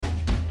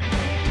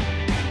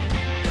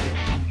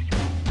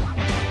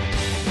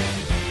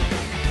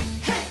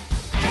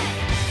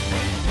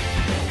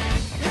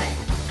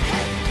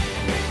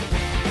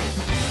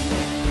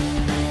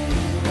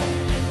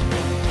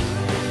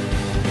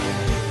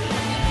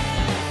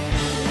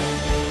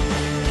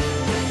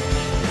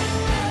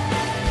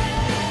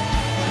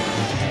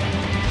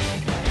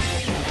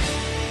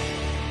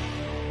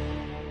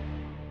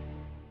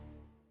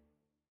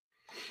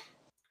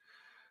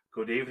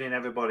Good evening,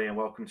 everybody, and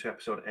welcome to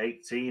episode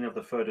 18 of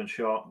the Third and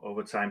Short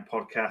Overtime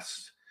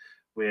podcast.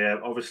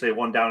 We're obviously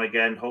one down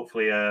again.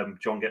 Hopefully,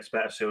 John gets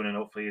better soon, and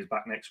hopefully he's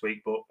back next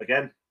week. But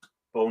again,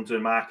 Bones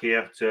and Mark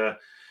here. We're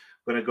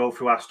going to go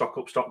through our stock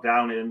up, stock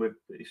down, and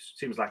it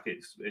seems like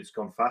it's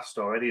gone fast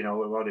already. You know,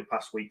 we're already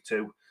past week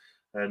 2,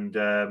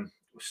 and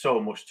so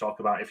much to talk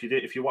about. If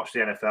you watch the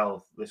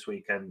NFL this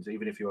weekend,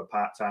 even if you were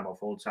part time or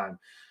full time,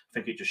 I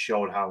think it just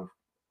showed how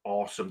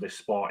awesome this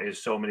sport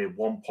is. So many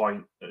 1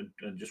 point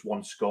and just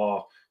one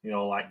score,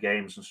 like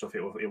games and stuff.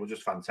 It was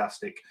just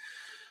fantastic.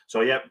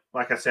 So yeah,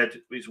 like I said,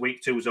 it's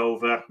week 2's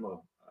over.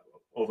 Well,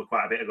 over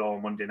quite a bit ago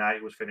on Monday night.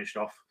 It was finished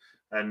off,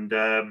 and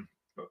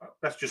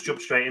let's just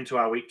jump straight into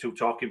our week 2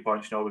 talking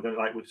points. We're going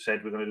to, like we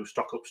said, we're going to do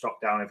stock up, stock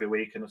down every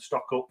week, and a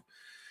stock up.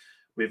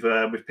 We've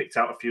picked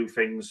out a few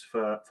things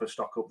for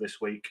stock up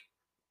this week.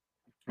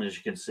 As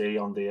you can see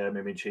on the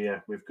image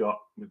here, we've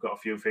got a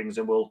few things,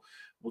 and we'll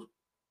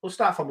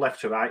start from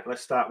left to right.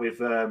 Let's start with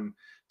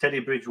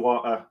Teddy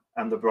Bridgewater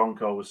and the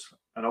Broncos.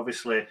 And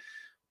obviously,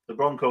 the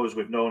Broncos,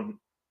 we've known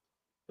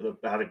they've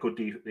had a good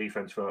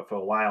defense for a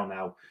while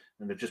now,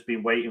 and they've just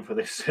been waiting for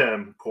this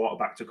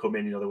quarterback to come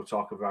in. They were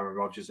talking of Aaron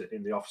Rodgers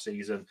in the off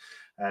season,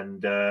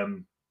 and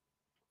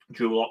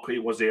Drew Lock,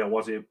 was he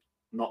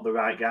not the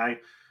right guy?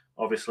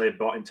 Obviously,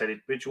 brought in Teddy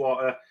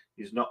Bridgewater.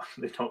 He's not.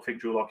 They don't think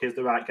Drew Lock is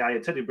the right guy,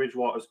 and Teddy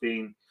Bridgewater's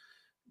been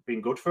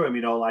good for him.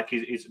 Like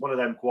he's one of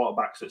them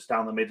quarterbacks that's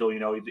down the middle.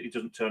 He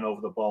doesn't turn over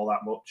the ball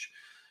that much,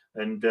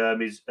 and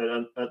he's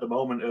at the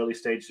moment early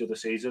stages of the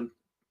season.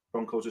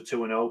 Broncos are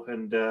 2-0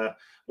 and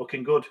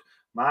looking good.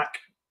 Mark,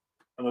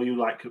 I know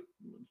you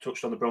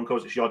touched on the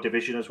Broncos. It's your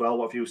division as well.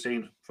 What have you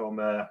seen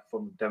from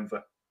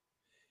Denver?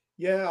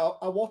 Yeah,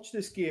 I watched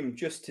this game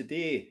just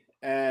today.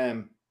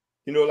 And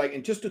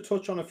just to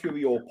touch on a few of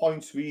your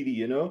points,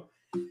 really,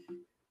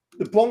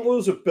 the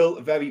Broncos have built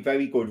a very,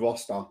 very good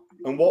roster.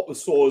 And what we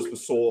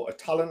saw a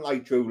talent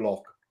like Drew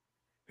Lock,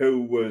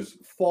 who was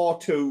far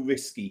too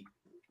risky,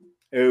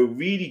 who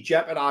really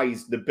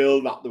jeopardized the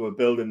build that they were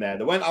building there.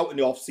 They went out in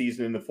the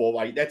offseason and they thought,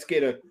 right, let's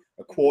get a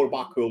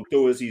quarterback who'll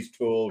do as he's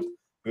told,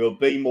 who'll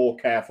be more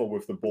careful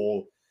with the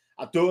ball.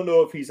 I don't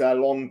know if he's a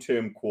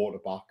long-term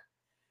quarterback,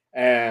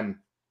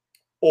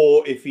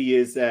 or if he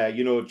is,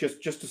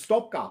 just a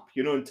stopgap,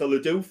 until they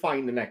do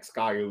find the next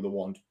guy who they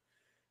want.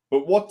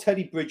 But what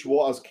Teddy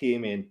Bridgewater's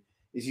came in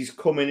is he's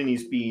come in and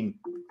he's been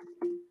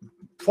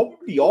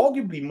probably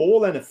arguably more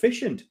than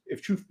efficient,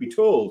 if truth be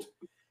told.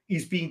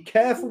 He's been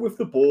careful with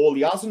the ball. He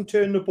hasn't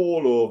turned the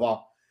ball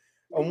over.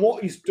 And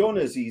what he's done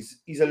is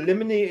he's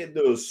eliminated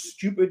those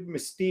stupid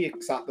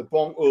mistakes that the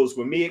Broncos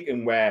were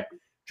making where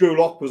Drew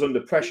Lock was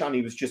under pressure and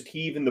he was just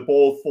heaving the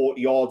ball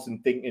 40 yards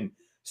and thinking,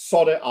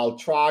 sod it, I'll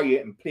try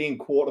it, and playing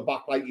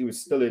quarterback like he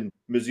was still in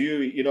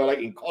Missouri, like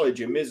in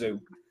college in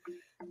Mizzou.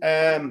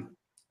 And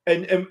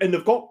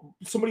they've got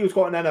somebody who's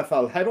got an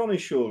NFL head on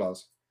his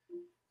shoulders.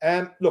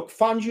 Look,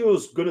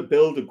 Fangio's going to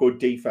build a good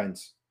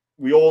defense.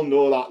 We all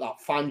know that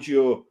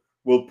Fangio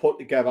will put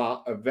together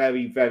a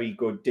very, very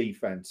good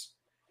defense.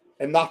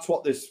 And that's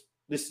what this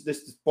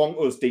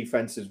Broncos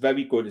defense is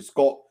very good. It's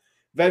got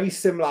very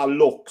similar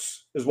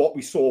looks as what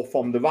we saw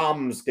from the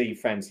Rams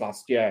defense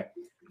last year.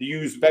 They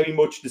use very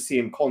much the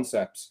same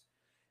concepts.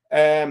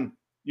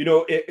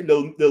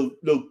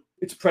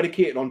 It's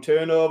predicated on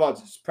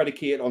turnovers. It's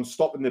predicated on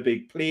stopping the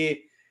big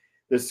play.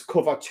 There's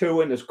cover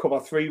 2 and there's cover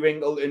 3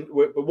 wrinkle.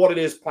 But what it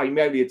is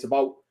primarily, it's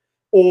about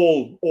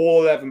all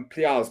 11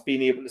 players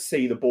being able to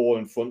see the ball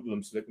in front of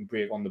them so they can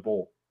break on the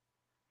ball.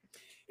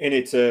 And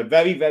it's a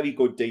very, very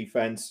good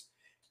defense.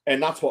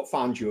 And that's what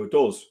Fangio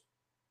does.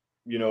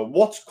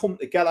 What's come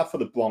together for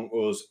the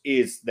Broncos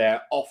is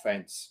their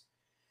offense.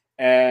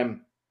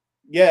 And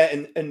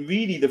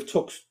really they've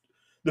took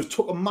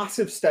a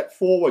massive step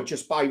forward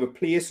just by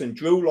replacing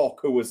Drew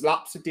Lock, who was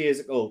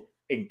lapsadaisical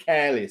and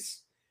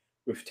careless,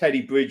 with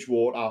Teddy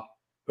Bridgewater,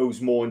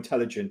 who's more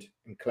intelligent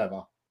and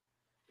clever.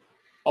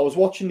 I was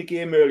watching the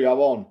game earlier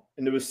on,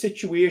 and there were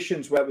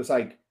situations where it was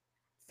like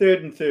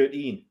 3rd and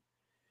 13,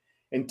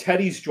 and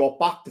Teddy's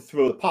dropped back to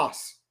throw the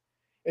pass,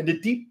 and the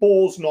deep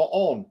ball's not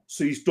on,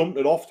 so he's dumped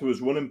it off to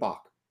his running back,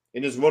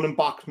 and his running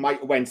back might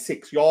have went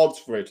 6 yards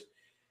for it,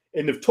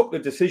 and they've took the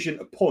decision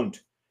to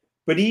punt.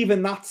 But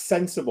even that's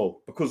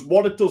sensible, because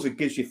what it does, it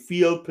gives you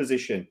field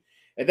position.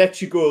 It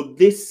lets you go,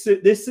 this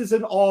is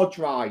an R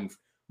drive.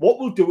 What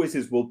we'll do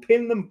is we'll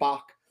pin them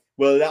back,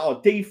 we'll let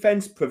our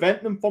defense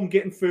prevent them from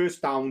getting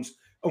first downs,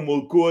 and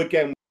we'll go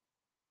again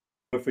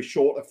with a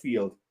shorter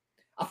field.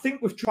 I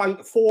think we've tried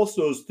to force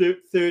those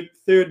 3rd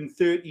and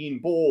 13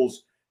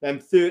 balls, then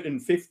 3rd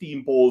and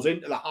 15 balls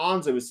into the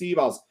hands of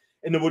receivers,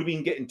 and they would have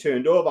been getting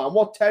turned over. And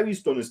what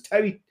Terry's done is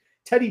Teddy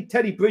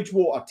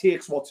Bridgewater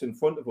takes what's in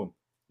front of him.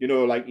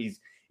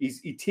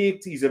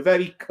 He's a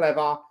very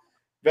clever,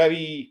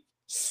 very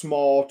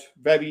smart,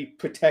 very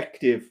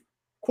protective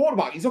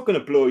quarterback. He's not going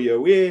to blow you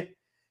away.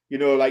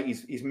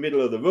 He's middle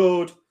of the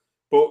road,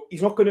 but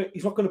he's not going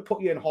to put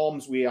you in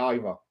harm's way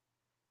either.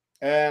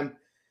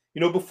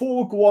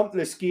 Before we go on to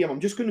this game,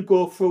 I'm just going to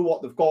go through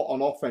what they've got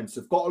on offense.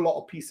 They've got a lot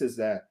of pieces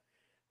there.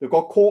 They've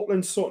got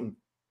Courtland Sutton,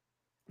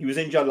 He was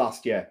injured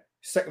last year.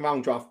 Second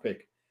round draft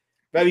pick.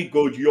 Very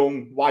good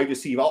young wide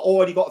receiver.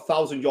 Already got a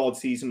 1,000-yard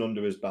season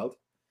under his belt.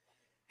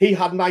 He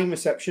had 9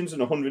 receptions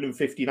and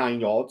 159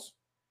 yards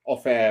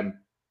off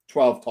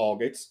 12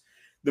 targets.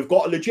 They've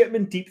got a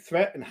legitimate deep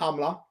threat in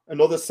Hamler,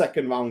 another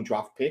second-round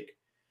draft pick.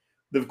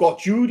 They've got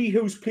Judy,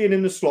 who's playing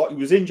in the slot. He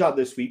was injured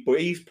this week, but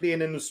he's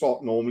playing in the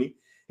slot normally.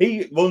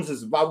 He runs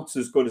his routes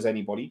as good as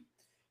anybody.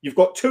 You've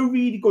got 2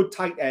 really good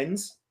tight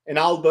ends in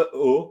Albert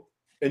O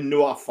and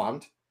Noah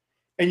Fant.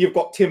 And you've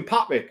got Tim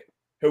Patrick,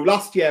 who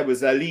last year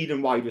was their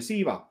leading wide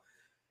receiver.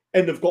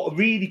 And they've got a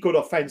really good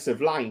offensive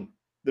line.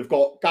 They've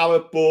got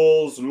Garrett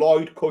Bowles,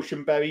 Lloyd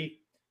Cushenberry.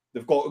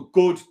 They've got a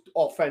good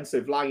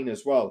offensive line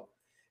as well.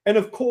 And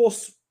of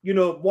course, you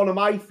know, one of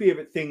my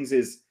favourite things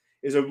is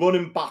a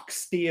running back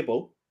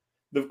stable.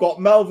 They've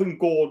got Melvin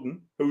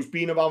Gordon, who's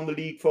been around the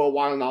league for a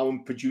while now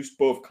and produced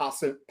both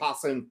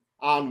passing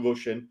and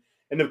rushing.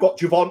 And they've got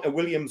Javonte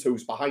Williams,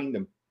 who's behind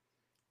them.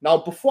 Now,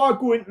 before I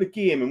go into the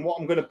game and what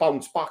I'm going to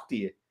bounce back to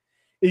you,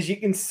 is you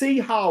can see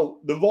how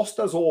the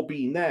roster's all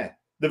been there.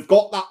 They've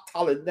got that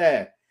talent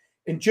there.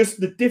 And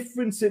just the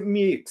difference it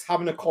makes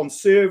having a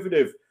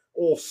conservative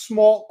or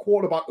smart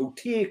quarterback who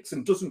takes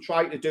and doesn't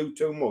try to do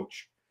too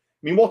much.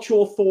 I mean, what's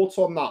your thoughts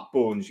on that,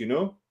 Bones, you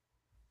know?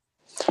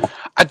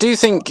 I do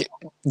think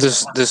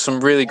there's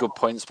some really good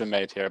points been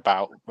made here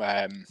about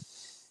the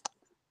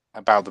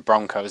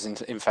Broncos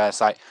in fair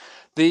sight.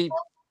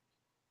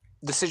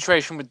 The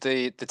situation with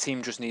the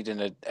team just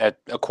needing a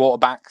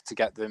quarterback to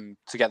get them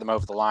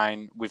over the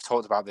line. We've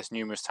talked about this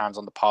numerous times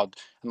on the pod,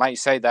 and like you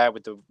say there,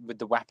 with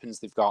the weapons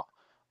they've got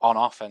on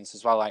offense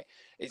as well, like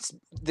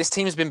this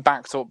team has been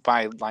backed up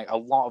by like a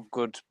lot of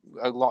good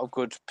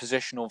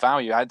positional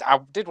value. I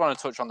did want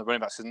to touch on the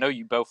running backs because I know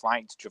you both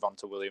liked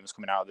Javonte Williams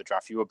coming out of the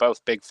draft. You were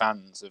both big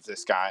fans of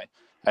this guy,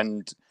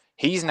 and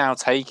he's now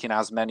taking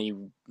as many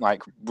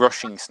like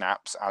rushing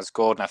snaps as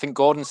Gordon. I think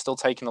Gordon's still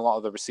taking a lot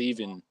of the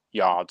receiving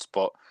yards,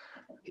 but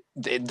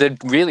they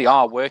really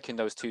are working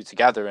those two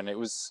together. And it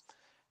was,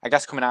 I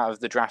guess, coming out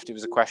of the draft, it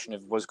was a question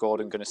of was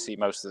Gordon going to see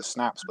most of the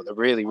snaps, but they're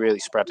really, really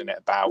spreading it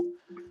about.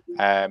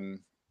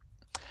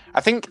 I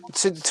think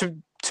to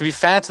be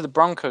fair to the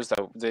Broncos,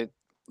 though,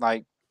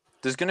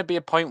 there's going to be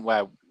a point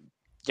where,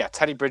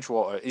 Teddy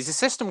Bridgewater is a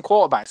system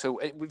quarterback. So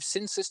we've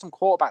seen system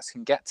quarterbacks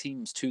can get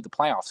teams to the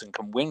playoffs and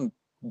can win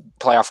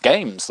playoff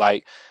games.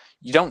 Like,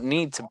 you don't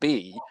need to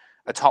be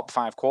a top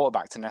 5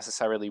 quarterback to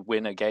necessarily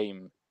win a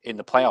game in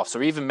the playoffs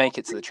or even make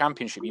it to the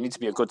championship. You need to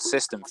be a good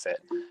system fit.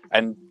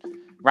 And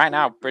right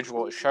now,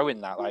 Bridgewater's showing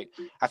that. Like,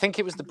 I think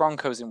it was the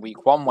Broncos in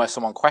week 1 where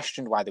someone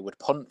questioned why they would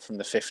punt from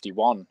the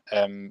 51.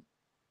 And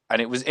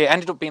it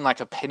ended up being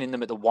like a pinning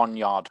them at the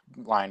 1-yard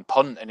line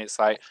punt. And it's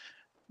like,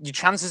 your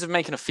chances of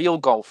making a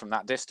field goal from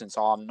that distance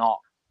are not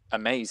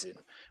amazing.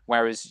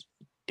 Whereas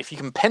if you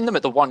can pin them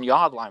at the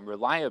 1-yard line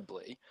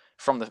reliably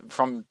from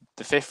the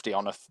 50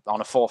 on a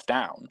 4th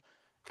down,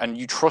 and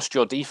you trust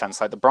your defense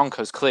like the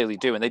Broncos clearly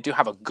do, and they do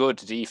have a good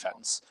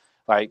defense,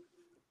 like,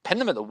 pin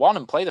them at the 1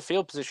 and play the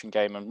field position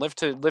game and live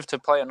to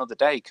play another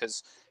day.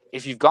 Because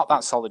if you've got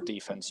that solid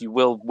defense, you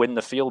will win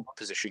the field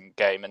position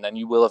game, and then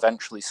you will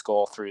eventually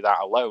score through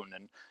that alone.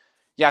 And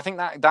yeah, I think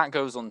that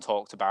goes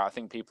untalked about. I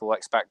think people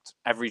expect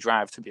every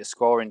drive to be a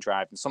scoring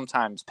drive, and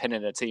sometimes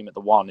pinning a team at the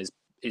 1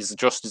 is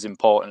just as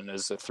important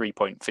as a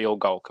 3-point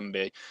field goal can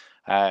be.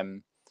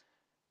 And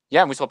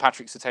we saw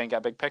Patrick Surtain get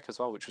a big pick as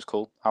well, which was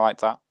cool. I liked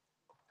that.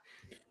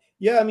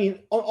 Yeah, I mean,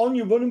 on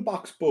your running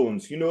backs,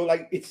 Bones, you know,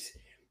 like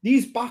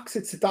these backs,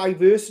 it's a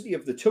diversity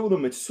of the two of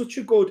them. It's such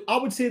a good, I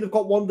would say they've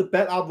got one of the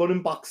better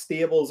running back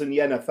stables in the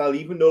NFL,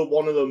 even though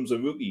one of them's a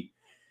rookie.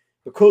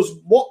 Because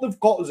what they've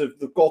got is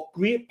they've got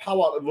great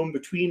power to run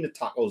between the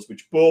tackles,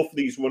 which both of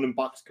these running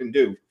backs can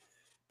do.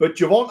 But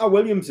Javonte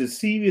Williams is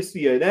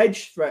seriously an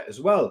edge threat as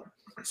well.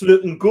 So they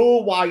can go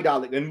wider,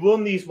 they can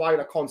run these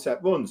wider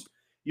concept runs.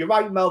 You're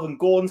right, Melvin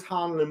Gordon's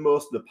handling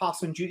most of the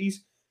passing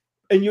duties.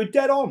 And you're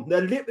dead on.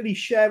 They're literally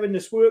sharing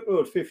this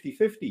workload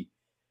 50-50.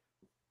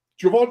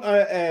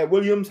 Javonte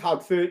Williams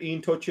had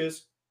 13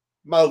 touches.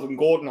 Melvin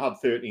Gordon had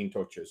 13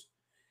 touches.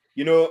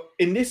 You know,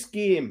 in this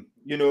game,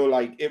 you know,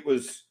 like there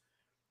was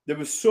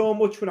so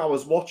much when I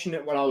was watching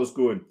it when I was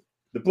going,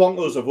 the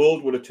Broncos of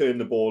old would have turned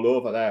the ball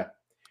over there.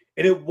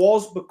 And it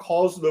was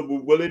because they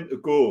were willing to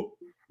go,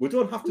 we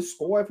don't have to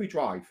score every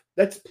drive.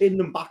 Let's pin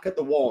them back at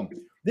the 1.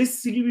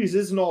 This series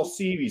isn't our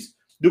series.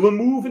 They were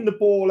moving the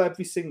ball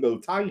every single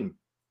time.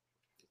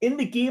 In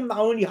the game, they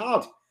only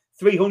had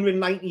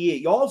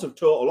 398 yards of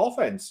total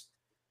offense.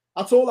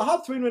 That's all they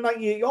had,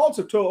 398 yards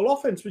of total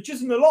offense, which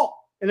isn't a lot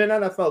in an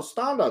NFL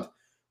standard.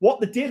 What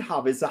they did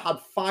have is they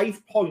had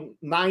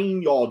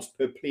 5.9 yards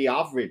per play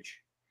average.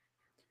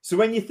 So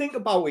when you think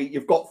about it,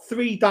 you've got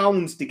 3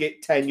 downs to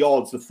get 10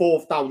 yards. The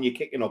 4th down, you're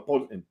kicking or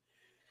punting.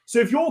 So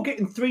if you're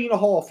getting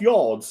 3.5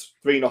 yards,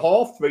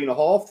 3.5,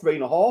 3.5,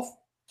 3.5,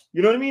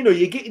 you know what I mean? Or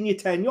you're getting your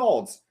 10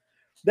 yards.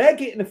 They're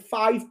getting a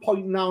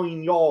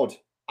 5.9 yard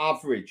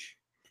average.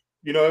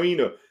 You know what I mean?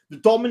 They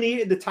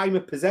dominated the time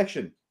of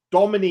possession.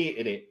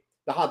 Dominated it.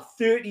 They had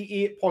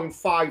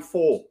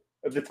 38.54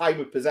 of the time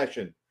of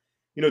possession.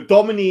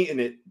 dominating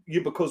it.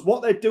 Because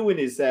what they're doing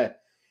is they're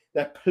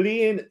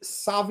playing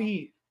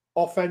savvy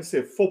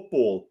offensive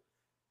football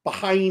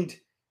behind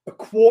a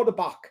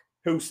quarterback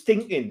who's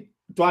thinking,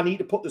 do I need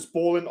to put this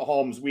ball into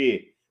harm's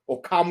way?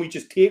 Or can we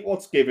just take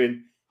what's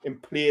given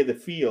and play the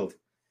field?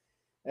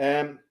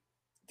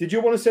 Did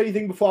you want to say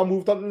anything before I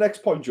moved on to the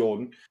next point,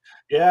 Jordan?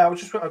 Yeah, I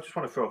just want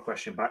to throw a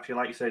question back to you.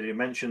 Like you said, you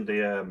mentioned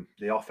the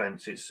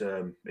offense. It's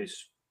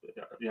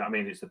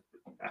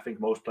I think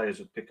most players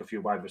would pick a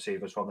few wide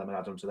receivers from them and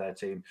add them to their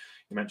team.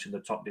 You mentioned the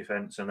top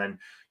defense, and then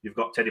you've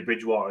got Teddy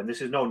Bridgewater. And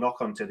this is no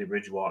knock on Teddy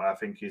Bridgewater. I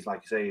think he's,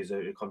 like you say, he's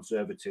a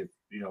conservative,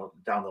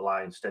 down the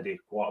line, steady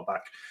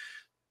quarterback.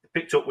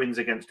 Picked up wins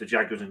against the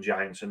Jaguars and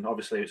Giants, and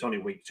obviously it's only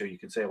week 2. You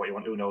can say what you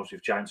want. Who knows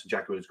if Giants and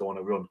Jaguars go on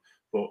a run?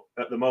 But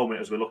at the moment,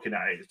 as we're looking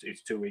at it,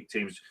 it's 2 week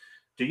teams.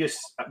 Do you,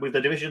 with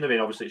the division they're in,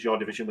 obviously it's your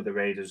division with the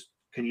Raiders,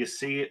 can you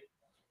see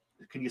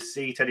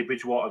Teddy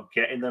Bridgewater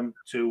getting them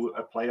to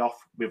a playoff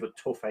with a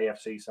tough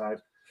AFC side?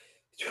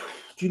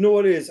 Do you know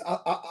what it is?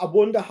 I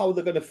wonder how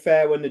they're going to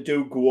fare when they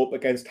do go up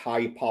against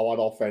high-powered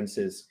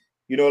offenses.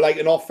 Like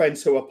an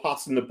offense who are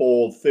passing the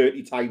ball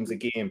 30 times a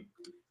game,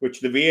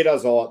 which the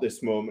Raiders are at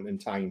this moment in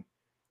time,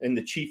 and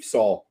the Chiefs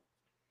are.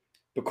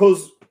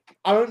 Because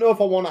I don't know if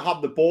I want to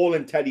have the ball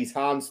in Teddy's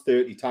hands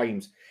 30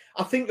 times.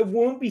 I think it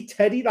won't be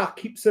Teddy that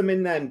keeps him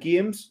in them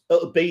games.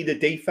 It'll be the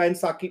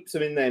defense that keeps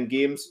him in them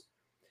games.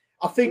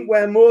 I think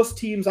where most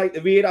teams like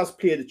the Raiders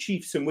play the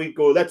Chiefs and we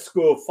go, let's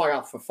go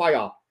fire for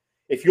fire.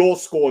 If you're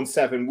scoring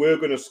 7, we're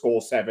going to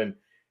score 7.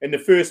 And the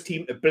first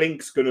team to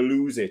blink's going to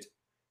lose it.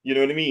 You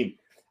know what I mean?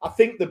 I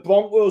think the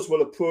Broncos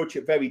will approach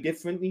it very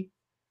differently.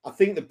 I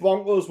think the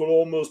Broncos will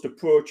almost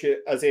approach it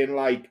as in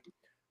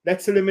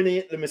let's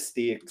eliminate the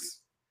mistakes.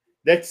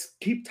 Let's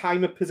keep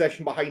time of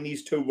possession behind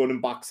these 2 running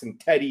backs and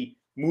Teddy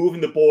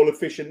moving the ball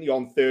efficiently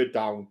on 3rd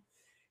down.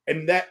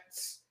 And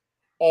let's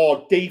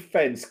our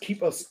defense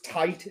keep us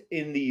tight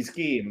in these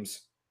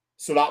games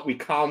so that we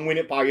can win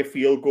it by a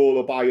field goal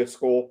or by a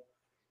score.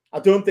 I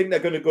don't think they're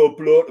going to go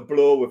blow to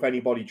blow with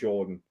anybody,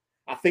 Jordan.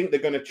 I think they're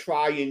going to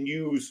try and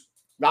use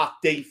that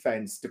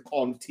defense to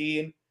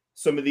contain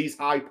some of these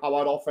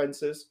high-powered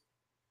offenses.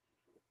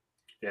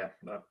 Yeah,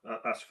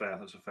 that's fair.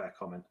 That's a fair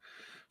comment.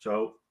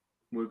 So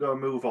we're going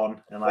to move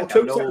on. And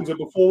 2 seconds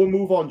before we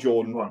move on,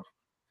 Jordan.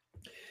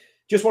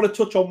 Just want to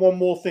touch on one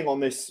more thing on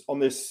this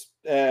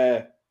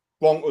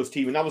Broncos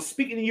team. And I was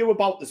speaking to you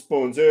about this,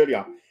 Bones,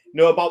 earlier.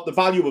 About the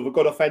value of a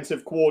good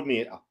offensive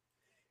coordinator.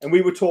 And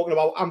we were talking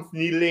about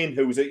Anthony Lynn,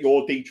 who's at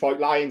your Detroit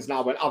Lions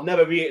now. And I've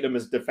never rated him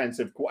as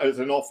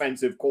an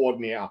offensive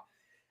coordinator.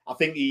 I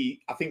think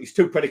he's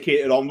too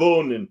predicated on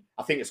run, and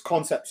I think his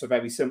concepts are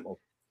very simple.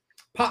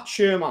 Pat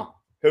Shurmur,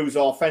 who's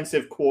our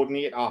offensive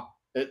coordinator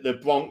at the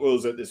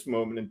Broncos at this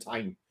moment in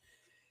time,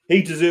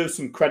 he deserves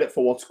some credit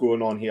for what's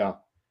going on here.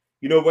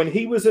 When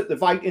he was at the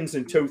Vikings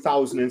in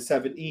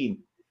 2017,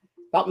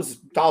 that was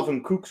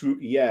Dalvin Cook's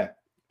rookie year.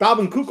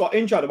 Dalvin Cook got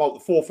injured about the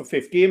 4th or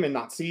 5th game in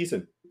that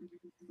season.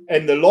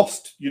 And they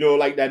lost,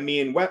 their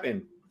main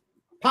weapon.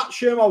 Pat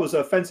Shurmur was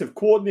an offensive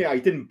coordinator.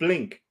 He didn't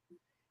blink.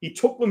 He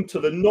took them to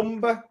the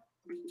number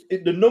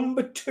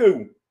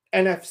 2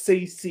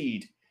 NFC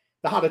seed.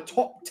 They had a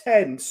top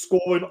 10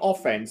 scoring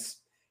offense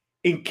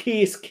in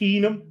Case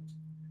Keenum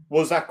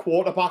was their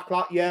quarterback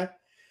that year.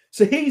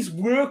 So he's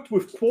worked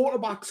with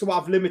quarterbacks who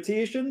have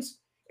limitations,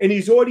 and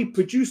he's already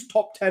produced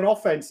top 10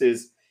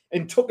 offenses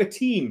and took a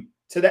team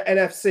to the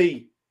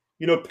NFC,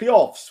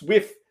 playoffs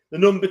with the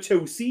number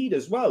 2 seed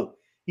as well.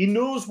 He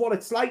knows what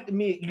it's like to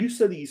make use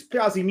of these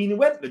players. I mean, he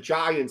went to the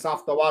Giants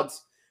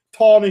afterwards,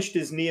 tarnished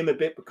his name a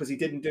bit because he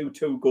didn't do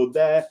too good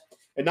there.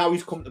 And now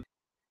he's come to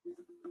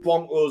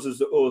Broncos as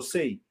the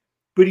OC.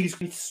 But he's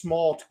a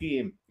smart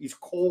game. He's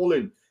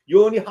calling.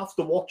 You only have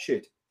to watch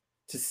it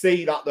to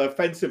see that the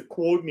offensive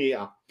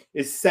coordinator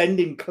is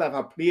sending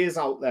clever players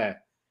out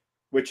there,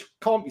 which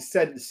can't be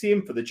said the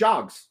same for the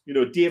Jags.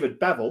 David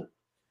Bevel,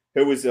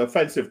 who was the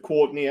offensive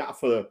coordinator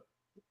for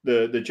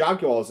the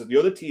Jaguars, the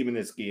other team in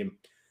this game,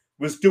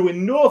 was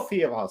doing no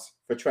favours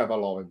for Trevor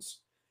Lawrence.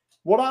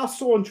 What I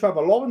saw in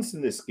Trevor Lawrence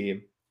in this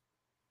game,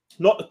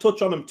 not to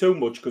touch on him too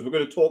much because we're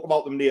going to talk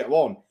about them later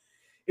on,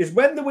 is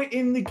when they were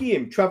in the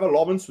game, Trevor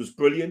Lawrence was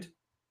brilliant.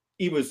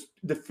 He was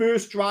the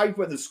first drive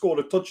where they scored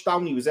a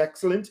touchdown. He was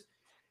excellent.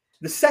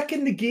 The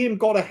second the game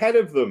got ahead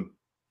of them,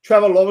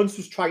 Trevor Lawrence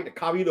was trying to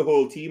carry the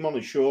whole team on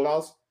his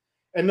shoulders.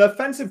 And the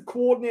offensive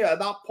coordinator at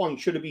that point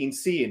should have been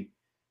saying,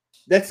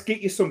 let's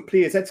get you some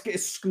players. Let's get a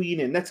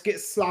screening. Let's get a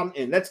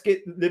slanting. Let's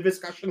get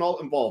Laviska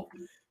Shenault involved.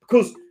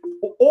 Because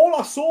all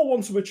I saw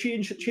once we were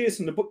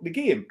chasing the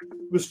game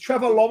was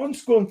Trevor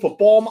Lawrence going for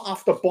bomb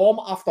after bomb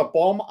after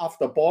bomb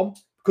after bomb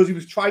because he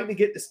was trying to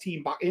get this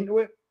team back into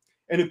it.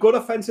 And a good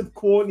offensive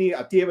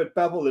coordinator, David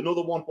Bevel,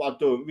 another one who I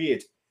don't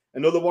rate,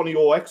 another one of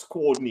your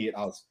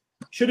ex-coordinators,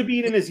 should have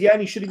been in his year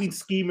and he should have been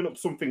scheming up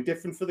something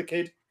different for the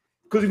kid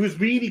because he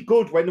was really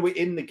good when they were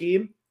in the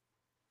game.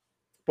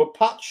 But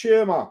Pat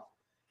Shurmur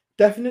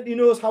definitely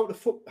knows how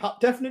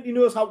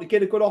to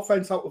get a good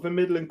offense out of a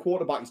middling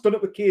quarterback. He's done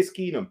it with Case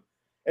Keenum.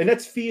 And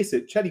let's face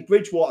it, Teddy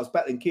Bridgewater's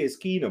better than Case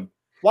Keenum.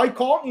 Why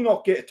can't he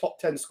not get a top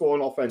 10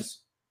 scoring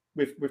offense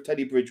with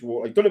Teddy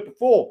Bridgewater? He's done it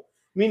before.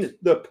 I mean,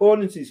 the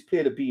opponents he's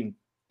played have been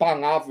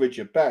bang average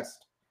at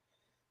best.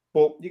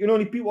 But you can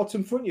only beat what's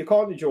in front of you,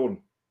 can't you, Jordan?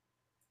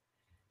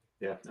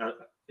 Yeah,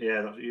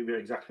 you're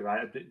exactly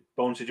right.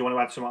 Bones, did you want to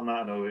add something on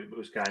that? I know it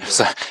was kind of...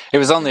 So, it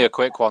was only a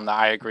quick one that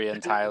I agree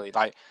entirely.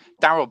 Like,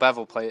 Darrell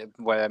Bevel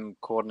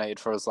coordinated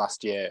for us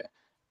last year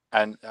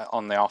and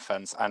on the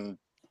offense, and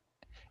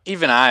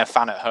even I, a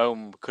fan at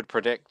home, could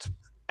predict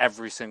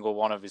every single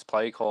one of his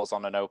play calls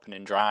on an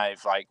opening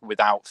drive, like,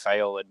 without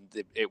fail,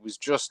 and it was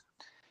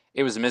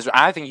miserable.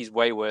 I think he's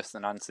way worse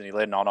than Anthony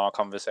Lynn on our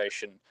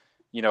conversation,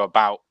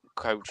 about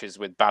coaches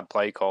with bad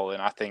play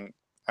calling. I think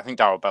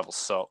Darrell Bevel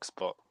sucks,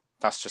 but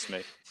that's just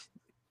me.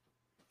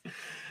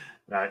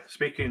 Right.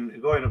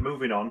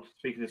 Moving on.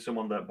 Speaking of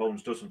someone that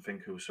Bones doesn't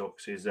think who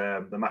sucks is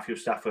the Matthew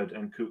Stafford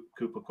and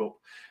Cooper Kupp,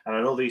 and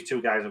I know these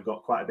two guys have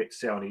got quite a bit to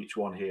say on each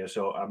one here.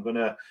 So I'm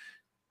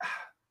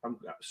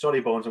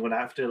sorry, Bones. I'm gonna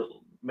have to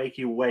make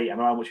you wait. I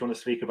know how much you want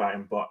to speak about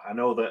him, but I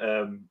know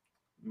that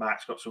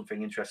Mark's got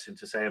something interesting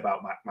to say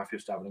about Matthew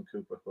Stafford and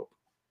Cooper Kupp.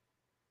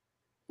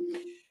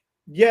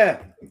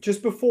 Yeah.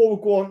 Just before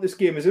we go on to this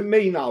game, is it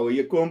me now? Are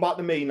you going back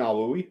to me now?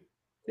 Are we?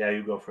 Yeah,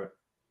 you go for it.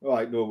 All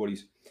right, no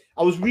worries.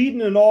 I was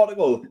reading an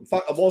article. In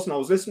fact, I wasn't. I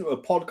was listening to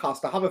a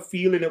podcast. I have a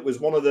feeling it was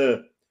one of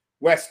the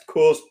West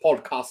Coast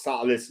podcasts that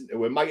I listened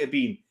to. It might have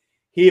been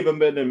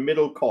Haberman and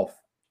Middlecoff,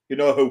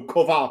 who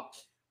cover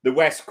the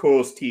West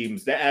Coast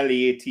teams, the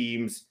LA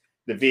teams,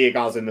 the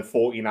Vegas and the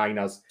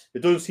 49ers. They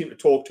don't seem to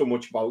talk too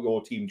much about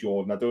your team,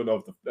 Jordan. I don't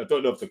know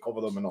if they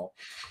cover them or not.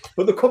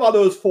 But they cover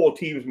those four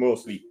teams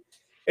mostly.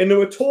 And they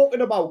were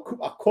talking about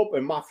Cooper Kupp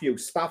and Matthew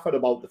Stafford,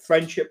 about the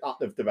friendship that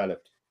they've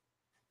developed.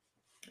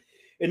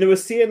 And they were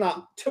saying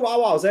that 2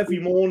 hours every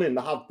morning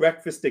they have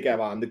breakfast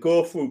together and they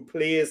go through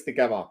plays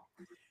together.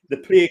 They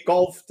play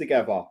golf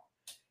together.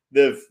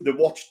 They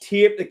watch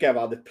tape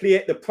together.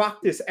 They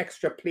practice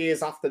extra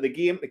plays after the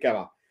game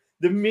together.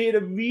 They've made a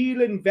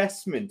real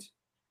investment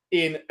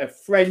in a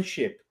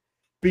friendship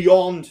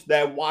beyond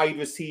their wide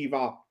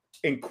receiver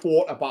and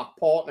quarterback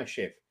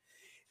partnership.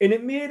 And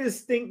it made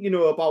us think,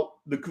 about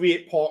the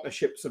great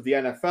partnerships of the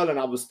NFL. And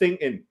I was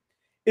thinking,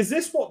 is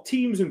this what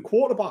teams and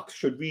quarterbacks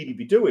should really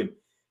be doing?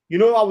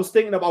 I was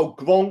thinking about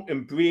Gronk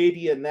and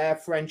Brady and their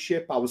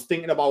friendship. I was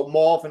thinking about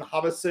Marvin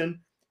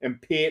Harrison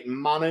and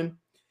Peyton Manning.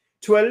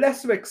 To a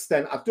lesser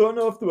extent, I don't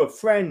know if they were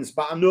friends,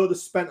 but I know they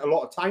spent a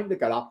lot of time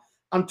together.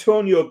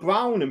 Antonio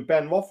Brown and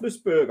Ben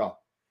Roethlisberger.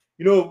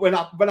 When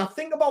I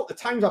think about the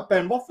times that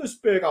Ben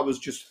Roethlisberger was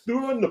just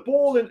throwing the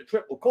ball into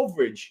triple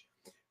coverage,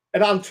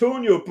 and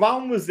Antonio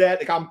Brown was there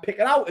to come pick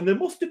it out, and there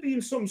must have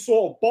been some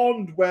sort of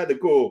bond where they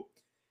go,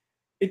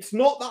 it's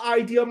not the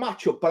ideal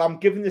matchup, but I'm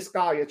giving this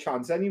guy a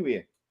chance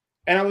anyway.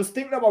 And I was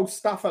thinking about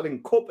Stafford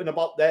and Kupp and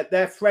about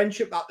their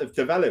friendship that they've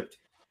developed.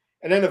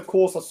 And then, of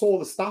course, I saw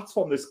the stats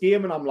from this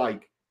game and I'm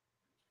like,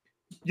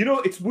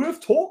 it's worth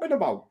talking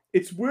about.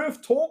 It's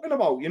worth talking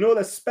about.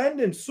 They're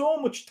spending so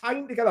much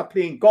time together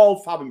playing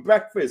golf, having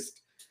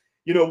breakfast,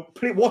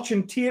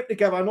 watching tape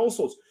together and all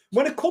sorts.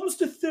 When it comes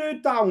to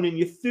third down and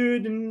you're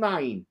 3rd and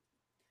 9,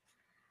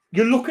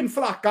 you're looking for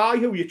that guy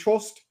who you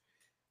trust.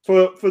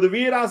 For the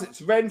Raiders,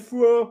 it's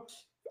Renfro.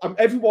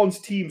 Everyone's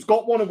team's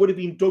got one. It would have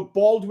been Doug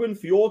Baldwin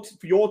for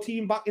your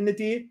team back in the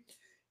day.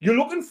 You're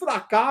looking for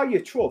that guy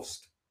you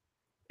trust.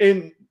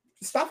 And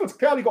Stafford's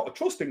clearly got a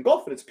trust in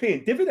golf and it's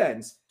paying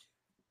dividends.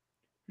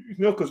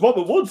 Because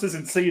Robert Woods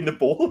isn't seeing the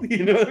ball.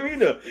 You know what I mean?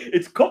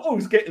 It's Kupp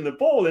who's getting the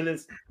ball. And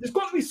there's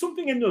got to be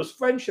something in those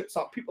friendships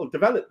that people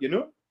develop,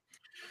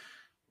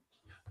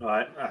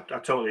 I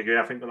totally agree.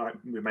 I think, like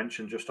we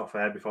mentioned just off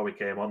air before we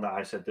came on, that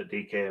I said that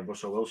DK and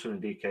Russell Wilson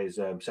in DK's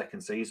second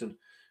season,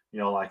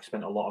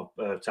 spent a lot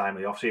of time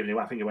in the offseason.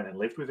 I think he went and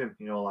lived with him,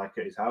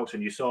 at his house,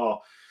 and you saw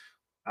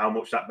how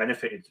much that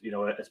benefited,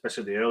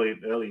 especially the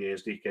early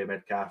years. DK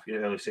Metcalf,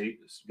 early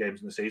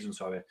games in the season.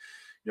 Sorry,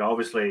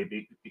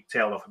 obviously he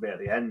tailed off a bit at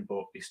the end,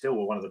 but he still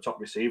was one of the top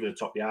receivers,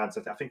 top yards.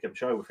 I'm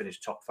sure we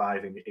finished top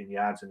 5 in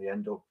yards in the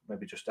end up,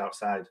 maybe just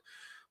outside.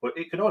 But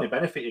it can only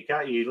benefit you,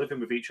 can't you? You're living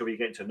with each other, you're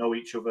getting to know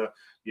each other,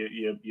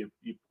 you're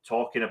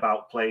talking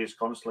about players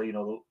constantly, the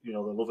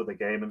love of the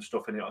game and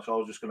stuff, and it's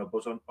all just going to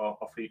buzz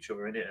off each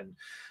other in it. And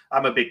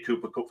I'm a big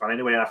Cooper Kupp fan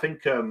anyway, and I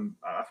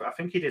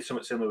think he did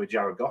something similar with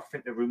Jared Goff. I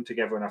think they roomed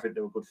together, and I think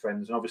they were good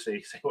friends. And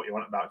obviously, say what you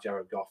want about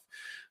Jared Goff,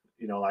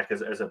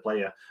 as a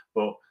player,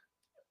 but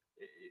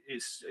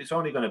it's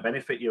only going to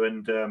benefit you.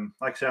 And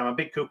like I say, I'm a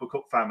big Cooper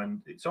Kupp fan,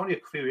 and it's only a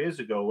few years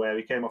ago where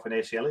he came off an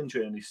ACL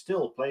injury, and he's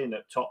still playing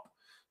at top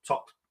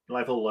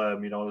level,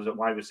 as a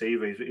wide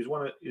receiver. He's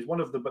one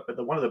of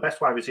the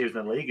best wide receivers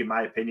in the league, in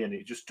my opinion.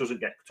 He just doesn't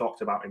get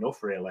talked about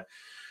enough, really.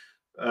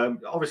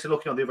 Obviously,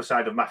 looking on the other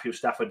side of Matthew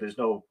Stafford, there's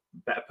no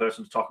better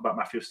person to talk about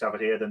Matthew Stafford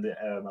here than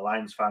the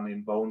Lions fan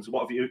in Bones.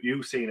 What have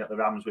you seen at the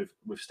Rams with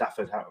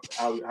Stafford?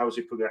 How is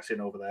he progressing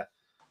over there?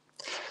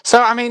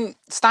 So, I mean,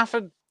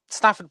 Stafford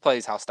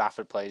plays how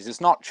Stafford plays. It's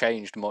not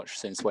changed much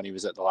since when he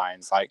was at the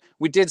Lions. Like,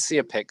 we did see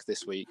a pick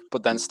this week,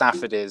 but then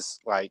Stafford is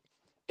like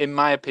in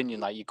my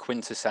opinion, like your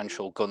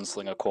quintessential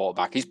gunslinger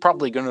quarterback. He's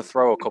probably going to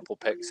throw a couple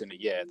picks in a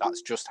year.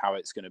 That's just how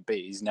it's going to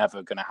be. He's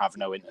never going to have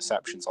no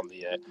interceptions on the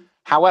year.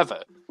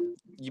 However,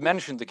 you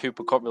mentioned the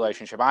Cooper Kupp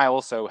relationship. I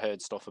also heard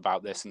stuff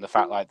about this and the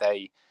fact like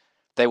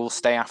they will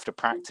stay after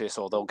practice,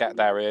 or they'll get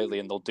there early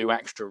and they'll do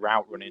extra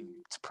route running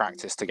to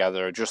practice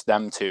together, or just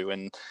them two.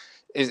 And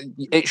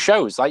it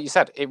shows, like you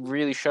said, it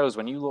really shows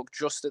when you look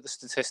just at the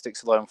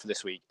statistics alone for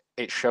this week.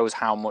 It shows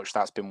how much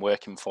that's been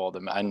working for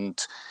them. And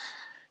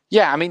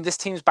yeah, I mean, this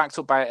team's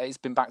it's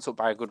been backed up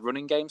by a good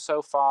running game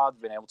so far.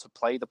 They've been able to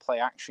play the play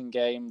action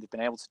game. They've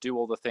been able to do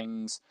all the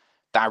things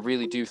that I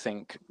really do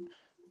think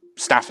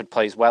Stafford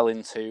plays well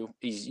into.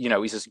 He's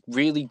a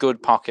really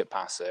good pocket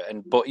passer,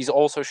 but he's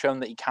also shown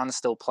that he can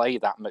still play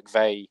that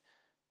McVay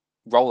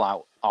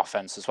rollout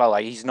offense as well.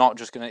 Like, he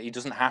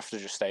doesn't have to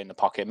just stay in the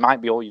pocket. It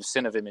might be all you've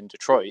seen of him in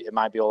Detroit. It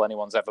might be all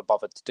anyone's ever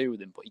bothered to do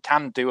with him, but he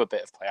can do a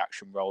bit of play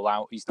action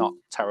rollout. He's not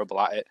terrible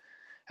at it.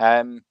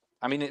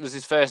 I mean, it was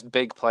his first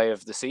big play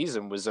of the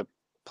season was a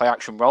play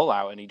action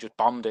rollout, and he just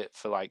bombed it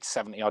for like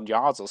 70 odd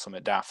yards or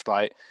something daft.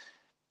 Like,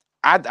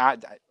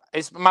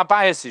 it's my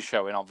bias is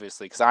showing,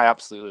 obviously, because I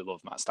absolutely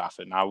love Matt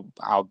Stafford, and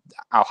I'll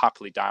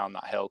happily die on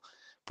that hill.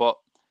 But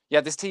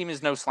yeah, this team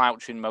is no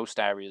slouch in most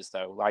areas,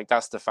 though. Like,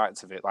 that's the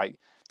fact of it. Like,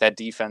 their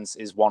defense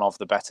is one of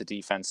the better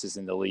defenses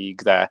in the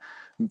league. Like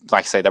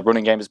I say, their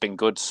running game has been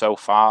good so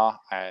far,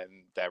 and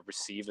their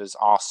receivers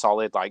are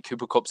solid. Like,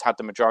 Cooper Kupp's had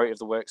the majority of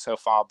the work so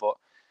far, but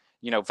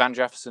Van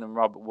Jefferson and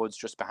Robert Woods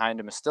just behind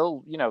him are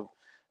still, they're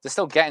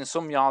still getting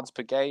some yards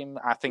per game.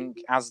 I think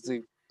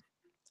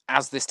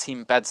as this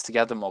team beds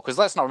together more, because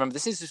let's not remember,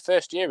 this is his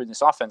first year in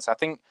this offense. I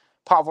think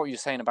part of what you're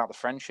saying about the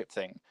friendship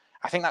thing,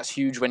 I think that's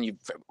huge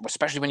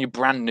especially when you're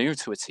brand new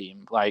to a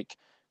team, like,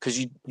 because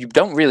you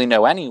don't really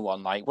know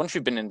anyone. Like, once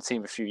you've been in the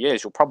team a few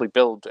years, you'll probably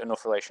build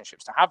enough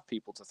relationships to have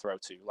people to throw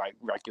to, like,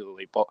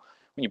 regularly. But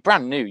when you're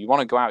brand new, you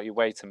want to go out your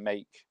way to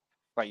make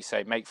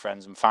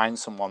friends and find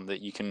someone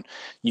that you can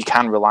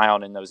rely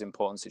on in those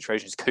important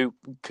situations.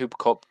 Cooper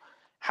Kupp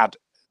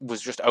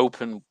was just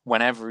open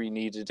whenever he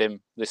needed him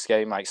this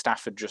game. Like,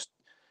 Stafford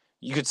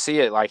you could see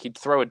it, like, he'd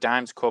throw a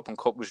dime to Kupp and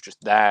Kupp was just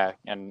there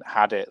and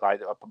had it,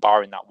 like,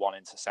 barring that one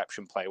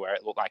interception play where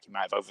it looked like he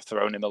might have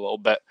overthrown him a little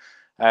bit.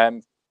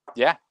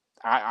 Yeah,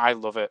 I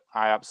love it.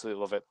 I absolutely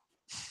love it.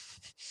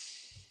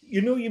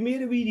 You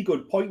made a really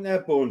good point there,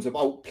 Bones,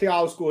 about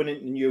players going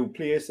into new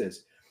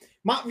places.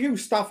 Matthew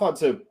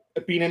Stafford's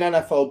been an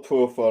NFL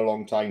pro for a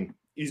long time.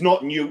 He's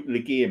not new to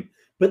the game,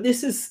 but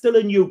this is still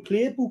a new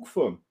playbook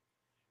for him.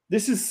 And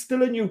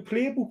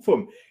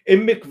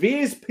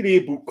McVay's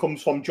playbook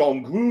comes from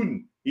John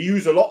Gruden. He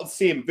used a lot of the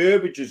same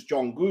verbiage as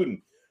John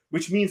Gruden,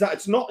 which means that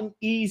it's not an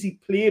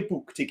easy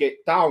playbook to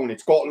get down.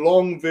 It's got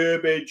long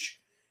verbiage.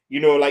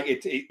 Like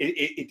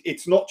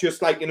it's not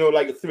just like,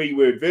 like a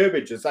 3-word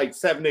verbiage. It's like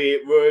 7 or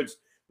 8 words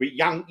with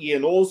Yankee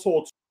and all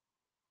sorts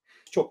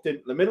chucked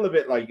into the middle of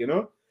it, like,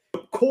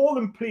 But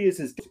calling plays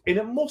and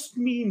it must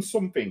mean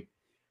something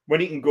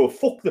when he can go,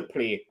 fuck the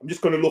play. I'm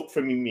just going to look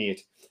for me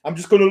mate. I'm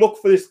just going to look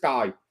for this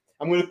guy.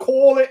 I'm going to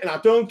call it, and I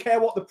don't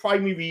care what the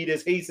primary read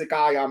is. He's the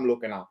guy I'm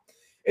looking at.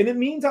 And it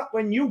means that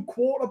when new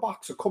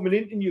quarterbacks are coming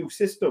into new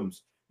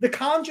systems, they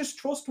can't just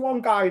trust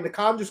one guy, and they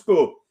can't just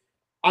go,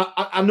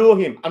 I know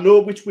him. I know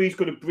which way he's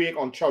going to break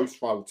on choice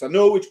routes. I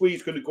know which way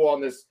he's going to go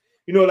on this.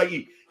 Like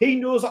he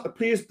knows that the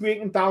play's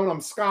breaking down. I'm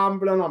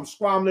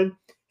scrambling.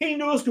 He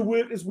knows to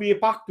work his way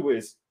back to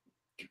us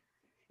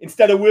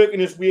instead of working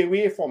his way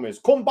away from us.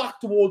 Come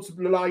back towards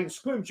the line of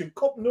scrimmage, and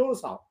Kupp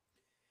knows that.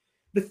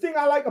 The thing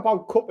I like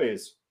about Kupp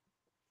is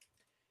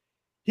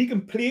he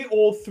can play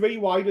all 3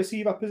 wide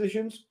receiver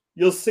positions.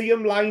 You'll see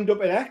him lined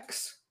up at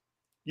X.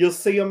 You'll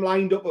see him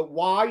lined up at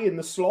Y in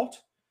the slot.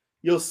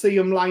 You'll see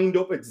him lined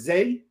up at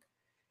Z.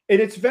 And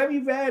it's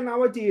very rare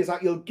nowadays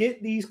that you'll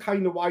get these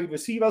kind of wide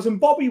receivers. And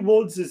Bobby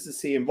Woods is the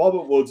same.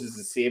 Robert Woods is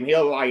the same.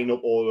 He'll line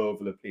up all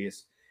over the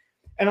place.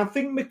 And I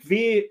think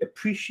McVay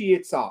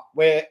appreciates that,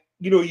 where,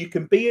 you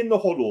can be in the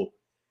huddle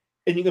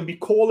and you can be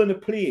calling a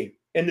play,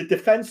 and the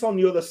defense on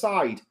the other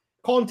side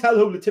can't tell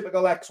who the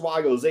typical X,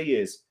 Y, or Z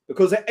is,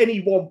 because at any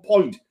one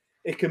point,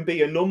 it can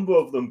be a number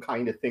of them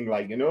kind of thing,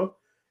 like,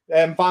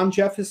 Van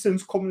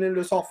Jefferson's coming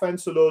into this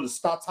offense, although the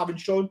stats haven't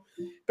shown.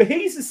 But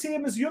he's the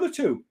same as the other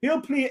two.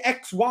 He'll play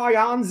X, Y,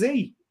 and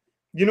Z.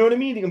 You know what I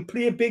mean? He can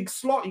play a big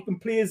slot. He can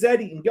play a Z.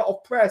 He can get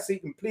off press. He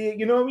can play,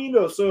 you know what I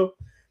mean? So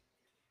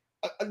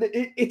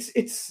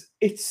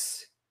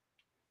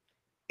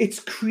it's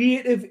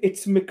creative.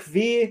 It's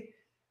McVay.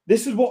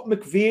 This is what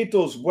McVay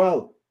does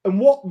well. And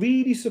what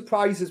really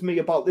surprises me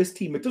about this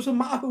team, it doesn't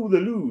matter who they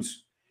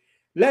lose.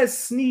 Les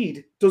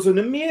Snead does an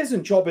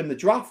amazing job in the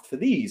draft for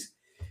these,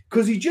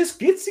 because he just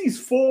gets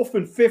these 4th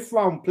and 5th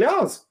round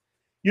players.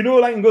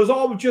 And goes,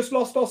 we've just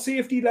lost our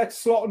safety, let's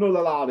slot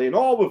another lad in.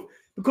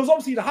 Because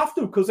obviously they have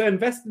to, because they're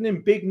investing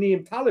in big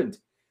name talent.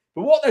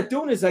 But what they're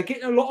doing is they're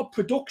getting a lot of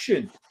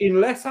production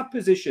in lesser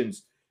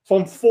positions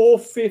from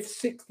 4th,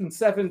 5th, 6th, and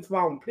 7th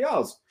round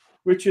players,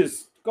 which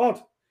is,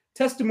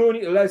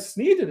 testimony to Les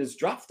Snead and his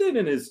drafting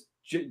and his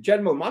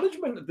general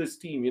management of this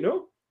team,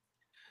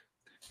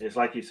 It's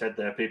like you said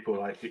there, people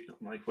like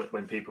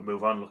when people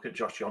move on, look at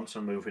Josh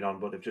Johnson moving on,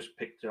 but they've just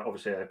picked,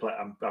 obviously,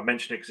 I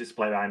mentioned it because it's a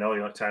player I know,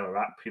 like Tyler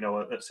Rapp,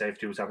 at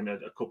safety, was having a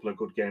couple of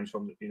good games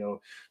from,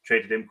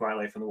 traded him quite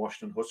late from the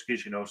Washington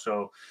Huskies,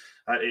 so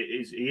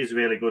he is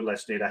really good,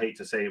 Les Snead. I hate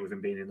to say it with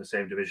him being in the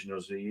same division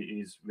as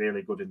he's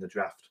really good in the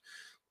draft.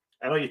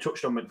 I know you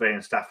touched on McVay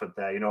and Stafford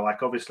there,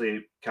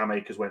 obviously Cam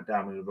Akers went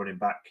down with the running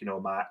back,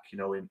 Mark, in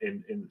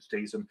the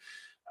season.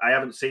 I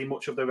haven't seen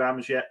much of the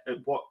Rams yet.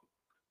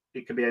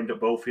 It can be aimed at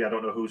both of you. I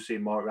don't know who's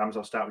seen more Rams.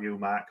 I'll start with you,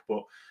 Mark.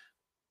 But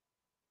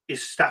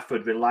is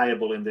Stafford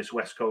reliable in this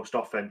West Coast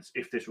offense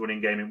if this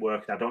running game ain't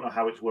working? I don't know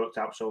how it's worked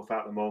out so far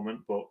at the moment,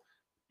 but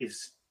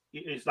it's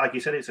like you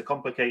said, it's a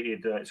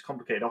complicated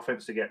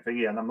offense to get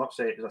thingy. And I'm not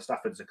saying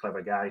Stafford's a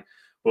clever guy,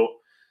 but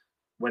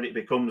when it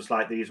becomes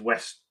like these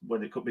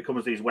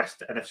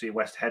NFC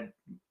West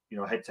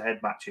head-to-head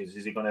matches,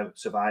 is he going to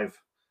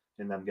survive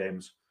in them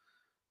games?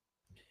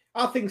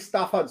 I think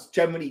Stafford's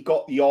generally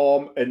got the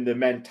arm and the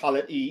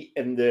mentality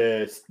and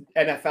the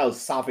NFL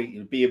savvy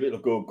to be able to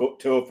go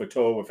toe for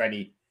toe with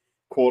any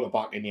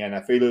quarterback in the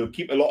NFL. He'll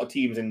keep a lot of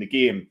teams in the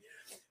game.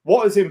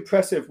 What is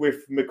impressive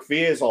with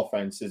McVay's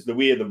offense is the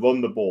way they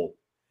run the ball.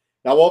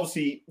 Now,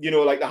 obviously,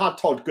 like they had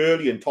Todd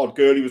Gurley, and Todd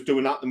Gurley was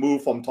doing that. The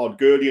move from Todd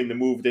Gurley, and they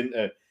moved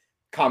into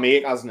Cam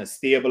Akers and a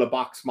stable of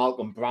backs,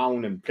 Malcolm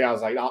Brown and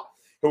players like that,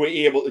 who were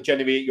able to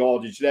generate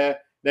yardage there.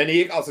 Then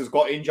Akers has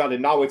got injured,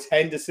 and now it's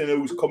Henderson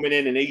who's coming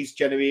in and he's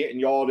generating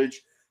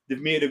yardage.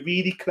 They've made a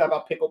really clever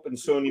pickup in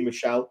Sony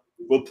Michel.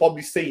 We'll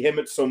probably see him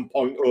at some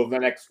point over the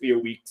next few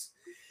weeks.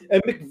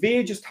 And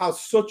McVay just has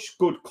such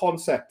good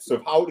concepts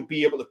of how to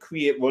be able to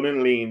create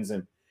running lanes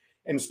and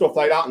stuff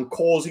like that, and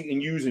causing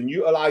and use and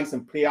utilize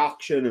and play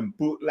action and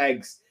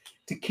bootlegs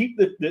to keep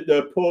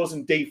the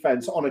opposing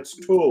defense on its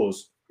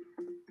toes.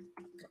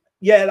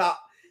 Yeah,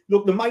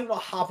 look, they might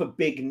not have a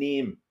big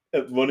name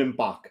at running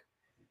back,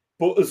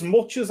 but as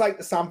much as like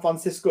the San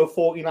Francisco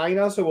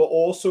 49ers, who are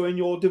also in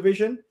your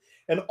division,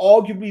 and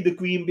arguably the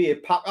Green Bay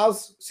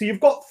Packers, so you've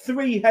got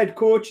 3 head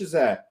coaches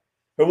there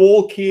who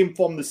all came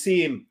from the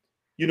same,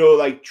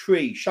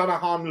 tree,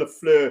 Shanahan,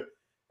 LaFleur,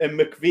 and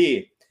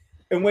McVay.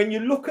 And when you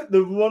look at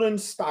the running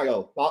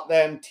style that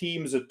them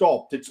teams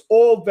adopt, it's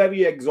all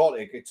very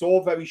exotic. It's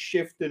all very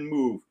shift and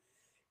move.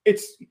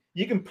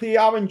 You can play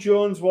Aaron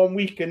Jones one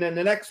week, and then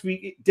the next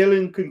week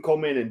Dylan can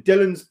come in, and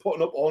Dylan's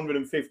putting up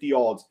 150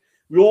 yards.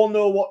 We all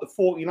know what the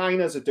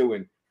 49ers are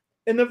doing.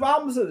 And the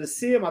Rams are the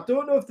same. I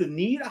don't know if they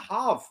need to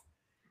have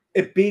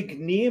a big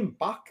name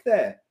back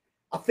there.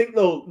 I think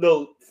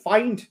they'll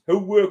find who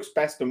works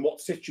best in what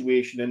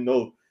situation, and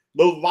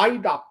they'll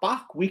ride that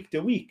back week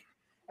to week.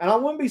 And I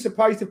wouldn't be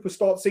surprised if we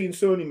start seeing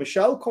Sony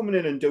Michel coming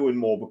in and doing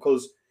more,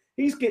 because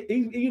he'd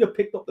have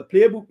picked up the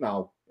playbook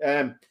now.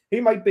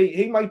 He might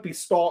be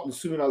starting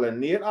sooner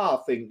than later, I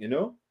think,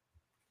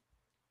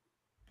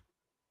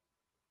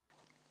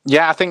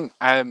 Yeah, I think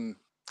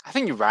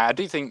you're right. I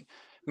do think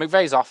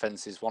McVay's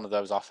offense is one of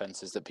those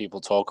offenses that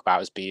people talk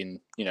about as being,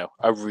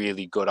 a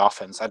really good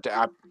offense. I do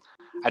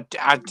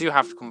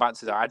have to come back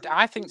to that.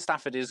 I think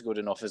Stafford is good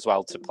enough as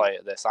well to play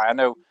at this. I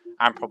know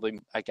I'm probably,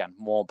 again,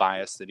 more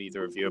biased than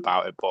either of you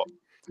about it, but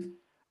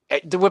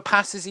there were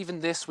passes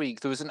even this week.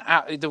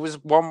 There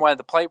was one where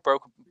the play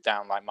broke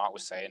down, like Mark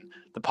was saying.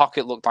 The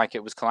pocket looked like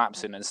it was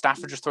collapsing, and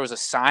Stafford just throws a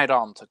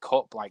sidearm to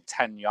cut like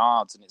 10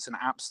 yards, and it's an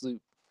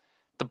absolute...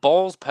 The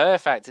ball's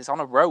perfect. It's on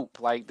a rope.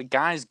 Like, the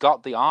guy's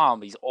got the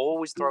arm. He's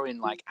always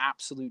throwing like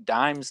absolute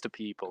dimes to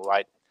people.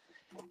 Like,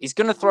 he's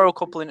going to throw a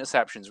couple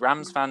interceptions.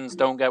 Rams fans,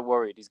 don't get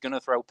worried. He's going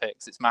to throw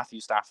picks. It's Matthew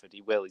Stafford.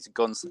 He will. He's a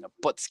gunslinger.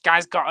 But this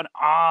guy's got an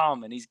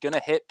arm, and he's going to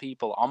hit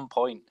people on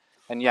point.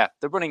 And yeah,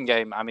 the running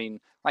game, I mean,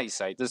 like you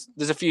say,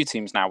 there's a few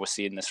teams now we're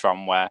seeing this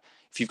from where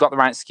if you've got the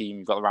right scheme,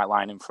 you've got the right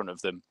line in front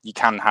of them, you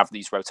can have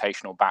these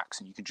rotational backs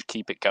and you can just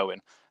keep it going.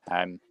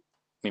 I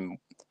mean,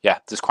 yeah,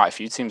 there's quite a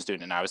few teams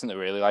doing it now, isn't there,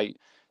 really? Like,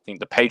 I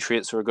think the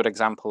Patriots are a good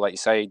example, like you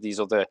say. These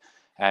other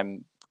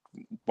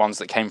ones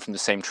that came from the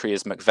same tree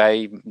as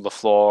McVay,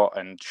 LaFleur,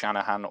 and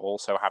Shanahan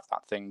also have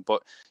that thing.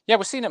 But yeah,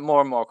 we're seeing it more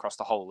and more across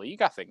the whole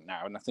league, I think,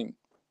 now. And I think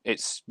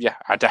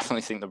I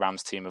definitely think the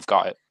Rams team have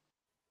got it.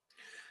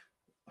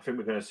 I think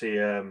we're going to see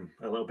a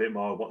little bit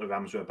more of what the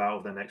Rams are about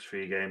over the next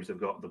 3 games. They've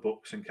got the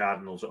Bucs and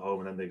Cardinals at home,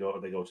 and then they go to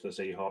the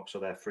Seahawks. So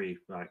they're 3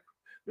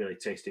 really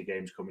tasty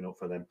games coming up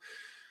for them.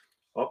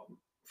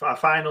 For our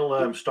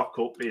final stock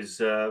up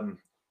is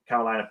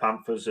Carolina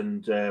Panthers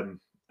and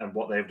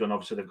what they've done.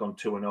 Obviously, they've gone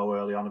 2-0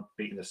 early on,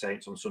 beating the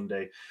Saints on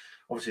Sunday.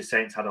 Obviously,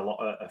 Saints had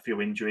a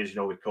few injuries,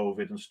 with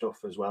COVID and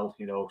stuff as well,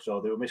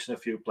 so they were missing a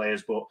few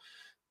players. But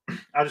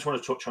I just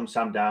want to touch on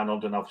Sam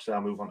Darnold, and obviously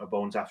I'll move on to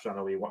Bones after. I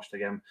know you watched the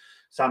game.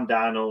 Sam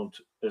Darnold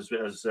has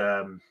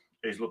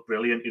looked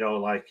brilliant,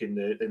 like in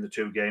the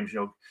 2 games,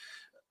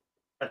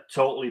 a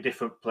totally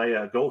different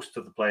player, a ghost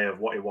of the player of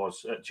what he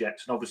was at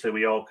Jets. And obviously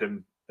we all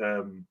can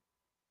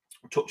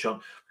touch on,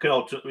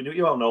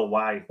 you all know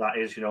why that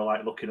is,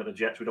 like looking at the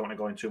Jets. We don't want to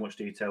go into too much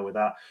detail with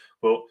that,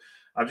 but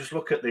I just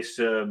look at this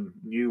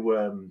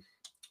new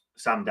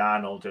Sam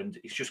Darnold, and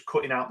he's just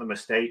cutting out the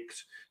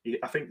mistakes.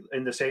 I think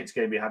in the Saints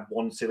game he had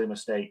one silly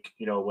mistake,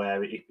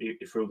 where he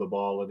threw the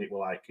ball and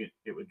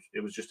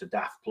it was just a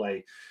daft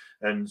play,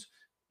 and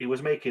he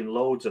was making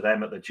loads of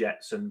them at the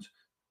Jets, and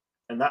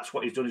that's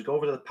what he's done. He's go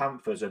over to the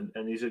Panthers, and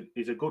he's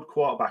a good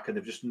quarterback, and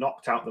they've just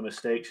knocked out the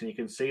mistakes, and you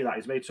can see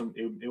that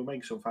he'll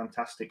make some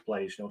fantastic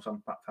plays,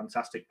 some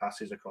fantastic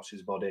passes across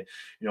his body,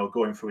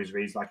 going through his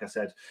reads, like I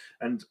said,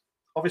 and.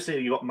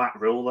 Obviously, you got Matt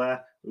Rule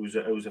there, who's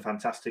a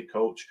fantastic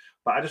coach.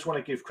 But I just want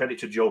to give credit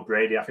to Joe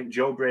Brady. I think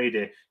Joe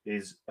Brady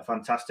is a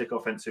fantastic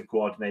offensive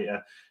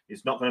coordinator.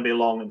 It's not going to be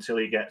long until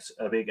he gets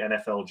a big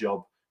NFL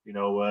job,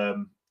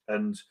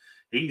 and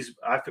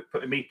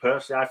me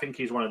personally, I think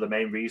he's one of the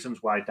main reasons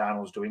why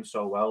Darnold's doing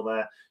so well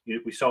there.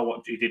 We saw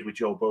what he did with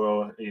Joe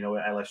Burrow, at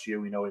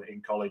LSU,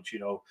 in college,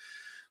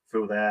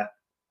 through there.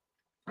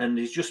 And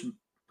he's just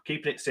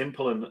keeping it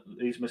simple, and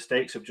these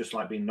mistakes have just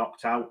been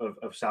knocked out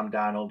of Sam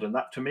Darnold, and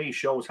that to me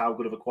shows how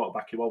good of a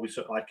quarterback he was.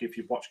 If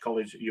you've watched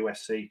college at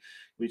USC,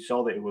 we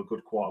saw that he was a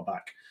good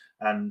quarterback,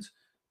 and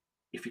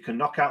if you can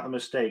knock out the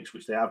mistakes,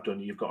 which they have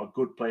done, you've got a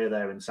good player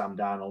there in Sam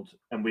Darnold,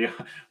 and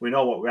we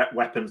know what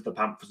weapons the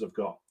Panthers have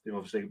got.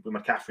 Obviously, with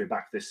McCaffrey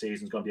back this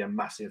season is going to be a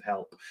massive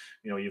help.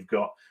 You've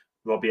got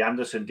Robbie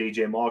Anderson,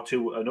 DJ Moore,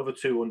 another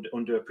two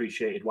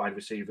underappreciated wide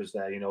receivers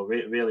there.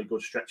 Really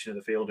good stretching of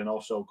the field, and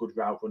also good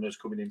route runners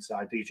coming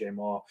inside. DJ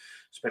Moore,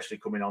 especially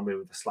coming on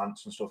with the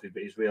slants and stuff,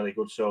 but he's really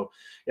good. So,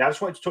 yeah, I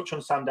just wanted to touch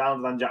on Sam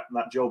Darnold and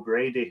that Joe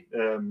Brady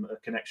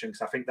connection,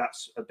 because I think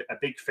that's a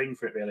big thing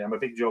for it, really. I'm a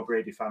big Joe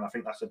Brady fan. I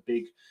think that's a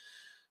big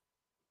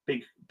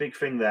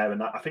thing there,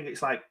 and I think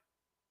it's like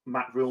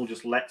Matt Rule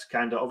just lets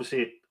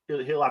obviously.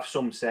 He'll have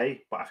some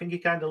say, but I think he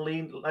kind of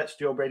lets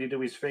Joe Brady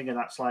do his thing, and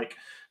that's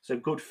it's a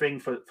good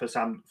thing for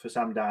Sam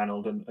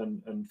Darnold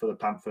and for the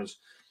Panthers.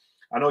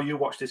 I know you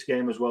watched this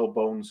game as well,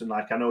 Bones, and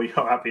I know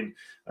you're having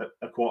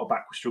a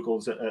quarterback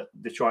struggles at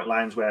Detroit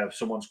Lions where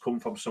someone's come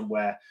from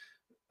somewhere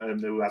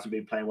who hasn't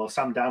been playing well.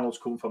 Sam Darnold's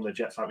come from the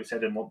Jets, like we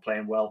said, and wasn't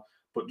playing well.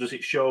 But does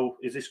it show?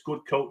 Is this good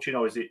coaching,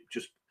 or is it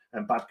just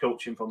bad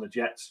coaching from the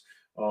Jets,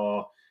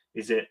 or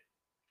is it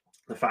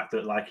the fact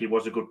that he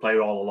was a good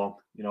player all along,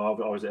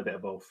 or is it a bit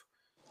of both?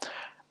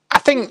 I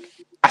think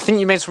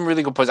you made some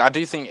really good points. I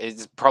do think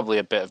it's probably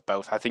a bit of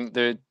both. I think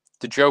the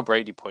Joe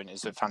Brady point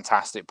is a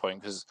fantastic point,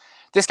 because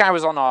this guy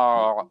was on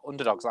our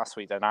Underdogs last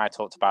week, and I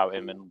talked about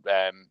him and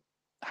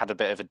had a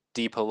bit of a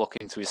deeper look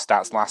into his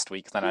stats last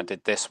week than I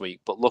did this week.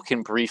 But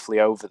looking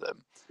briefly over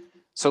them,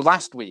 so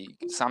last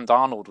week, Sam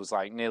Darnold was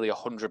nearly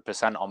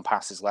 100% on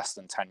passes less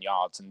than 10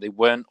 yards, and they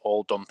weren't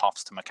all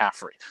dump-offs to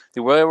McCaffrey. They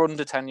were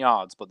under 10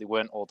 yards, but they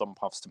weren't all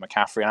dump-offs to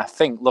McCaffrey. And I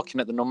think,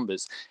 looking at the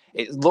numbers,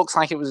 it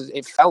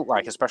felt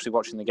like, especially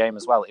watching the game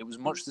as well, it was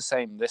much the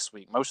same this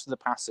week. Most of the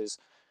passes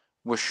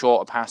were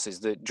shorter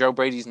passes. That Joe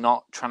Brady's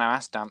not trying to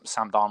ask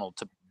Sam Darnold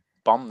to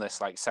bomb this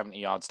 70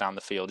 yards down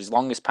the field. His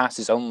longest pass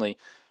is only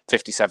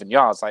 57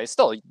 yards. It's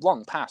still a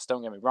long pass,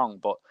 don't get me wrong,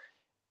 but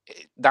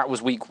that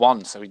was week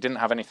one, so he didn't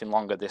have anything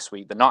longer this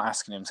week. They're not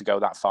asking him to go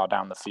that far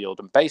down the field,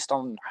 and based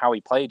on how he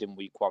played in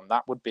week one,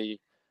 that would be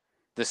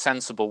the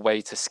sensible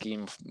way to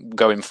scheme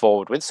going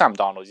forward with Sam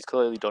Darnold. He's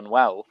clearly done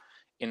well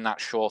in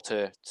that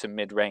shorter to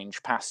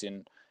mid-range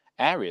passing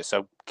area,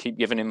 so keep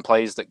giving him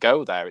plays that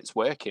go there. It's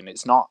working.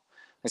 It's not.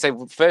 I say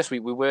first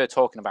week we were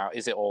talking about,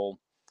 is it all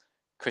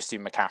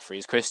Christian McCaffrey?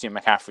 Is Christian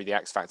McCaffrey the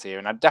X factor here?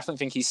 And I definitely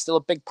think he's still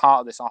a big part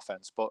of this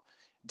offense, but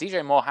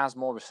DJ Moore has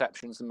more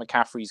receptions than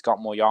McCaffrey. He's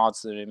got more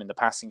yards than him in the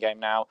passing game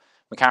now.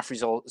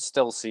 McCaffrey's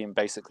still seeing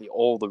basically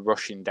all the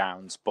rushing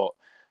downs, but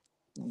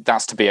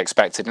that's to be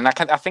expected. And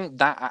I think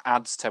that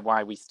adds to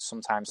why we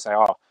sometimes say,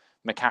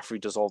 McCaffrey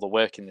does all the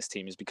work in this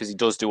team, is because he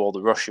does do all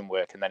the rushing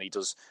work, and then he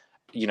does,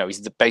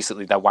 he's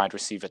basically their wide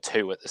receiver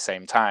too at the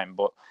same time.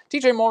 But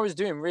DJ Moore is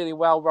doing really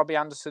well. Robbie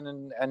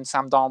Anderson and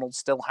Sam Darnold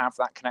still have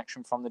that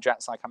connection from the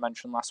Jets, like I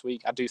mentioned last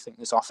week. I do think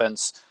this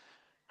offense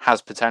has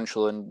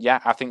potential, and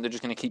I think they're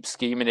just going to keep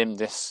scheming him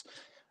this,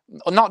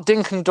 not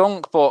dink and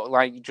dunk, but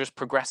just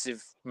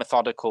progressive,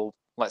 methodical,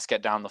 let's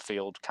get down the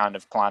field kind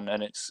of plan,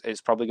 and it's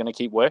probably going to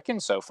keep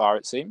working so far,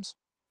 it seems.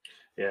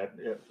 Yeah,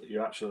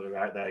 you're absolutely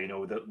right there.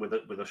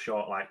 With a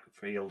short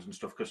fields and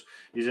stuff, because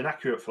he's an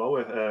accurate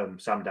thrower,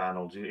 Sam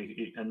Darnold,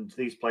 and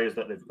these players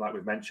that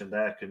we've mentioned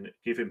there can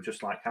give him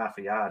just half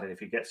a yard, and if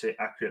he gets it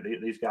accurately,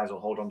 these guys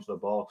will hold on to the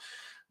ball.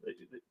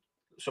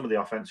 Some of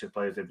the offensive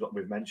players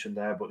we've mentioned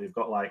there, but they've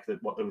got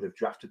what they've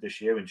drafted this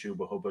year in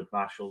Chuba Hubbard,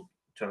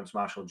 Terrence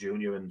Marshall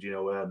Jr.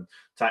 and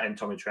tight end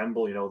Tommy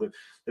Tremble.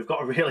 They've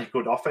got a really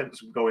good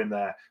offense going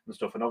there and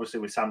stuff. And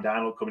obviously with Sam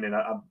Darnold coming in,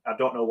 I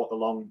don't know what the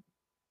long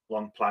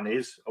plan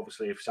is.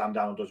 Obviously, if Sam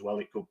Darnold does well,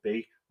 it could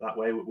be that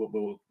way.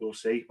 We'll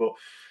see. But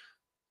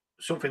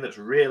something that's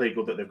really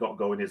good that they've got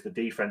going is the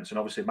defense. And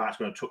obviously, Mark's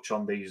going to touch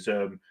on these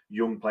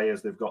young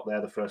players they've got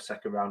there, the first,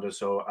 second rounders.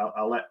 So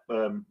I'll let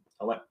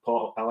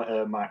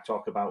Mike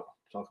talk about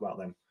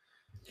them.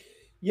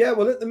 Yeah,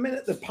 well, at the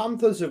minute, the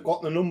Panthers have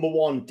got the number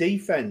one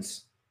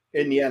defense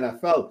in the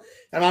NFL,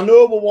 and I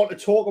know we want to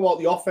talk about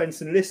the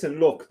offense. And listen,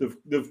 look,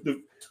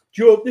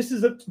 Joe,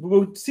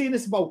 we're seeing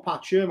this about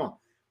Pat Shurmur.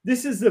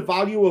 This is the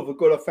value of a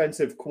good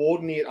offensive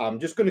coordinator. I'm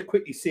just going to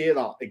quickly say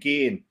that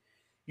again.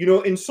 You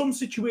know, in some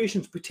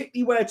situations,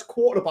 particularly where it's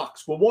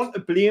quarterbacks, we want to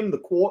blame the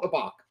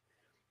quarterback.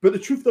 But the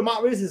truth of the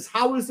matter is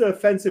how is the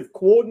offensive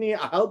coordinator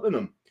helping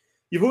them?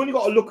 You've only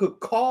got to look at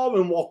Carr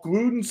and what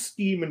Gruden's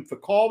scheming for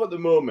Carr at the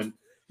moment.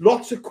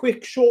 Lots of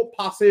quick, short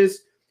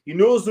passes. He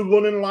knows the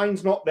running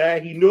line's not there.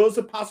 He knows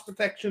the pass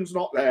protection's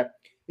not there.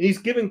 And he's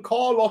giving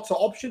Carr lots of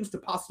options to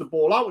pass the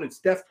ball out. And it's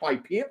death by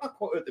paper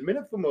at the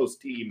minute for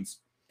most teams.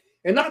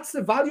 And that's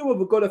the value of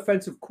a good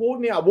offensive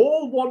coordinator. We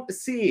all want to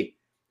see,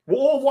 we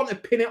all want to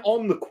pin it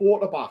on the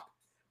quarterback.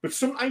 But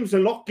sometimes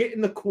they're not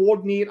getting the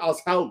coordinator's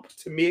help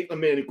to make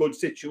them in a good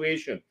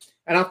situation.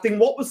 And I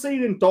think what we're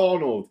seeing in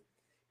Darnold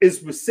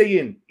is we're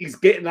seeing he's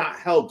getting that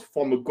help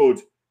from a good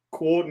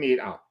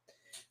coordinator.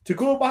 To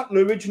go back to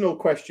the original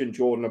question,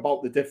 Jordan,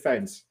 about the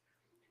defense,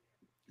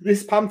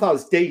 this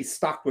Panthers D is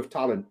stacked with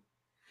talent.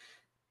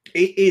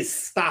 It is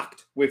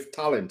stacked with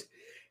talent.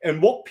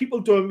 And what people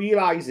don't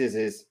realize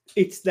is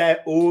it's their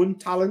own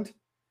talent.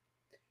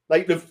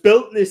 Like, they've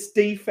built this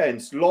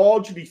defense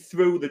largely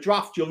through the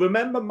draft. You'll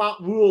remember Matt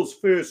Rule's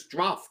first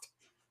draft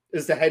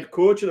as the head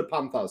coach of the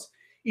Panthers.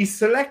 He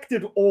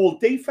selected all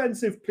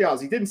defensive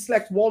players. He didn't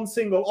select one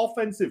single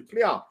offensive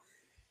player.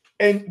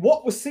 And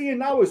what we're seeing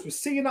now is we're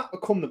seeing that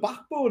become the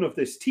backbone of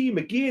this team.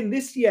 Again,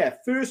 this year,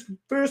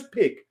 first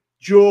pick,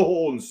 Joe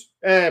Horns,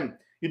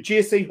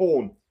 JC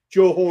Horn,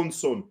 Joe Horn's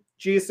son,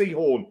 JC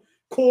Horn.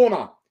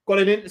 Corner, got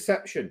an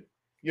interception.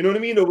 You know what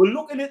I mean? We're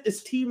looking at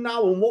this team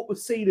now, and what we're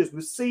seeing is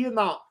we're seeing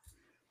that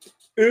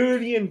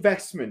early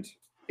investment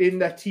in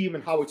their team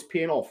and how it's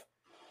paying off.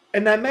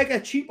 And they're mega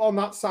cheap on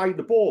that side of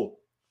the ball.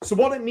 So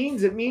what it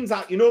means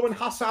that, you know, when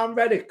Hassan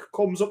Reddick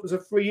comes up as a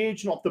free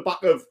agent off the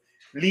back of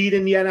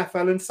leading the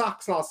NFL in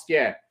sacks last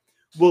year,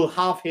 we'll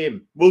have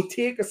him. We'll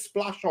take a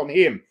splash on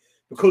him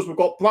because we've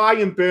got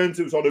Brian Burns,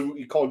 who's on a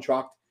rookie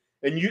contract,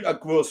 and Yuta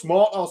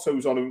Gross-Martos,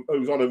 who's on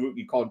a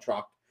rookie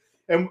contract.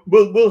 And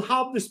we'll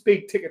have this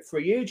big ticket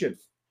free agent.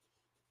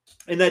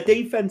 And their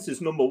defense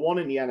is number one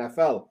in the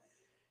NFL.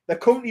 They're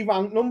currently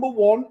ranked number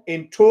one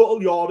in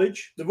total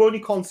yardage. They've only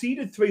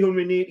conceded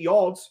 380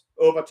 yards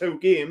over 2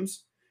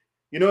 games.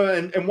 You know,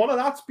 and one of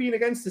that's been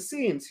against the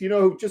Saints, you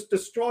know, who just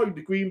destroyed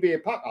the Green Bay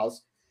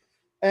Packers.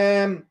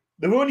 They've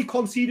only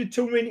conceded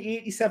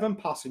 287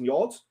 passing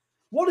yards.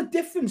 What a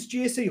difference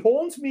JC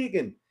Horn's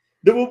making.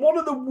 They were one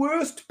of the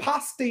worst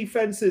pass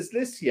defenses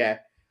this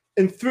year.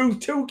 And through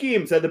 2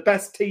 games, they're the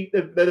best team.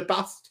 They're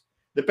the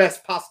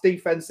best pass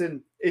defense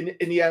in the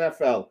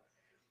NFL.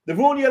 They've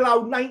only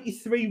allowed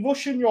 93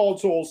 rushing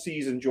yards all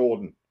season,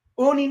 Jordan.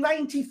 Only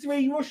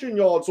 93 rushing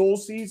yards all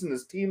season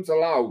as teams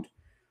allowed.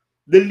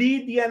 They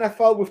lead the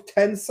NFL with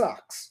 10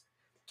 sacks.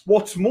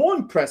 What's more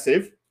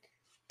impressive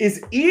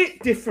is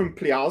 8 different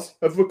players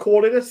have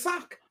recorded a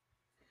sack.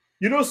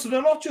 You know, so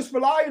they're not just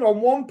relying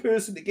on one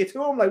person to get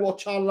home like what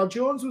Chandler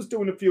Jones was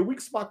doing a few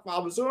weeks back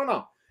for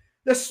Arizona.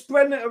 They're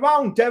spreading it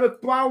around.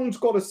 Derek Brown's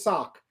got a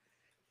sack.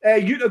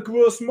 Yuta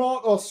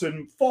Gross-Martos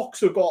and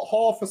Fox have got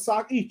half a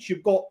sack each.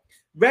 You've got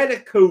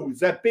Reddick, who's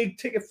their big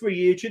ticket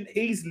free agent.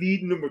 He's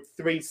leading them with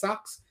 3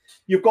 sacks.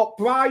 You've got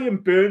Brian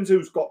Burns,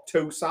 who's got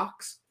 2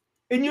 sacks.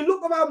 And you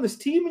look around this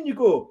team and you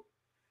go,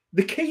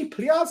 the key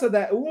players are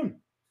their own.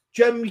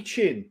 Jeremy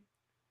Chin,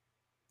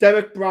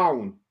 Derek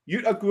Brown,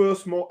 Yuta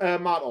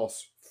Gross-Martos,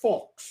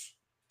 Fox,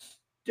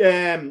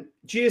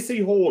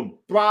 JC Horn,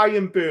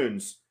 Brian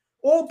Burns,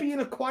 all being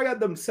acquired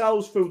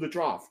themselves through the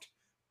draft,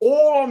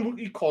 all on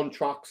rookie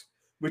contracts,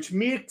 which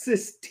makes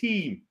this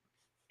team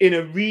in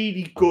a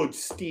really good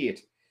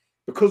state.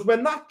 Because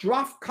when that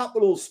draft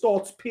capital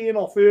starts paying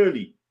off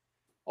early,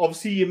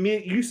 obviously you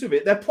make use of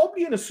it. They're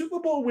probably in a Super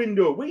Bowl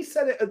window. We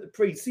said it at the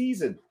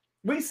preseason.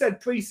 We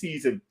said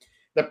preseason,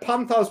 the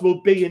Panthers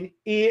will be an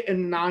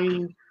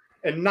 8-9,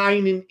 a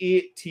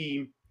 9-8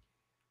 team,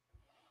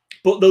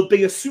 but they'll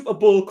be a Super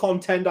Bowl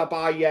contender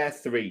by year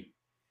 3.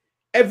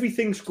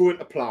 Everything's going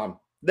to plan.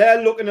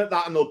 They're looking at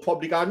that and they'll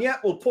probably go, yeah,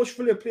 we'll push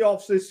for the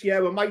playoffs this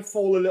year. We might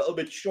fall a little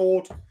bit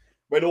short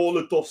when all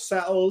the dust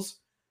settles.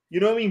 You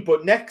know what I mean?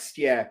 But next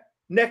year,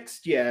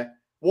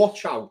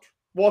 watch out,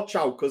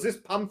 because this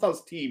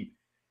Panthers team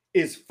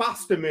is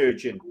fast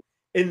emerging.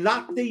 And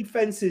that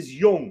defense is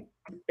young,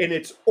 and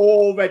it's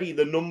already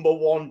the number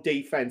 1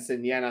 defense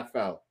in the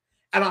NFL.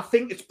 And I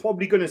think it's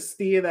probably going to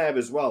stay there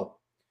as well.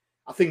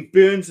 I think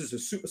Burns is a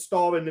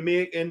superstar in the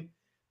making.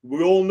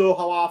 We all know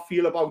how I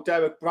feel about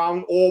Derek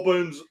Brown,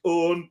 Auburn's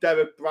own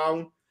Derek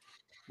Brown.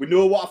 We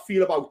know what I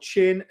feel about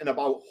Chin and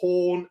about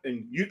Horn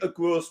and Yuta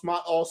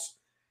Gross-Martos.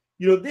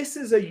 You know, this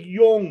is a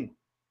young,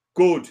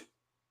 good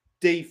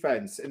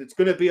defense, and it's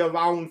going to be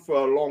around for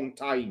a long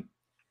time.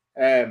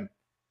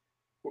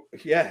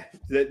 Yeah,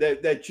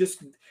 they're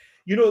just,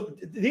 you know,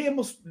 they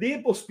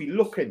must be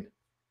looking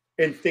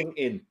and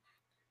thinking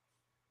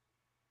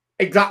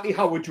exactly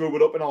how we drew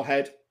it up in our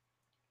head.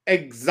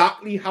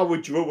 Exactly how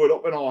we drew it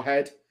up in our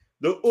head.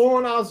 The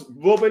owner's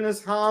rubbing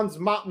his hands.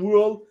 Matt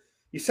Rule,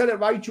 you said it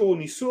right,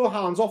 Jordan. He's so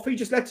hands off. He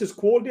just lets his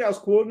coordinators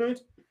coordinate.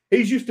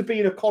 He's used to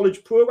being a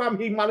college program.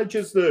 He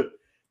manages the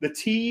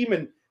team,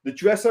 and the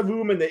dressing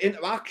room and the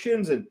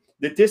interactions and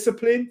the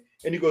discipline.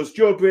 And he goes,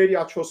 Joe Brady,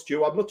 I trust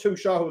you. I'm not too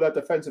sure who that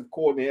defensive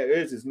coordinator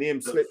is. His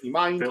name slipped me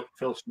mind.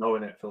 Phil Snow,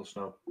 innit? Phil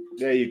Snow.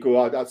 There you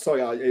go.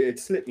 It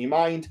slipped me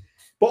mind.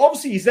 But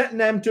obviously, he's letting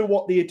them do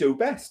what they do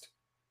best.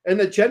 And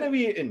they're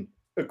generating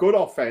a good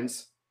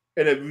offense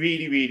and a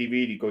really, really,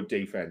 really good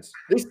defense.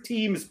 This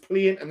team is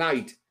playing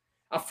tonight.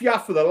 I fear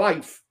for the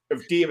life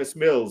of Davis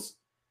Mills,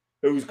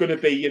 who's going to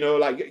be,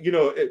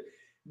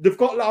 they've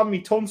got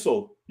Laramie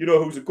Tunsil,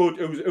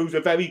 who's a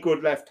very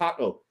good left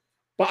tackle.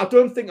 But I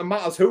don't think it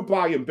matters who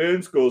Brian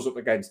Burns goes up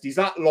against. He's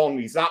that long,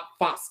 he's that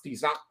fast,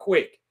 he's that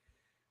quick.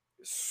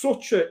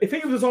 If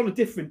he was on a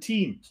different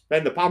team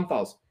than the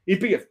Panthers, he'd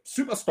be a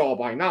superstar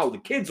by now. The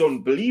kid's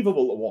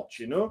unbelievable to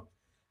watch,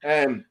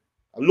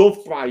 I love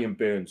Brian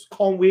Burns.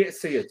 Can't wait to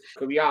see his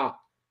career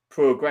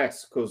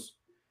progress because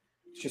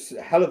he's just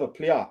a hell of a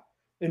player.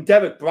 And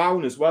Derek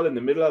Brown as well in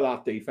the middle of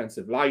that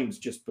defensive line's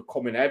just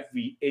becoming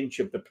every inch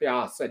of the player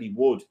I said he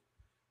would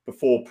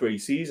before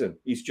pre-season.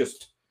 He's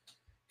just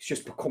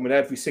becoming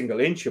every single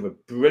inch of a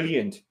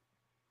brilliant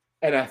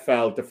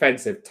NFL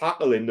defensive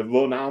tackle in the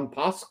run and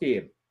pass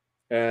game.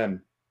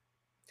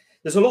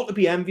 There's a lot to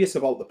be envious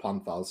about the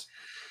Panthers.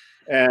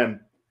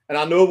 And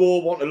I know we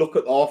all want to look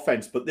at the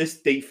offense, but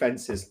this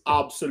defense is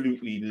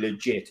absolutely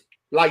legit.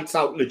 Lights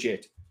out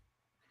legit.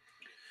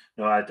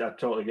 No, I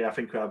totally agree. I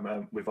think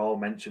we've all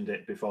mentioned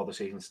it before the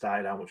season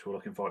started, how much we're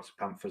looking forward to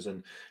Panthers.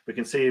 And we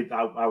can see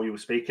how you were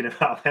speaking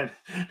about them,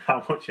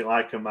 how much you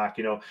like them, Mark.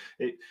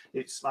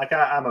 It's like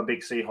I'm a big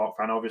Seahawk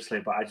fan,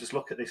 obviously, but I just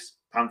look at this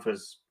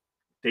Panthers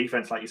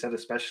defense, like you said,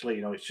 especially,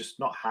 it's just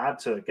not hard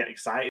to get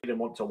excited and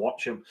want to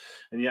watch them.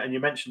 And you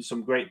mentioned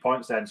some great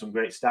points there and some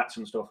great stats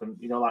and stuff. And,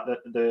 like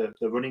the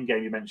running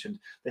game you mentioned,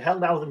 they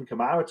held Alvin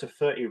Kamara to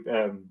 30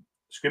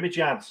 scrimmage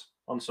yards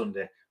on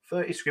Sunday.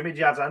 30 scrimmage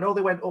yards. I know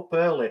they went up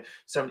early,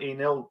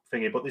 17-0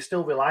 thingy, but they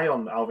still rely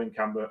on Alvin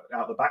Kamara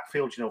out the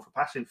backfield, for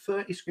passing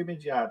 30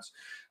 scrimmage yards.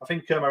 I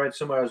think I read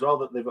somewhere as well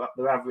that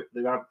they're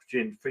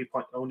averaging through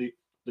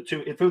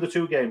the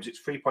two games,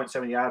 it's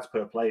 3.7 yards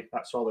per play.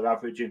 That's all they're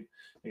averaging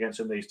against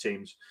some of these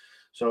teams.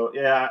 So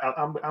yeah,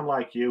 I'm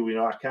like you.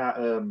 I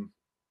can't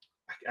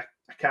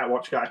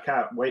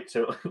wait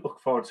to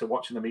look forward to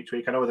watching them each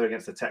week. I know they're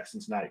against the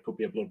Texans tonight. It could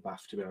be a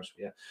bloodbath, to be honest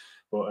with you.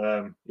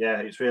 But yeah,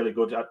 it's really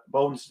good.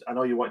 Bones, I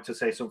know you wanted to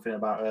say something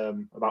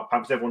about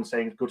Panthers. Everyone's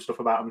saying good stuff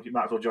about them. You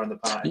might as well join the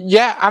party.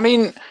 Yeah, I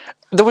mean,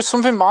 there was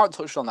something Mark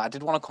touched on that I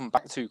did want to come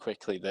back to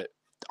quickly that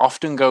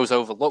often goes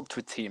overlooked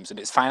with teams, and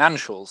it's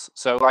financials.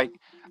 So like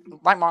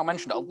Mark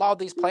mentioned, a lot of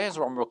these players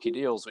are on rookie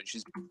deals, which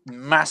is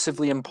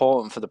massively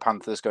important for the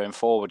Panthers going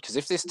forward. Because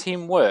if this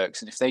team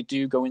works, and if they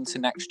do go into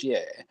next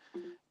year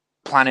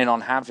planning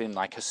on having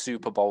like a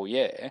Super Bowl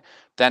year,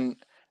 then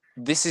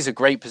this is a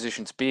great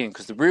position to be in,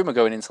 because the rumor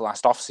going into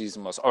last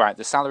offseason was, all right,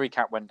 the salary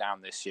cap went down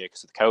this year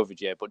because of the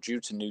COVID year, but due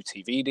to new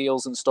TV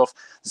deals and stuff,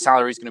 the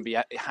salary is going to be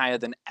higher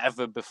than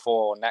ever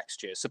before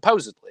next year.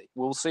 Supposedly,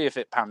 we'll see if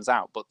it pans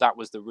out, but that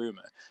was the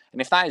rumor. And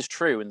if that is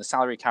true and the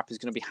salary cap is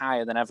going to be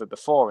higher than ever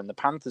before, and the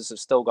Panthers have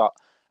still got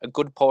a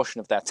good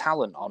portion of their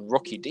talent on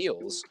rookie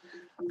deals,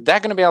 they're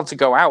going to be able to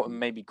go out and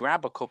maybe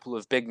grab a couple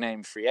of big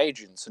name free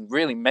agents and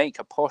really make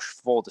a push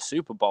for the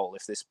Super Bowl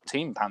if this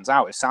team pans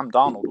out, if Sam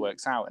Darnold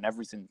works out and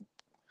everything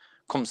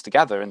comes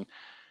together. And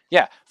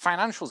yeah,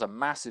 financials are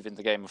massive in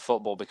the game of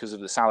football because of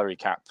the salary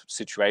cap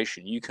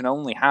situation. You can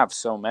only have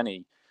so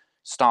many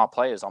star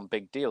players on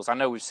big deals. I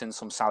know we've seen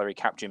some salary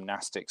cap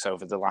gymnastics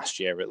over the last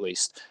year at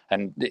least,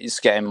 and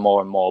it's getting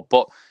more and more,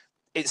 but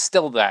it's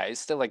still there. It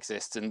still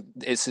exists, and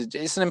it's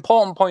an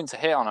important point to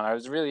hit on, and I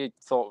was really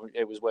thought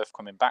it was worth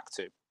coming back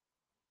to.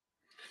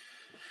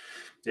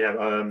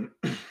 Yeah,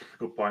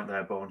 good point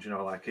there, Bones.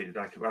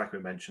 Like we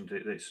mentioned,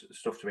 it's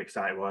stuff to be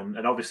excited about,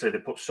 and obviously they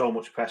put so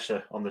much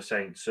pressure on the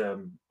Saints.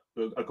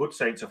 A good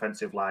Saints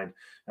offensive line,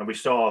 and we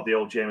saw the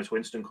old Jameis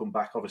Winston come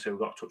back. Obviously,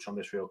 we've got to touch on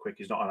this real quick.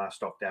 He's not on our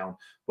stock down,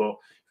 but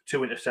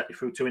two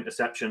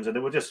interceptions, and they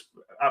were just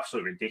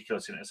absolutely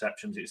ridiculous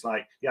interceptions. It's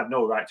like he had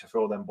no right to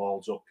throw them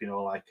balls up,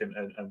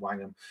 and wang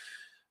them.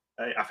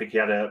 I think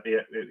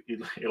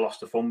he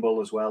lost a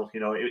fumble as well.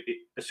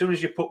 As soon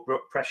as you put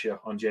pressure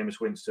on Jameis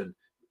Winston,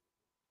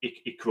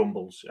 he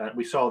crumbles.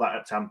 We saw that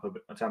at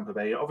Tampa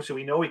Bay. Obviously,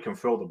 we know he can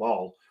throw the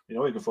ball. We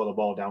know he can throw the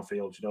ball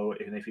downfield.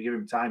 And if you give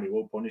him time, he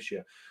won't punish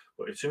you.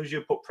 But as soon as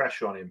you put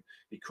pressure on him,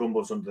 he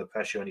crumbles under the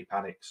pressure and he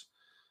panics.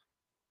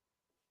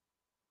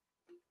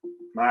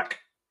 Mark?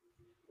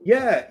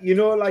 Yeah,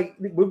 like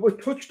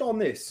we've touched on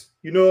this,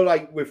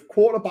 like with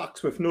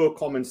quarterbacks with no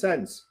common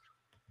sense.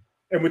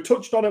 And we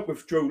touched on it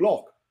with Drew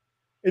Lock.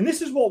 And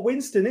this is what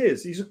Winston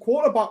is. He's a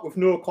quarterback with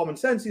no common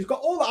sense. He's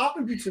got all the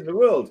attributes in the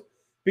world.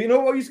 But you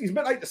know what? He's a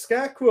bit like the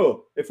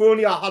Scarecrow. If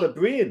only I had a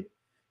brain.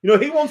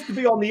 He wants to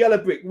be on the yellow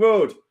brick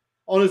road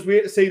on his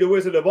way to see the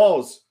Wizard of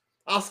Oz,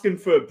 asking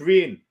for a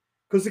brain.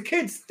 Because the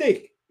kid's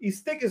thick.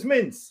 He's thick as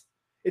mince.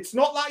 It's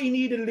not that he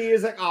needed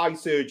laser eye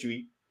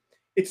surgery.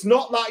 It's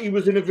not that he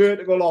was in a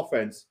vertical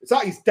offense. It's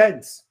that he's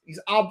dense. He's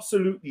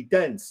absolutely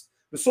dense.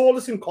 We saw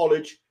this in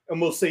college,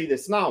 and we'll see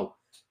this now.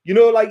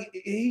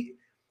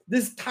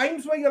 There's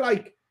times where you're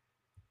like,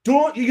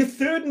 You're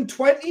 3rd and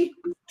 20.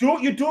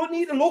 You don't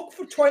need to look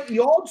for 20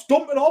 yards.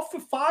 Dump it off for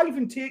 5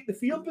 and take the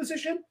field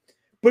position.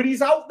 But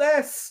he's out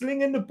there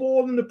slinging the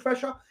ball and the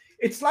pressure.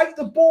 It's like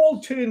the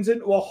ball turns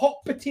into a hot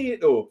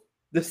potato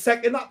the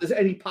second that there's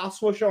any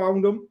pass rush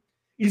around him.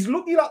 He's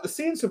lucky that the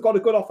Saints have got a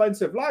good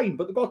offensive line,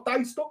 but they got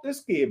diced up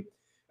this game.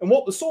 And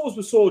what we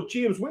saw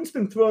James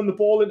Winston throwing the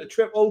ball into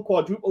triple,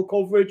 quadruple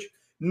coverage,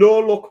 no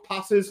look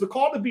passes. There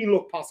can't have been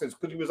look passes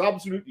because he was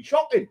absolutely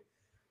shocking.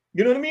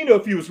 You know what I mean? Or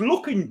if he was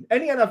looking,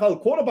 any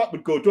NFL quarterback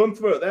would go, don't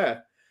throw it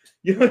there.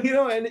 You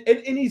know, and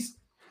it's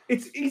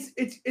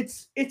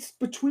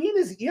between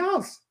his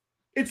ears.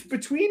 It's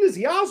between his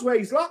ears where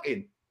he's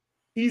lacking.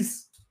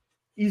 He's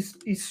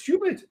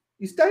stupid.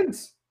 He's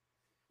dense.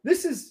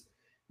 This is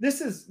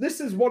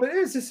what it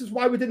is. This is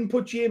why we didn't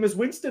put Jameis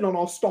Winston on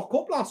our stock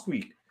up last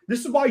week.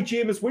 This is why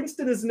Jameis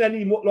Winston isn't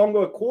any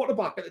longer a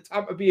quarterback at the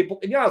Tampa Bay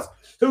Buccaneers,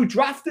 who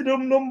drafted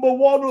him number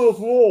 1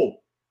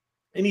 overall.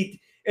 And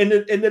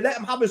they let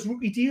him have his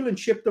rookie deal and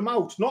shipped him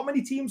out. Not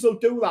many teams will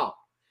do that.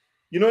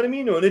 You know what I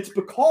mean? And it's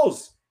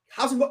because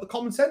he hasn't got the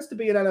common sense to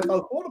be an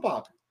NFL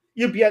quarterback.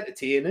 He'll be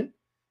entertaining.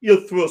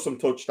 He'll throw some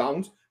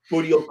touchdowns,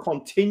 but he'll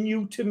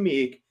continue to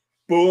make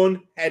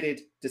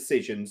boneheaded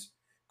decisions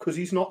because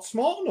he's not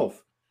smart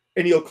enough.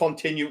 And he'll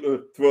continue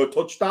to throw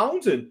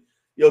touchdowns, and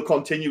he'll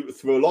continue to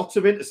throw lots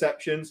of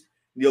interceptions.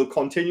 And he'll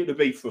continue to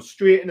be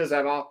frustrating as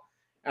ever.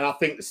 And I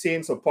think the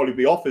Saints will probably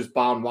be off his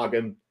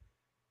bandwagon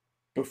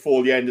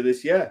before the end of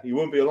this year. He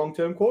won't be a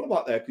long-term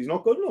quarterback there because he's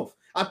not good enough.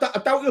 I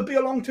doubt he'll be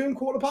a long-term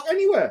quarterback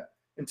anywhere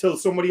until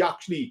somebody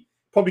actually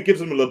probably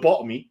gives him a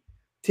lobotomy,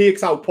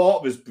 takes out part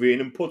of his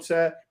brain and puts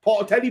part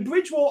of Teddy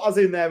Bridgewater's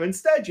in there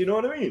instead. You know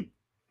what I mean?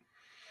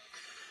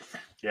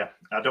 Yeah,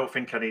 I don't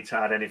think I need to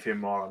add anything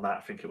more on that.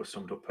 I think it was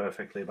summed up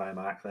perfectly by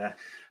Mark there.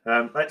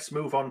 Let's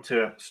move on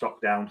to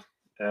stock down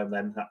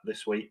then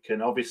this week.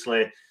 And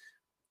obviously,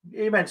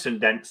 you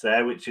mentioned dense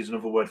there, which is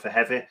another word for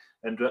heavy.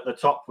 And at the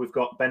top, we've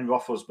got Ben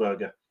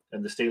Roethlisberger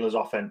and the Steelers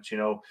offense. You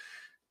know,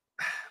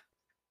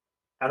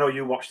 I know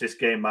you watched this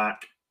game,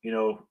 Mark. You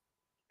know,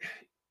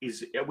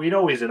 we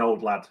know he's an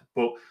old lad,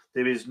 but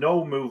there is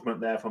no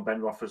movement there from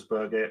Ben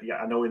Roethlisberger. Yeah,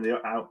 I know in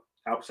the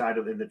outside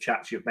of in the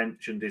chats you've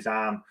mentioned his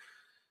arm.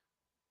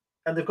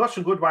 And they've got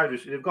some good wide.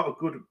 They've got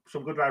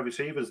some good wide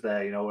receivers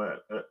there. You know,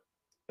 at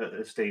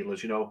the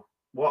Steelers. You know,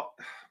 what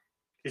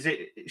is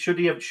it? Should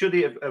he have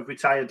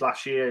retired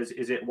last year?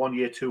 Is it 1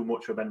 year too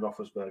much for Ben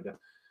Roethlisberger?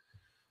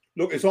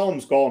 Look, his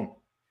arm's gone.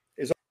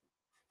 His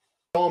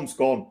arm's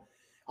gone.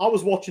 I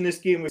was watching this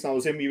game when I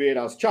was in my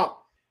Raiders chat,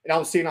 and I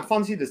was saying I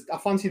fancy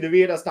the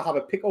Raiders to have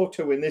a pick or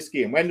two in this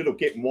game. We ended up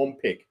getting 1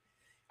 pick,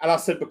 and I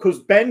said because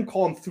Ben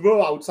can't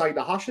throw outside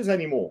the hashes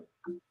anymore.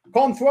 You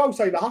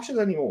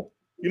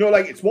know,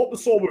 like it's what we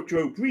saw with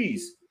Drew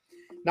Brees.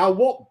 Now,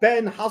 what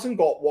Ben hasn't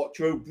got, what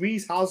Drew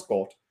Brees has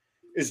got,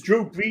 is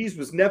Drew Brees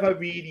was never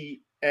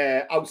really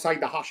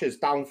outside the hashes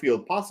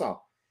downfield passer.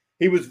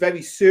 He was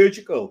very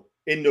surgical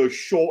in those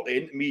short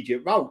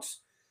intermediate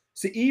routes.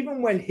 So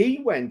even when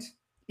he went,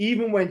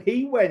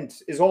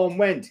 his arm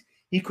went,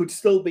 he could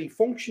still be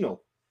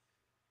functional.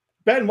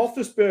 Ben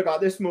Roethlisberger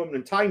at this moment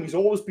in time, he's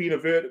always been a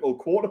vertical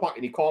quarterback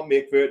and he can't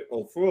make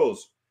vertical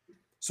throws.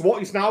 So what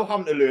he's now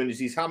having to learn is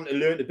he's having to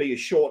learn to be a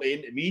short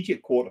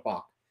intermediate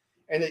quarterback.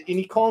 And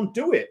he can't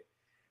do it.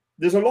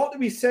 There's a lot to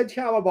be said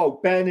here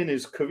about Ben in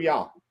his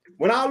career.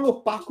 When I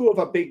look back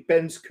over Big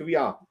Ben's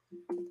career,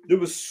 there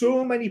were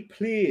so many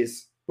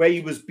plays where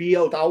he was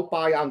bailed out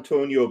by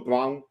Antonio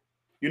Brown.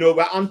 You know,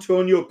 where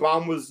Antonio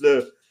Brown was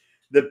the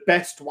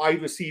best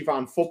wide receiver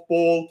in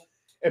football,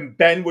 and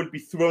Ben would be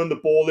throwing the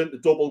ball into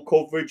double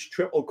coverage,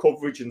 triple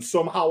coverage, and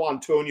somehow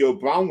Antonio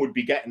Brown would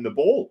be getting the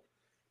ball.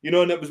 You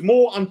know, and it was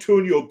more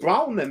Antonio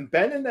Brown than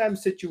Ben in them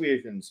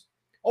situations.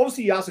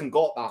 Obviously, he hasn't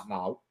got that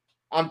now.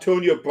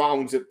 Antonio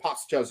Brown's at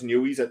pastures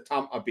new. He's at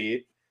Tampa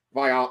Bay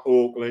via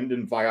Oakland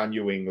and via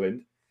New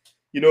England.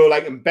 You know,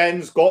 like, and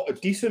Ben's got a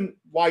decent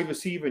wide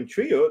receiving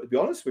trio, to be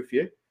honest with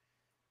you.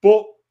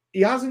 But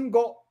he hasn't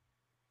got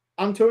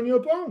Antonio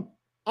Brown.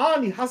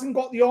 And he hasn't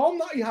got the arm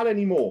that he had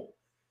anymore.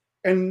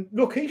 And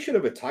look, he should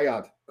have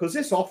retired because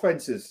this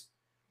offense is...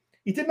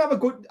 He didn't have a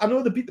good... I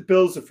know they beat the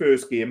Bills the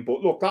first game, but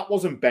look, that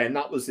wasn't Ben.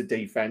 That was the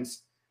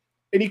defense.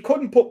 And he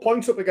couldn't put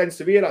points up against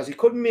the Raiders. He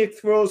couldn't make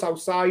throws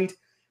outside.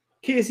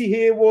 Casey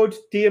Hayward,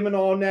 Damon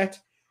Arnett,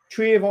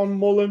 Trayvon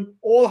Mullen,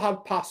 all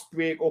had pass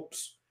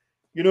breakups.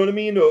 You know what I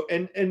mean?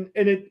 And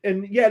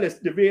yeah,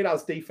 the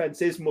Raiders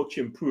defense is much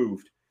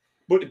improved.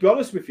 But to be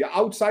honest with you,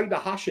 outside the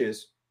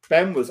hashes,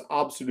 Ben was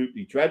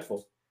absolutely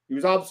dreadful. He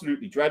was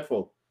absolutely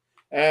dreadful.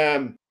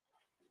 For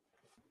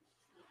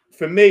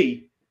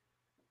me,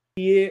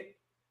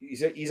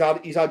 he's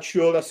had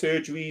shoulder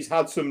surgery. He's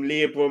had some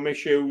labrum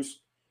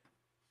issues.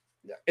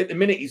 At the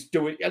minute,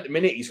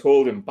 he's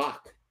holding back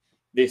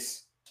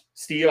this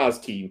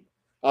Steelers team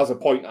as a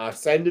point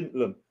ascendant to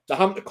them. They're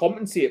having to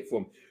compensate for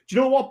him. Do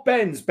you know what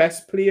Ben's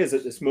best players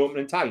at this moment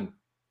in time?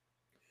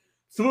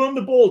 Throwing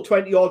the ball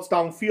 20 yards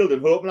downfield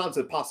and hoping that's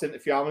a pass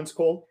interference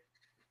call.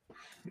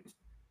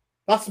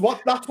 That's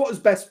what his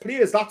best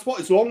players. That's what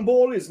his long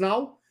ball is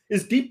now.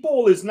 His deep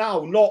ball is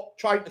now not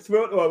trying to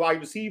throw it to a wide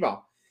receiver.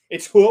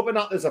 It's hoping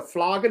that there's a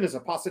flag and there's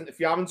a pass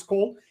interference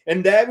call.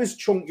 And there is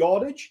chunk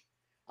yardage.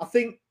 I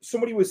think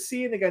somebody was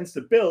saying against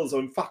the Bills, or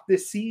in fact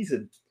this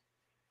season,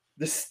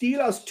 the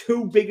Steelers'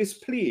 2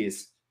 biggest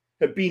plays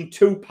have been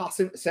 2 pass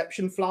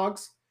interception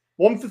flags.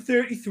 One for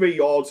 33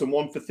 yards and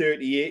one for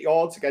 38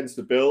 yards against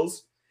the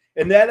Bills.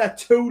 And they're their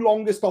 2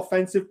 longest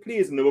offensive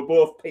plays, and they were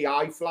both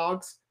PI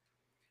flags.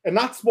 And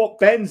that's what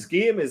Ben's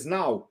game is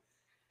now.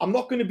 I'm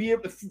not going to be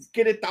able to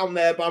get it down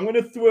there, but I'm going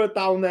to throw it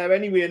down there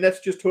anyway. And let's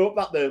just hope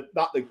that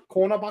the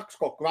cornerback's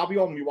got grabby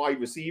on the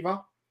wide receiver.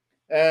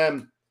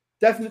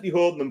 Definitely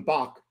holding them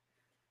back.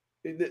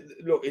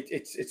 Look,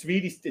 it's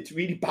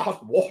really bad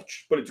to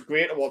watch, but it's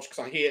great to watch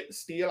because I hate the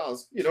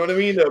Steelers. You know what I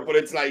mean? But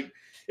it's like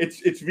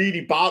it's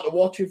really bad to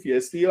watch if you're a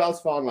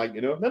Steelers fan. Like,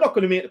 you know, they're not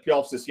going to make the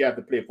playoffs this year if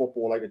they play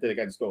football like they did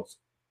against us.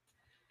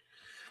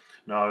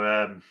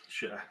 No,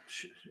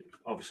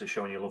 obviously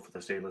showing your love for the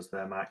Steelers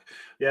there, Mike.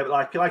 Yeah, but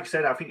like I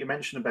said, I think you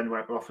mentioned Ben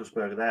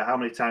Roethlisberger there. How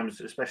many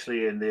times,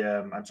 especially in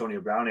the Antonio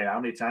Brown here,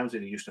 how many times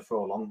did he used to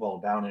throw a long ball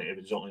down and it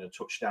was only a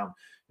touchdown?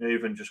 You know,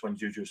 even just when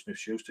Juju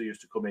Smith-Schuster used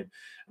to come in. And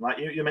like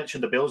you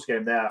mentioned the Bills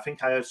game there, I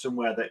think I heard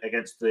somewhere that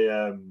against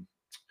the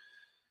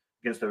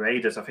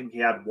Raiders, I think he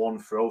had 1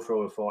 throw for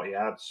over 40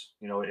 yards.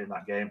 You know, in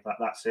that game.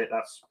 That's it.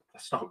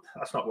 That's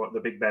not what the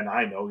Big Ben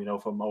I know, you know,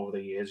 from over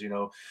the years, you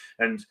know.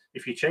 And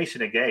if you're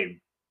chasing a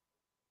game,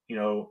 you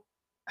know,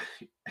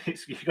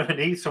 you're going to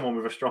need someone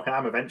with a strong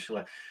arm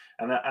eventually.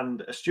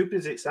 And as stupid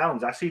as it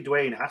sounds, I see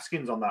Dwayne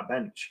Haskins on that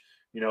bench.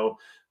 You know,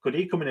 could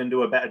he come in and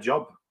do a better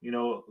job, you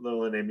know,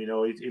 than him? You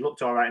know, he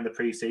looked all right in the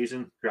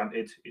preseason.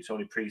 Granted, it's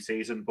only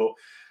preseason, but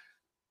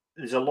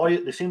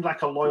there seems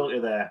like a loyalty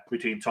there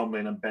between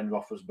Tomlin and Ben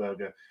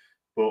Roethlisberger.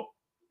 But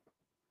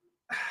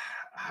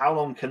how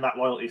long can that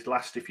loyalty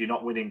last if you're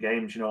not winning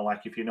games? You know,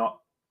 like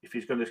if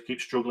he's going to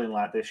keep struggling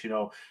like this, you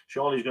know,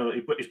 surely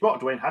he's brought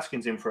Dwayne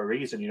Haskins in for a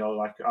reason. You know,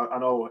 like I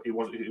know he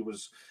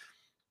was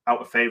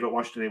out of favour at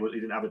Washington. He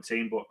didn't have a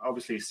team, but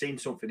obviously he's seen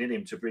something in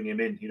him to bring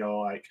him in. You know,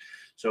 like,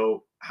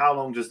 so how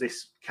long does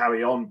this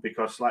carry on?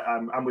 Because like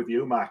I'm with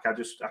you, Mark. I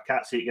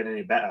can't see it getting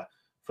any better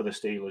for the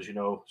Steelers. You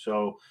know,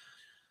 so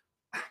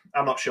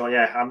I'm not sure.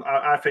 Yeah,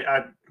 I think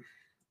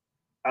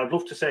I'd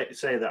love to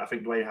say that I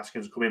think Dwayne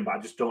Haskins will come in, but I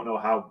just don't know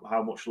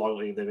how much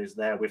loyalty there is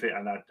there with it.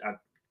 And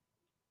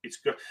it's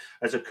good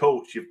as a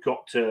coach, you've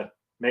got to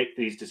make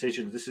these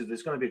decisions.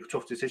 There's going to be a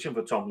tough decision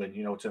for Tomlin,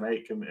 you know, to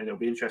make, and it'll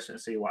be interesting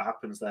to see what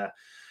happens there.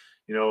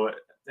 You know,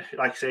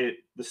 like I say,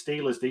 the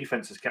Steelers'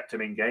 defense has kept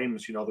him in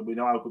games. You know, that we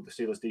know how good the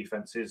Steelers'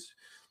 defense is.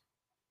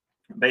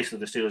 Basically,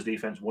 the Steelers'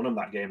 defense won them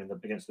that game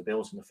against the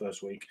Bills in the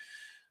first week.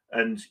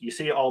 And you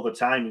see it all the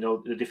time. You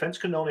know, the defense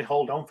can only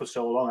hold on for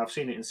so long. I've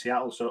seen it in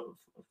Seattle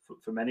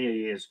for many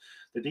years.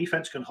 The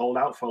defense can hold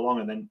out for long,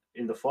 and then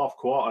in the fourth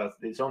quarter,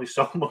 there's only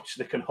so much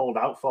they can hold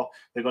out for.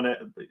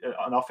 An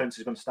offense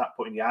is going to start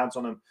putting yards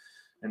on them,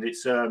 and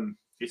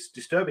it's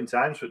disturbing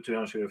times to be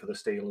honest with you for the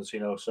Steelers. You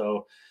know,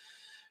 so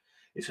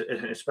it's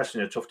especially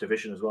in a tough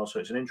division as well.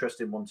 So it's an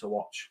interesting one to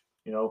watch.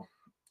 You know.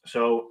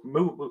 So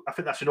I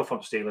think that's enough on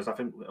the Steelers. I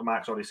think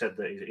Mark's already said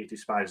that he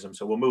despises them.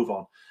 So we'll move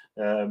on.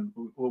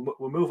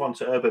 We'll move on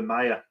to Urban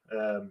Meyer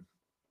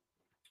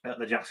at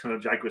the Jacksonville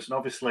Jaguars. And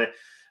obviously,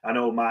 I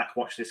know Mark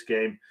watched this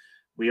game.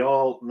 We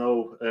all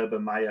know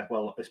Urban Meyer.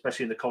 Well,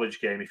 especially in the college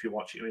game, if you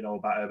watch it, we know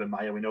about Urban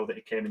Meyer. We know that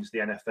he came into the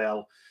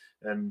NFL,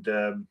 and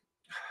I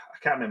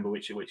can't remember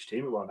which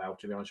team it was now,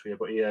 to be honest with you.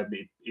 But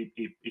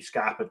he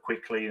scarpered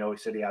quickly. You know, he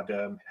said he had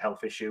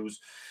health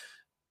issues.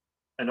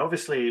 And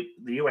obviously,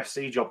 the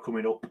USC job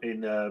coming up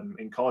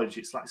in college,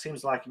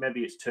 seems like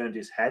maybe it's turned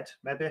his head,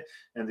 maybe,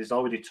 and there's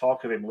already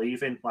talk of him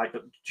leaving. Like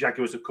the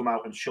Jaguars have come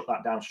out and shut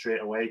that down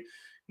straight away,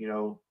 you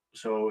know.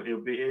 So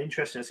it'll be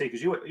interesting to see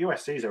because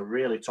USC is a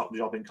really top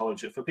job in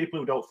college. For people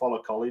who don't follow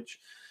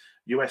college,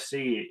 the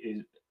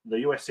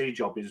USC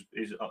job is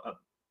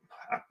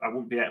I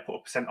wouldn't be able to put a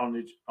percent on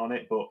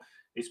it, but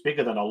it's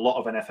bigger than a lot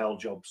of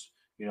NFL jobs,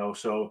 you know.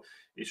 So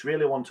it's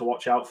really one to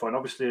watch out for. And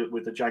obviously,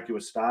 with the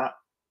Jaguars start.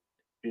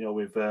 You know,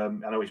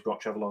 I know he's brought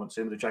Trevor Lawrence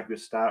in with the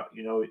Jaguars start.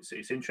 You know, it's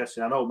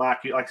interesting. I know, Mark,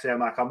 like I say,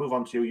 Mark, I'll move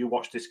on to you. You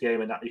watch this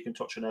game and that you can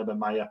touch on Urban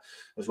Meyer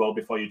as well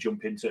before you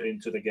jump into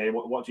the game.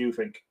 What do you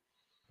think?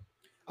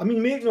 I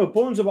mean, make no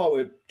bones about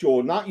it,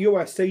 Jordan. That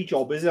USC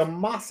job is a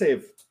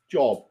massive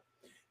job.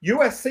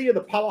 USC are the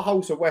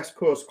powerhouse of West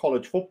Coast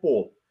college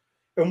football.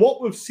 And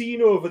what we've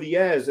seen over the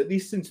years, at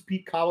least since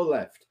Pete Carroll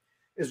left,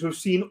 is we've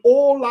seen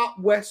all that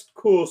West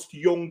Coast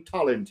young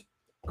talent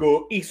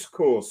go East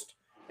Coast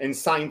and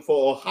sign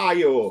for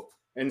Ohio,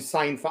 and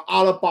sign for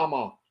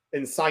Alabama,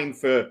 and sign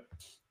for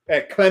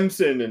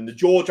Clemson and the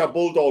Georgia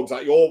Bulldogs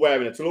that you're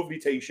wearing. It's a lovely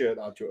T-shirt,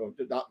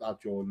 that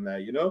Jordan there,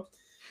 you know.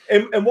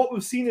 And what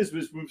we've seen is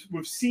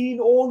we've seen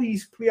all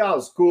these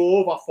players go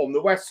over from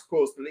the West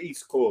Coast to the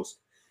East Coast,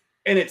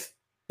 and it's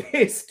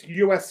pissed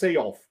USC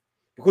off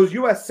because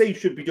USC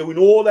should be doing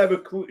all their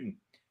recruiting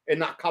in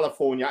that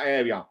California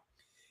area.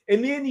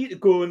 And they need to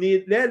go and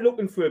they're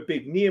looking for a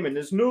big name, and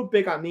there's no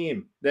bigger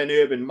name than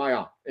Urban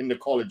Meyer in the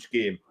college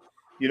game.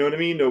 You know what I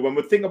mean? Though, when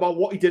we think about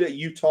what he did at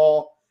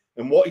Utah,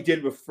 and what he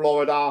did with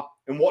Florida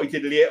and what he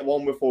did later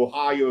on with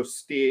Ohio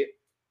State.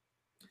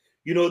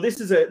 You know, this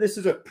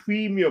is a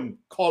premium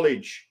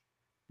college,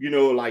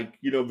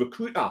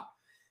 recruiter.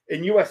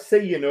 In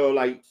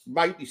USC,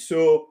 rightly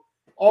so,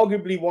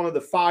 arguably one of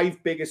the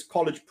 5 biggest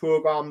college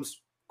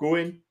programs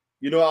going.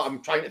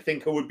 I'm trying to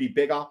think who would be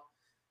bigger.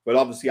 But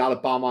obviously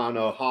Alabama and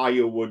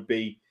Ohio would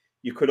be.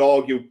 You could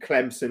argue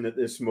Clemson at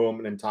this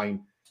moment in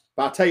time.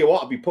 But I'll tell you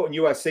what, I'd be putting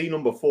USC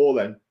number 4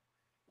 then.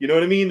 You know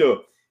what I mean,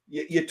 though?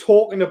 You're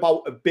talking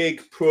about a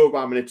big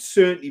program, and it's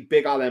certainly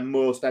bigger than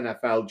most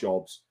NFL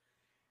jobs.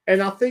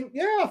 And I think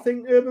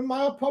Urban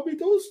Meyer probably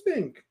does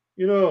think,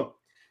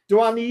 do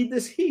I need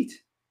this heat?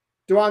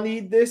 Do I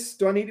need this?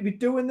 Do I need to be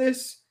doing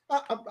this?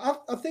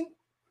 I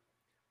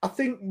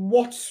think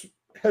what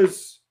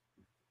has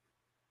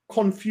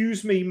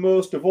confused me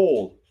most of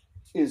all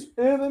is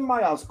Urban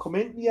Meyer's come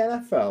into the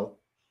NFL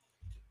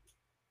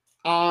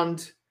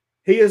and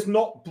he has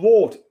not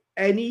brought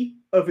any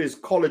of his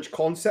college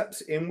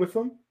concepts in with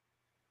him.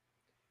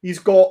 He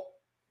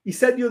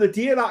said the other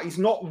day that he's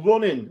not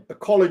running a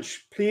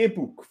college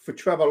playbook for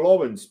Trevor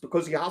Lawrence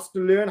because he has to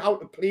learn how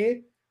to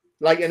play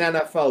like an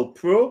NFL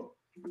pro.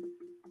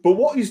 But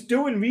what he's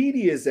doing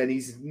really is then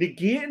he's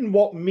negating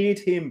what made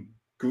him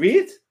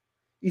great.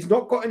 He's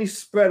not got any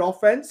spread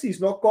offense.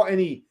 He's not got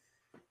any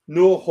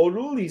no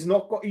huddle. He's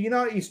not got,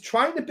 he's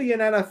trying to be an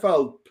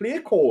NFL play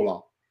caller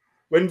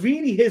when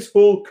really his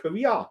whole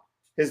career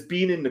has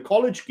been in the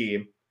college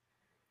game.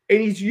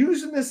 And he's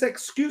using this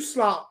excuse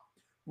like,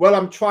 well,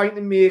 I'm trying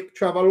to make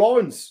Trevor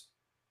Lawrence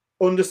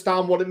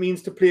understand what it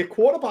means to play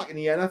quarterback in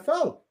the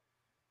NFL.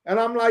 And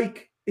I'm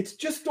like, it's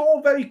just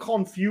all very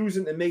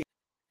confusing to me.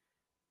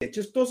 It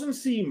just doesn't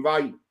seem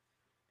right.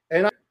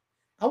 And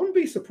I wouldn't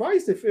be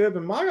surprised if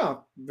Urban Meyer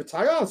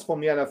retires from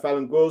the NFL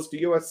and goes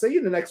to USC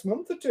in the next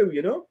month or two,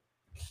 It's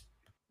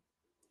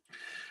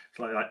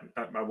like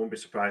I wouldn't be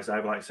surprised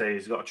either. Like I say,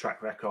 he's got a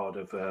track record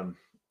of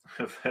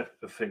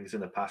things in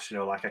the past.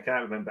 I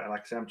can't remember.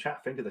 Like I say, I'm trying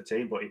to think of the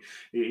team, but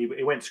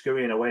he went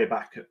scurrying away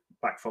back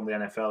from the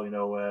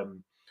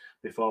NFL.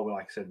 Before,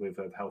 like I said, with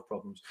health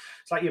problems.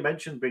 It's like you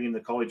mentioned bringing the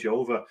college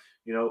over.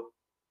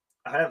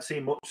 I haven't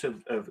seen much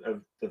of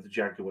the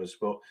Jaguars,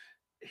 but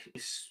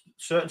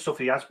certain stuff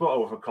he has brought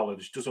over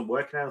college doesn't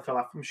work in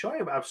NFL. I'm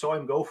sure I saw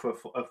him go for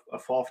a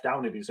 4th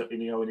down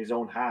in his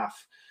own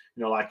half.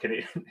 And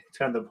it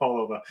turned the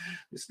ball over.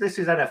 This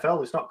is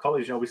NFL. It's not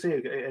college. We see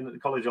in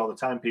college all the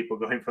time people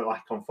going for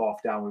on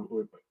 4th down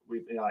with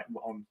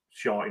on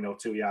short,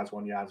 2 yards,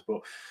 1 yard.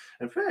 But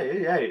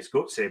it's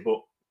gutsy.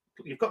 But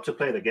you've got to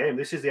play the game.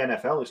 This is the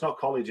NFL. It's not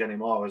college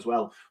anymore as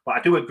well. But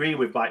I do agree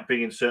with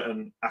bringing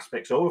certain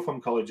aspects over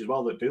from college as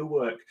well that do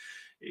work.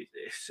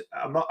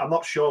 I'm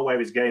not sure where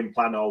his game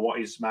plan or what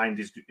his mind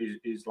is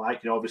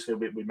like. Obviously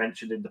we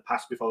mentioned in the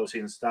past before the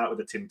season start with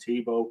the Tim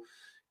Tebow,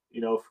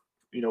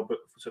 but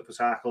for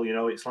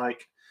Sarkle, it's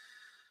like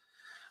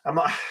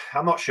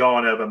I'm not sure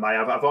on Urban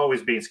Meyer. I've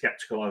always been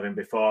skeptical of him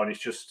before, and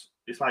it's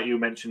like you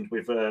mentioned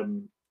with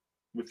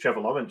Trevor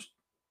Lawrence.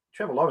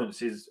 Trevor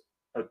Lawrence is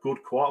a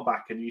good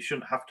quarterback, and you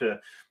shouldn't have to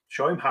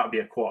show him how to be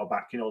a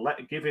quarterback.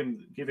 Give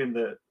him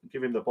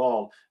the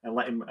ball and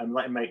let him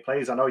make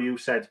plays. I know you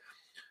said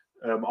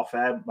off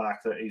air,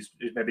 Mark, that he's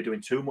maybe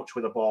doing too much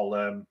with the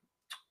ball.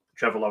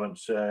 Trevor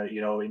Lawrence,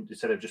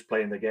 instead of just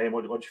playing the game.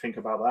 What do you think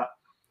about that?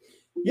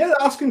 Yeah,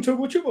 they're asking too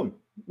much of him.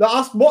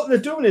 What they're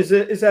doing is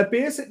they're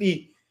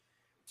basically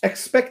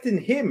expecting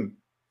him,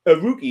 a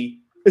rookie,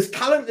 as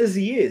talented as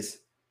he is,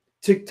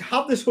 to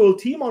have this whole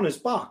team on his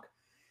back.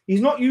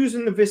 He's not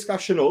using Laviska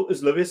Shenault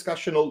as Laviska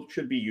Shenault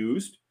should be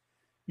used.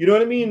 You know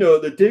what I mean? No,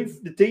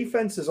 the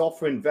defense is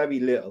offering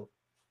very little.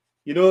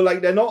 They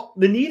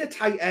need a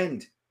tight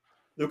end.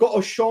 They've got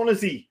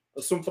O'Shaughnessy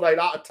or something like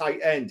that, a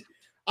tight end.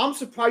 I'm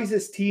surprised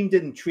this team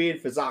didn't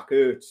trade for Zach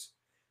Ertz,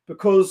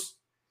 because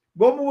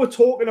when we were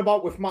talking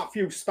about with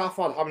Matthew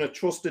Stafford having a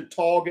trusted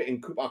target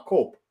in Cooper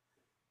Kupp,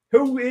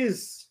 who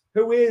is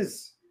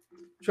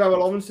Trevor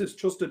Lawrence's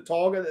trusted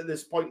target at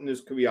this point in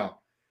his career?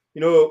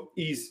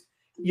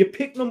 You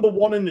pick number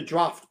 1 in the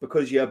draft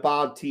because you're a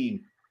bad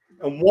team,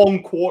 and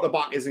one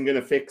quarterback isn't going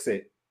to fix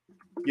it.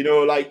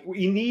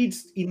 He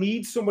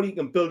needs somebody he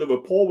can build a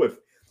rapport with.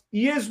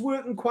 He is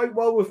working quite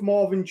well with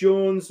Marvin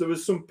Jones. There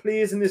was some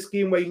plays in this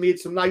game where he made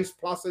some nice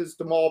passes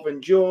to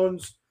Marvin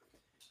Jones.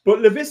 But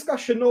Laviska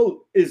Shenault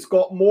has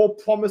got more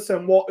promise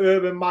than what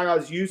Urban Meyer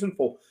is using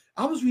for.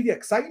 I was really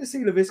excited to see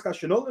Laviska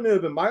Shenault and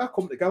Urban Meyer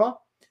come together,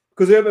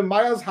 because Urban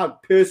Meyer's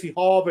had Percy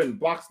Harvin,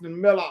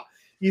 Braxton Miller.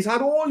 He's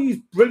had all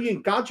these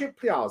brilliant gadget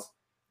players.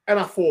 And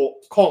I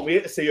thought, can't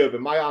wait to see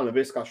Urban Meyer and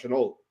Laviska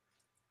Shenault.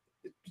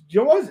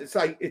 You know what? It's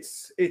like,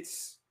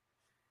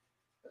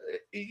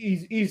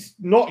 he's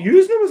not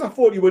using them as I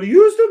thought he would have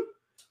used them.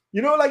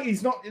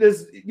 He's not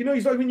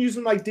even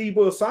using like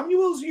Deebo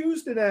Samuel's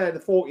used in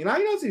the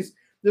 49ers.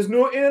 There's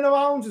no in and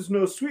arounds, there's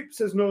no sweeps,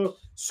 there's no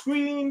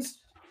screens.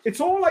 It's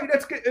all like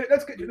let's get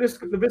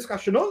Laviska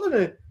Shenault in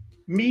a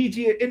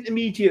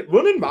intermediate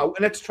running route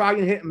and let's try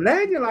and hit him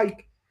there. And you're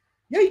like,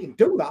 yeah, you can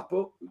do that,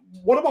 but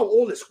what about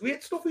all this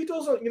great stuff he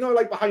does?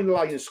 Like behind the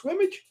line of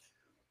scrimmage?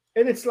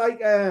 And it's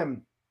like,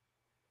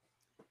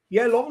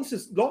 Lawrence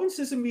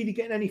isn't really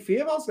getting any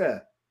favours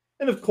there.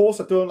 And of course,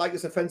 I don't like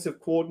his offensive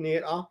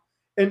coordinator.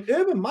 And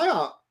Urban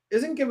Meyer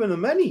isn't giving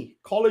him any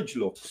college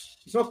looks.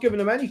 He's not giving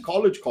him any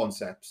college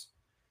concepts,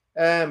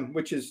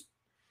 which is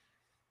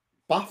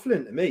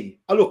baffling to me.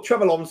 Look,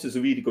 Trevor Lawrence is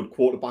a really good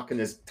quarterback, and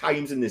there's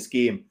times in this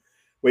game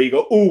where you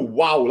go, oh,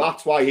 wow,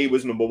 that's why he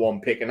was number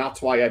one pick, and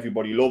that's why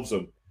everybody loves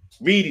him.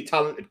 Really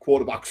talented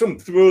quarterback. Some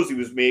throws he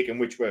was making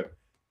which were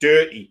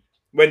dirty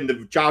when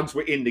the Jags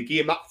were in the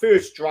game. That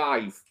first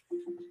drive,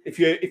 if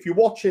you're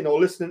watching or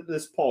listening to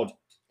this pod,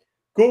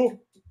 go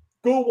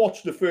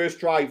watch the first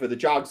drive of the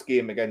Jags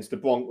game against the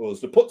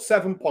Broncos. They put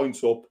 7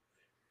 points up,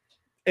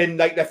 and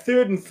like they're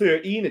 3rd and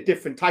 13 at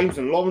different times,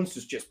 and Lawrence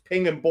is just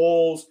pinging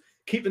balls,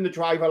 keeping the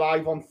drive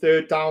alive on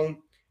 3rd down.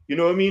 You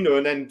know what I mean?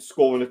 And then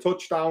scoring a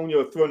touchdown,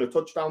 throwing a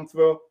touchdown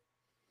throw.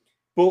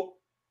 But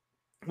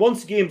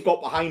once the game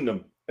got behind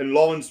them and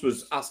Lawrence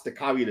was asked to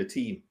carry the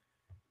team,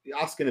 you're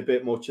asking a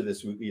bit much of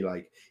this rookie.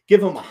 Like,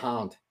 give him a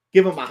hand.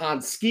 Give him a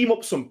hand. Scheme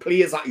up some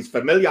players that he's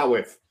familiar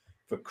with.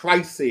 For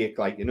Christ's sake,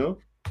 No,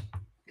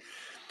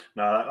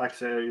 like I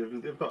say,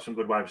 they've got some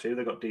good wide receivers.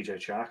 They've got DJ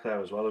Chark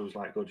there as well. It was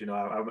like good.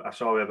 I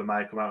saw Urban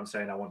Meyer come out and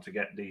saying, I want to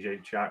get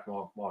DJ Chark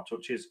more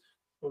touches.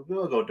 Well,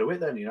 we'll go do it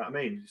then. You know what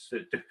I mean? Just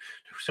do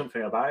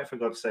something about it, for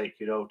God's sake.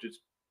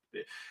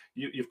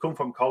 You've come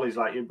from college,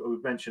 like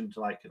we've mentioned,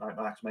 like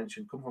Max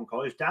mentioned, come from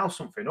college, dial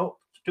something up,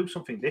 do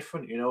something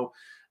different. I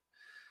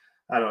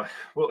don't know.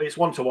 Well, it's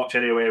one to watch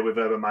anyway with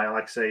Urban Meyer.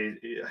 Like I say,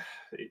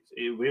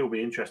 it will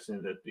be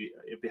interesting. That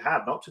it'd be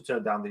hard not to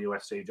turn down the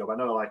USC job. I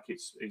know, like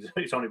it's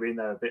only been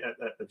there a bit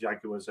at the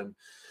Jaguars, and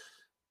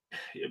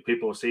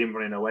people will see him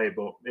running away,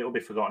 but it'll be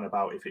forgotten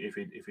about if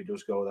he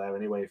does go there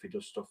anyway. If he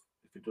does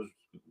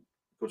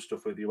good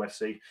stuff with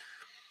USC.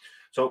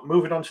 So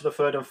moving on to the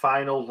third and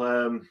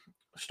final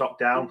stock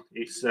down,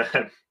 it's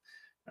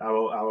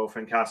our old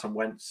friend Carson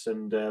Wentz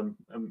and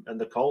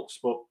the Colts.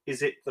 But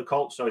is it the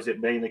Colts or is it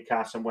mainly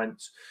Carson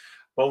Wentz?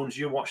 Bones,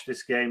 you watched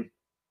this game.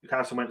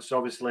 Carson Wentz is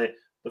obviously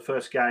the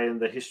first guy in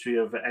the history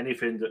of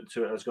anything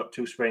that has got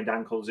 2 sprained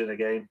ankles in a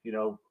game.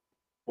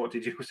 What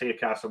did you see of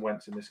Carson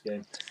Wentz in this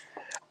game?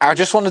 I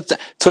just wanted to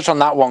touch on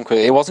that one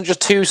quickly. It wasn't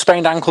just 2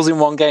 sprained ankles in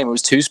one game. It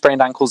was 2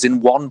 sprained ankles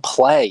in one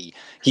play.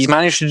 He's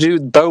managed to do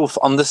both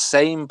on the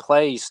same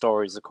play,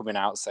 stories are coming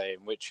out saying,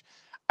 which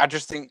I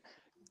just think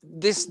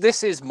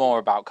this is more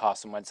about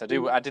Carson Wentz. I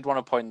did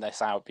want to point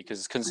this out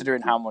because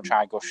considering how much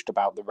I gushed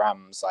about the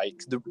Rams,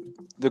 like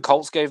the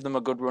Colts gave them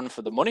a good run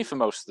for the money for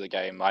most of the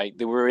game. Like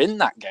they were in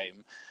that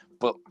game.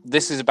 But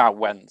this is about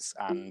Wentz,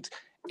 and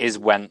is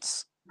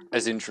Wentz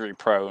as injury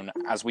prone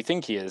as we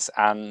think he is?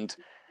 And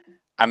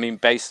I mean,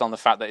 based on the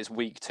fact that it's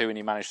week 2 and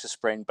he managed to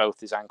sprain both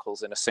his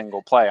ankles in a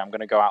single play, I'm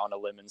going to go out on a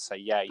limb and say,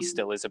 yeah, he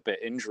still is a bit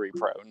injury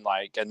prone.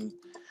 And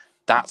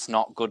that's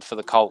not good for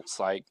the Colts.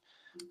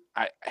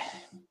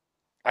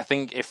 I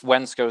think if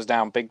Wentz goes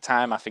down big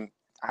time, I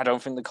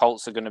don't think the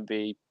Colts are going to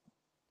be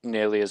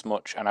nearly as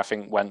much. And I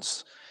think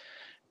Wentz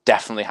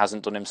definitely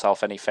hasn't done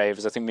himself any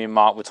favors. I think me and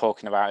Mark were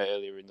talking about it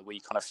earlier in the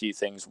week on a few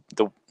things.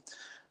 The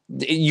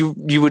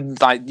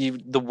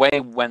way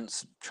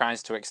Wentz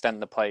tries to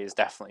extend the play is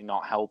definitely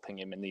not helping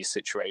him in these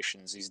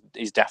situations.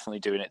 He's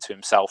definitely doing it to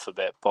himself a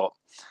bit, but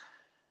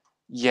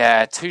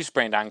yeah, 2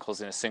 sprained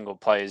ankles in a single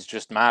play is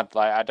just mad.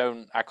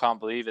 I can't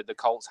believe it. The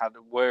Colts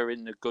were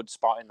in a good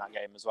spot in that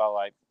game as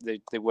well.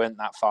 They weren't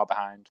that far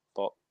behind,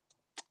 but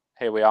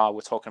here we are.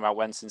 We're talking about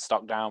Wentz in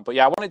stock down. But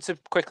yeah, I wanted to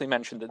quickly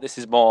mention that this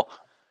is more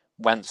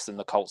Wentz than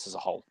the Colts as a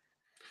whole.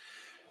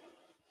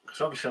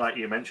 So obviously, like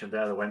you mentioned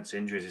there, the Wentz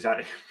injuries, he's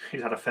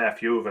had a fair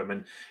few of them,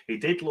 and he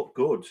did look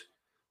good.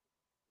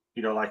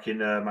 Like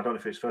in I don't know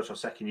if it was first or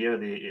second year at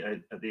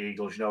the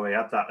Eagles. He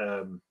had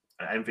that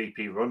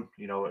MVP run.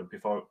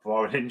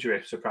 Before an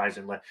injury,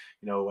 surprisingly.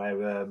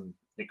 Where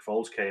Nick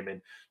Foles came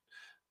in.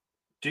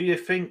 Do you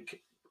think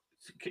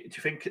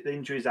the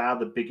injuries are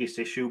the biggest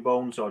issue,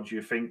 Bones, or do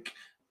you think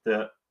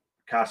that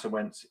Carson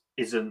Wentz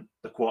isn't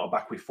the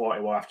quarterback we thought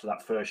he was after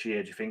that first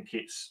year? Do you think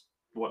it's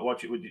what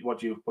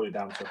do you put it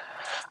down to?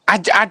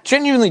 I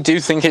genuinely do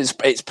think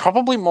it's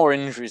probably more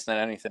injuries than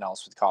anything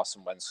else with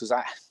Carson Wentz,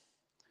 because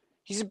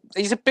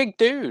he's a big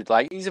dude.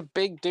 He's a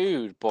big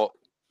dude,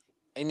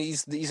 and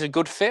he's a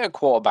good fit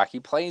quarterback. He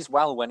plays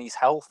well when he's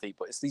healthy,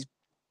 but it's these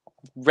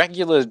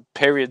regular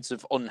periods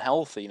of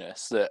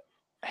unhealthiness that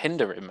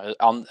hinder him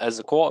as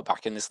a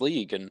quarterback in this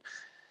league. And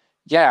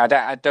yeah,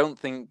 I don't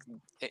think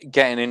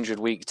getting injured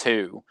week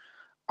 2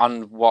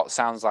 on what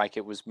sounds like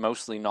it was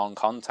mostly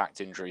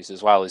non-contact injuries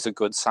as well is a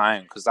good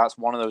sign, because that's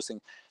one of those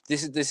things.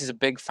 This is a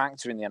big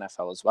factor in the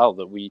NFL as well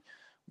that we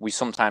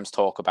sometimes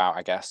talk about,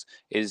 I guess,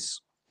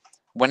 is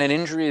when an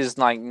injury is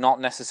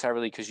not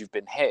necessarily because you've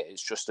been hit,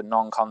 it's just a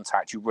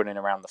non-contact, you running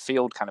around the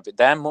field kind of it.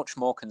 They're much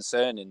more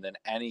concerning than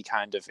any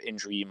kind of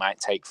injury you might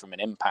take from an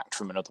impact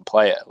from another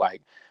player.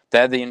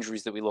 They're the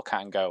injuries that we look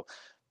at and go,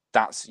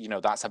 that's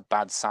a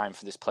bad sign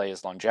for this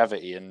player's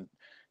longevity. And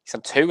he's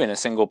had 2 in a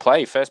single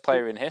play. First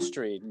player in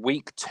history.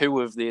 Week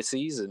 2 of the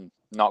season.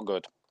 Not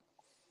good.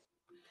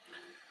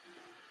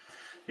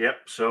 Yep.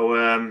 So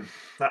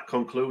that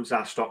concludes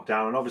our stock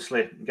down. And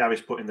obviously, Gary's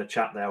put in the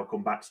chat there. I'll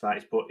come back to that.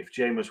 He's put, if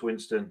Jameis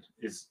Winston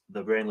is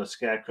the brainless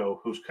scarecrow,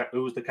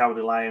 who's the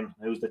cowardly lion?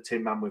 Who's the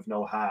tin man with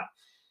no heart?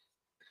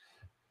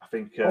 I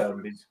think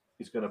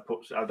he's going to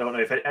put. I don't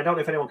know if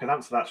anyone can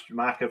answer that.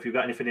 Mark, if you've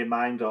got anything in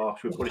mind, or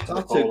should we put it to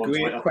the poll? That's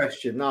a great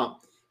question. Now,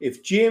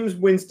 if James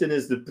Winston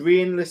is the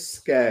brainless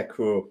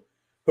scarecrow,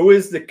 who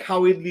is the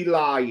cowardly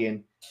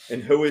lion,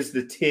 and who is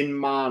the tin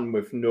man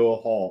with no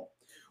heart?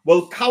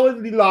 Well,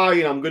 cowardly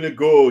lion, I'm going to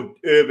go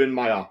Urban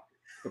Meyer,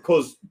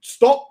 because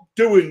stop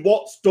doing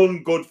what's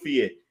done good for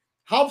you.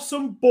 Have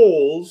some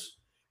balls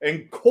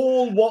and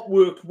call what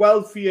worked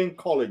well for you in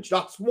college.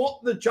 That's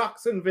what the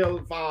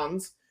Jacksonville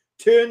fans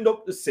turned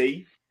up to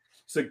see.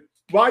 So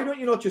why don't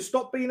you not just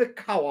stop being a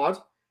coward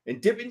and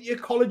dip into your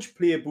college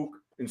playbook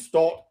and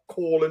start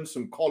calling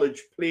some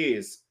college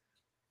plays?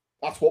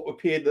 That's what we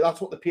paid. That's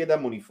what they paid their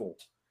money for,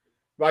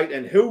 right?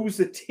 And who's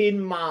the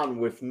tin man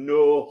with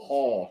no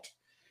heart?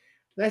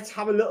 Let's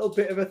have a little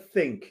bit of a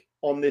think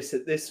on this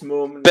at this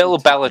moment. Bill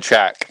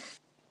Belichick.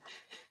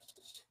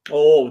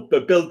 Oh,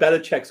 but Bill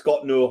Belichick's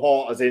got no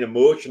heart, as in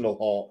emotional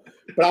heart.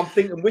 But I'm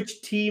thinking,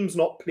 which team's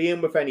not playing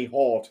with any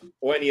heart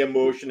or any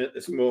emotion at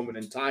this moment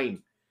in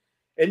time?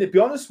 And to be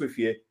honest with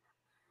you,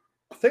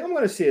 I think I'm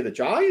going to say the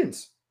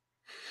Giants.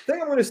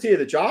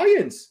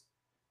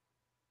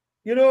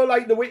 You know,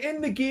 like they were in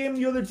the game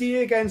the other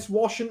day against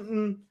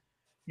Washington,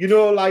 you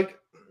know, like,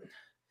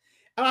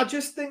 and I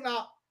just think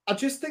that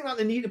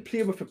they need to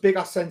play with a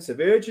bigger sense of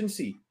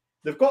urgency.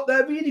 They've got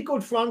their really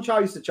good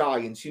franchise, the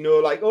Giants, you know,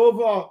 like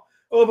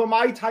over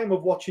my time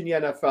of watching the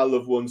NFL,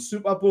 they've won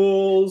Super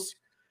Bowls.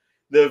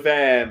 They've,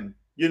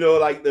 you know,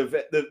 like they've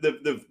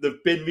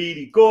been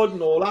really good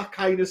and all that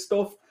kind of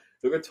stuff.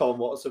 Look at Tom,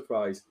 what a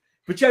surprise.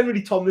 But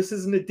generally, Tom, this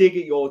isn't a dig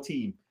at your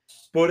team.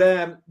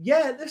 But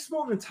yeah, at this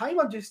moment in time,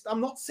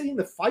 I'm not seeing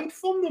the fight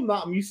from them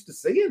that I'm used to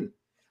seeing.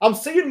 I'm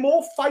seeing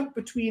more fight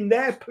between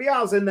their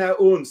players in their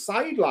own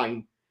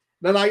sideline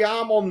than I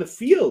am on the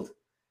field.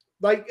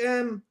 Like,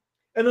 and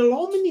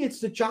alarmingly, it's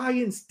the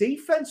Giants'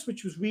 defense,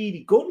 which was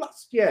really good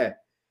last year,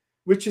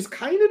 which is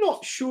kind of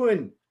not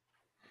showing.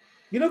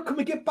 You know, can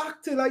we get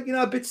back to, like, you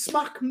know, a bit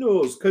smack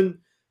nose?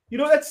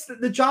 That's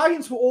the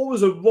Giants were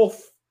always a rough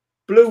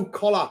blue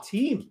collar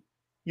team.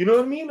 You know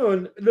what I mean?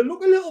 And they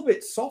look a little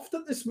bit soft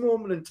at this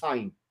moment in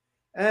time.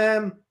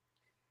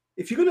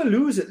 If you're going to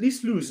lose, at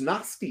least lose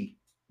nasty.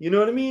 You know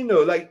what I mean?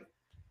 Though,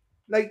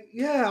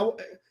 yeah,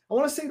 I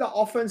want to see that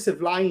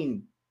offensive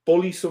line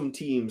bully some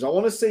teams. I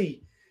want to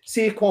see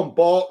Saquon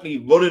Barkley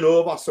running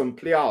over some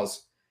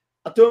players.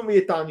 I don't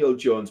rate Daniel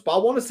Jones, but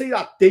I want to see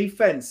that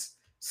defense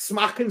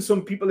smacking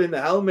some people in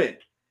the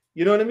helmet.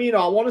 You know what I mean?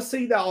 I want to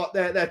see that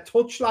their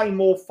touchline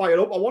more fired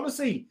up. I want to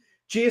see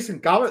Jason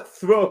Garrett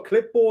throw a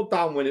clipboard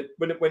down when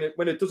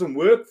it doesn't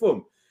work for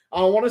him.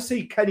 And I want to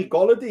see Kenny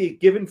Golladay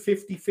giving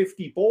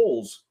 50-50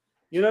 balls.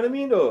 You know what I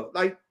mean? Though,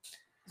 like,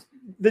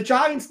 the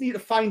Giants need to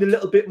find a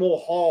little bit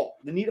more heart.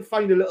 They need to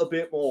find a little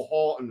bit more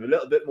heart and a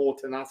little bit more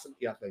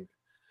tenacity, I think.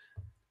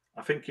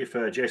 I think if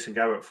Jason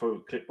Garrett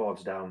threw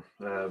clipboards down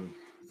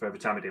for every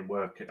time it didn't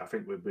work, I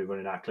think we'd be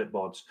running out of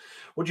clipboards.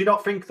 Would you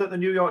not think that the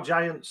New York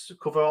Giants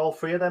cover all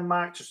three of them,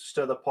 Mark, just to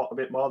stir the pot a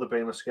bit more? The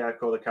brainless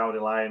scarecrow, the cowardly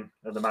lion,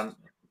 and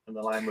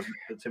the lion with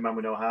the tin man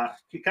with no heart.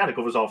 It kind of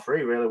covers all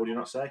three, really. Would you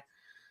not say?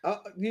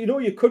 You know,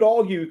 you could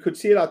argue, you could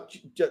say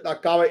that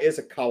Garrett is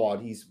a coward.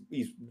 He's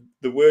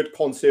the word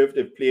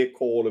conservative play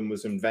calling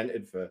was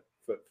invented for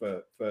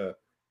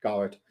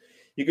Garrett.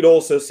 You could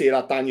also say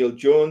that Daniel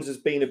Jones has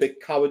been a bit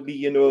cowardly.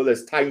 You know,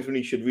 there's times when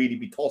he should really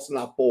be tossing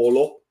that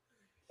ball up,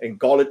 and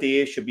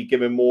Golladay should be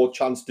given more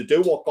chance to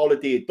do what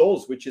Golladay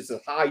does, which is a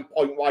high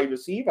point wide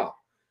receiver.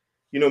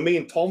 You know, me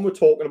and Tom were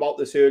talking about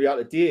this earlier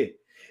today,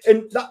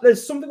 and that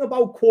there's something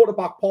about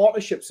quarterback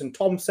partnerships. And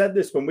Tom said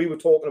this when we were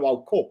talking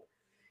about Cup.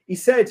 He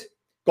said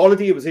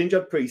Golladay was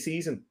injured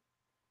pre-season,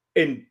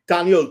 and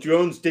Daniel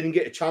Jones didn't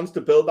get a chance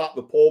to build that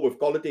rapport with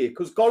Golladay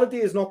because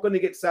Golladay is not going to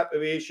get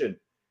separation.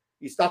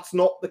 That's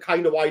not the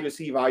kind of wide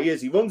receiver he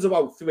is. He runs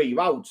about 3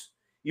 routes.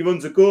 He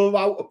runs a go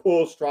route, a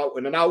post route,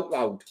 and an out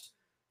route,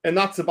 and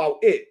that's about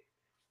it.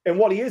 And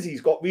what he is, he's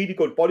got really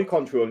good body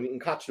control, and he can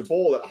catch the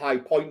ball at a high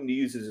point, and he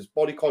uses his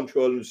body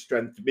control and his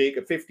strength to make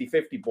a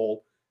 50-50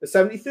 ball, a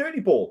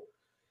 70-30 ball.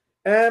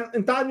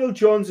 And Daniel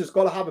Jones has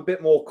got to have a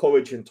bit more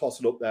courage and toss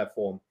it up there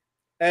for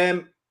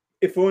him.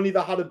 If only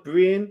they had a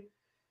brain.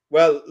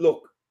 Well,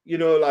 look,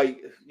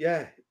 like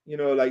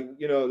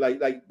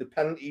the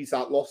penalties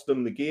that lost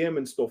them the game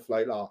and stuff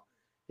like that.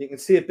 You can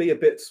say be a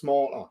bit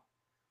smarter.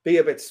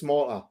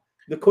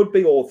 There could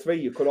be all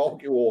three. You could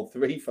argue all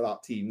three for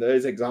that team.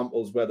 There's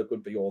examples where there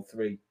could be all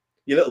three.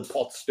 You little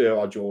pot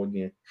stirrer,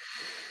 Jordan.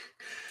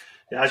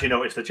 Yeah, as you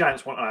noticed, the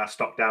Giants wanted our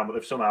stock down, but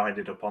they've somehow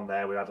ended up on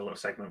there. We had a little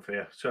segment for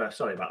you. So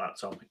sorry about that,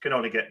 Tom. It can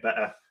only get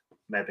better,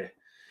 maybe.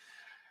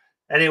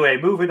 Anyway,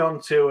 moving on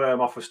to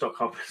off of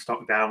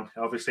stock down.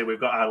 Obviously, we've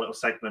got our little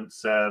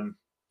segments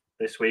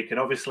this week,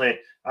 and obviously,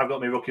 I've got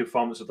my rookie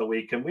performance of the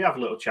week, and we have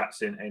little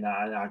chats in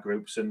our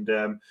groups, and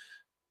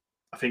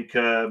I think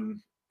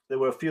there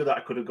were a few that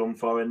I could have gone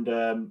for,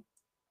 and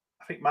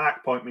I think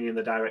Mark pointed me in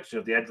the direction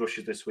of the edge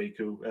rushers this week,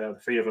 who the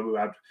three of them who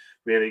had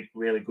really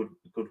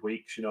good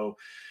weeks. You know,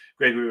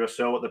 Gregory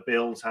Rousseau at the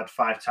Bills had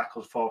 5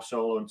 tackles, 4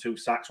 solo, and 2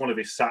 sacks. One of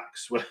his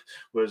sacks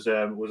was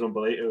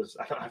unbelievable.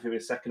 I don't know if it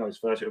was second or his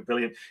first. It was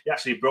brilliant. He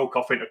actually broke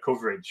off into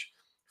coverage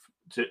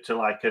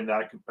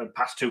and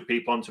passed 2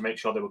 people on to make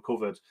sure they were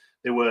covered.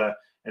 They were.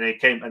 And he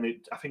came, and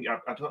I think, I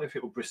don't know if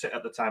it was Brissett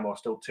at the time or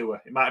still Tua.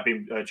 It might have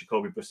been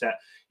Jacoby Brissett.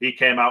 He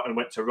came out and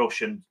went to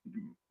rush, and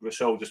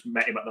Rousseau just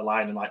met him at the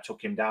line and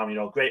took him down. You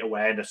know, great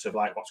awareness of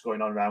what's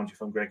going on around you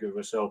from Gregory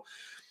Rousseau.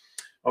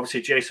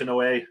 Obviously, Jason Owe,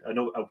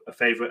 a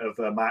favourite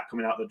of Mark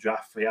coming out of the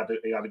draft. He had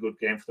a good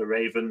game for the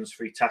Ravens,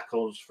 3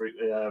 tackles,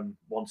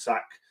 1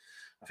 sack.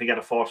 I think he had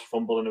a forced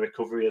fumble and a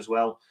recovery as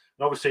well.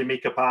 And obviously,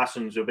 Micah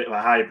Parsons, a bit of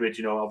a hybrid.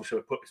 You know, obviously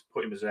we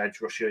put him as an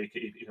edge rusher.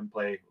 He can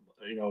play,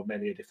 you know,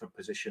 many different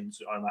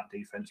positions on that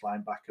defense,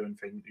 linebacker and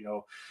things, you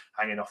know,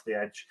 hanging off the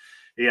edge.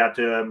 He had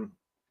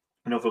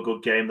another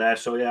good game there.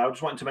 So, yeah, I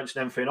just wanted to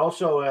mention everything.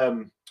 Also,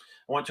 I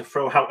want to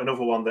throw out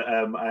another one that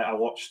I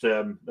watched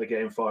the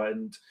game for,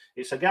 and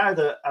it's a guy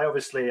that I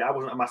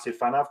wasn't a massive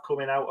fan of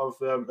coming out of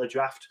the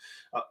draft.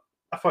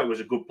 I thought he was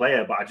a good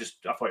player, but I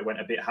thought he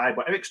went a bit high.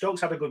 But Eric Stokes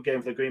had a good game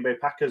for the Green Bay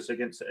Packers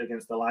against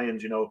the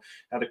Lions. You know,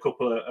 had a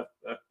couple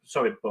of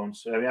sorry,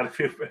 Bones. He had a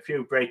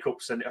few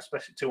breakups, and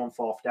especially 2 on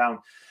 4th down.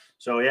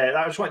 So yeah,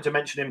 I just wanted to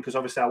mention him because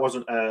obviously I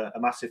wasn't a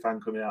massive fan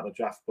coming out of the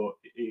draft, but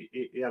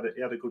he had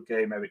a good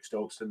game, Eric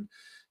Stokes, and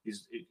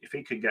if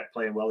he can get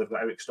playing well, they've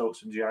got Eric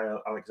Stokes and J.I.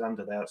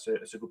 Alexander there.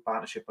 It's a good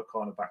partnership at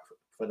cornerback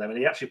for them, and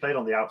he actually played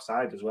on the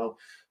outside as well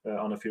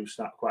on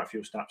quite a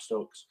few snaps,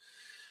 Stokes.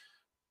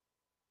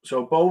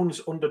 So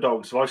Bones,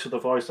 underdogs, voice of the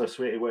voiceless.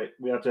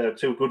 We had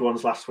 2 good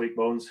ones last week.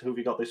 Bones, who have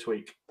you got this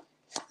week?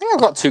 I think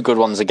I've got 2 good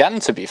ones again.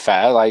 To be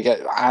fair,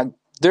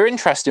 they're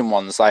interesting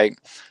ones. So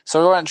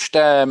I watched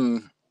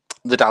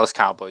the Dallas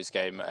Cowboys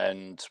game,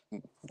 and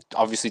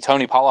obviously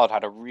Tony Pollard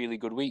had a really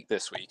good week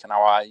this week. And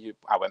I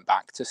went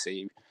back to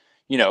see,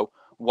 you know,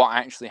 what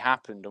actually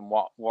happened and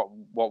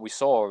what we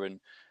saw.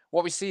 And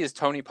what we see is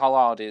Tony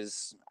Pollard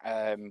is,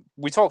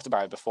 we talked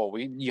about it before,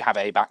 you have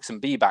A backs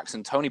and B backs,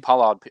 and Tony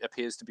Pollard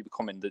appears to be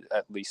becoming,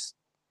 at least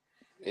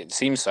it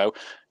seems so,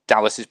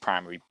 Dallas's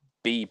primary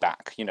B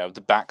back, you know,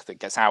 the back that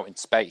gets out in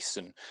space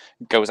and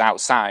goes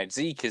outside.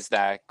 Zeke is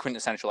their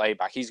quintessential A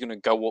back. He's going to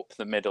go up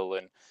the middle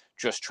and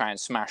just try and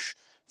smash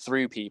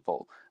through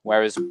people.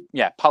 Whereas,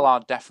 yeah,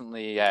 Pollard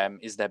definitely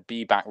is their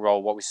B back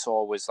role. What we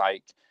saw was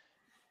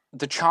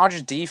the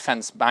Chargers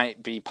defense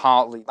might be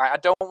partly, I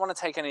don't want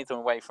to take anything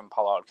away from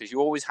Pollard because you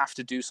always have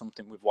to do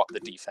something with what the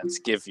defense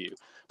give you.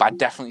 But I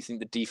definitely think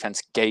the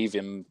defense gave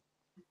him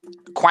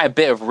quite a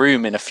bit of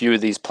room in a few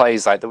of these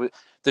plays. Like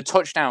the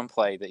touchdown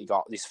play that he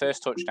got, his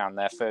first touchdown,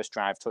 their first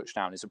drive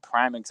touchdown, is a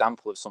prime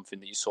example of something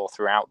that you saw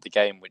throughout the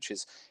game, which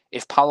is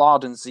if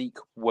Pollard and Zeke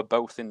were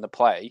both in the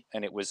play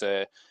and it was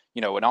an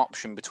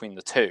option between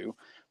the two,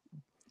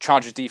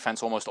 Chargers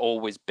defense almost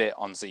always bit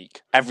on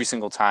Zeke every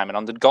single time. And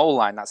on the goal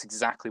line, that's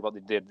exactly what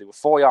they did. They were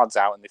 4 yards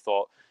out and they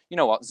thought, you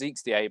know what,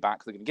 Zeke's the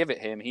A-back. They're going to give it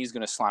him. He's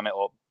going to slam it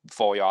up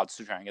 4 yards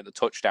to try and get the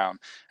touchdown.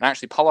 And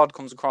actually, Pollard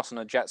comes across on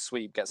a jet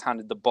sweep, gets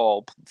handed the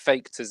ball,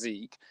 fake to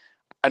Zeke,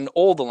 and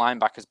all the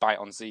linebackers bite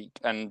on Zeke.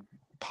 And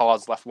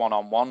Pollard's left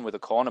one-on-one with a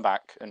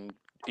cornerback, and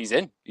he's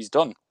in. He's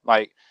done.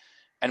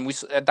 And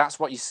that's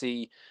what you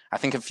see, I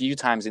think, a few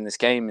times in this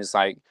game is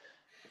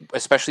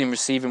especially in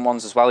receiving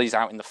ones as well. He's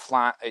out in the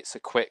flat. It's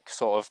a quick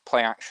sort of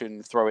play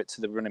action, throw it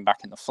to the running back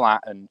in the flat,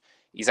 and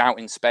he's out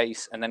in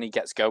space, and then he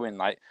gets going.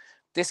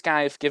 This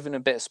guy, if given a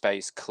bit of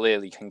space,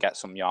 clearly can get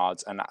some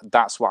yards, and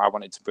that's what I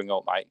wanted to bring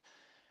up.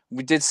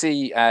 We did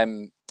see, I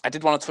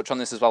did want to touch on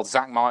this as well.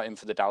 Zach Martin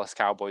for the Dallas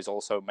Cowboys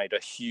also made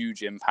a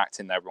huge impact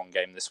in their run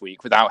game this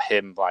week. Without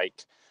him,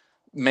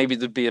 maybe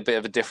there'd be a bit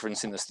of a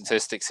difference in the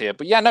statistics here.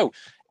 But yeah, no,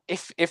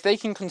 if they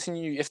can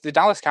continue, if the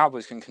Dallas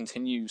Cowboys can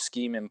continue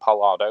scheming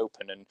Pollard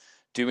open and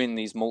doing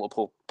these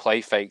multiple play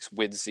fakes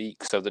with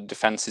Zeke so the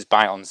defenses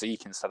bite on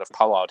Zeke instead of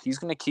Pollard, he's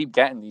going to keep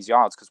getting these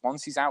yards because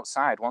once he's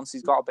outside, once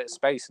he's got a bit of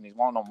space and he's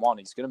one-on-one,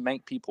 he's going to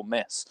make people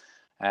miss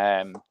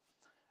and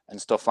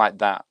stuff like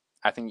that.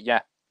 I think,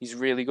 yeah, he's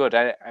really good.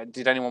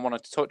 Did anyone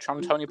want to touch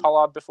on Tony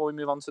Pollard before we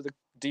move on to the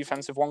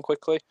defensive one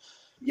quickly?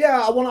 Yeah,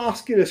 I want to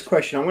ask you this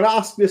question. I'm going to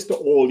ask this to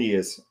all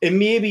ears and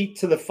maybe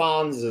to the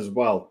fans as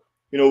well.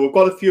 You know, we've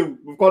got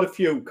a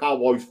few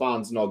Cowboys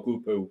fans in our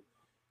group who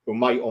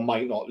might or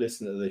might not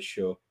listen to this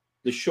show.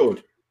 They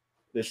should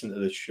listen to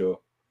this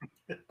show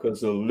because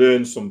they'll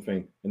learn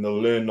something and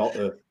they'll learn not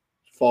to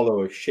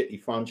follow a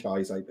shitty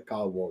franchise like the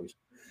Cowboys.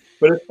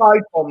 But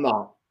aside from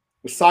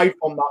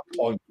that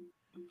point,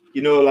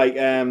 you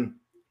know,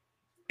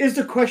 is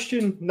the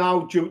question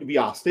now due to be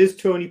asked? Is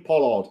Tony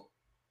Pollard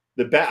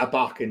the better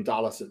back in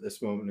Dallas at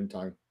this moment in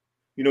time?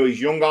 You know,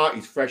 he's younger,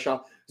 he's fresher.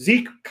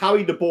 Zeke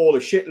carried the ball a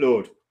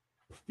shitload.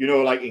 You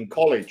know, in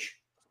college,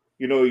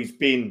 you know, he's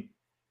been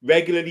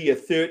regularly a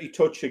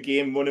 30-touch a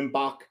game running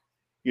back.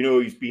 You know,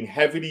 he's been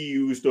heavily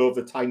used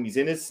over time. He's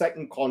in his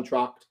second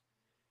contract.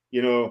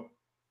 You know,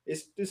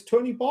 is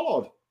Tony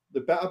Pollard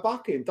the better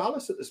back in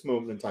Dallas at this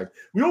moment in time.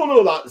 We all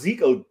know that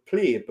Zeke will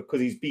play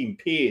because he's being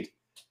paid.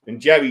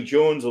 And Jerry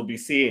Jones will be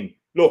saying,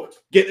 look,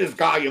 get this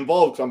guy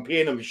involved because I'm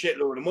paying him a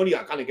shitload of money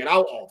I can't get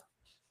out of.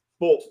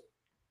 But,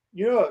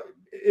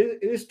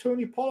 is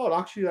Tony Pollard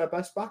actually their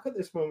best back at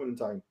this moment in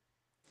time?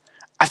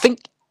 I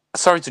think,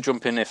 sorry to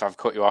jump in if I've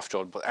cut you off,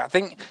 Jordan, but I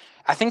think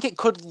it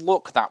could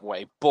look that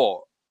way,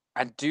 but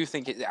I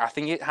think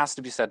it has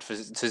to be said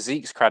to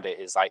Zeke's credit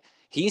is like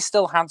he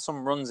still had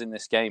some runs in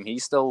this game.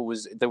 There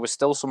was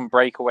still some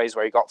breakaways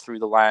where he got through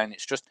the line.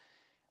 It's just,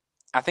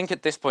 I think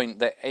at this point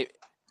that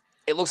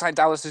it looks like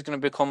Dallas is going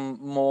to become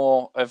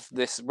more of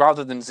this,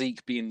 rather than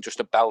Zeke being just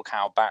a bell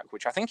cow back,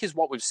 which I think is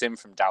what we've seen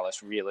from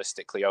Dallas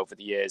realistically over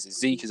the years. Is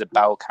Zeke is a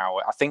bell cow.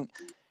 I think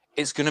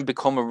it's going to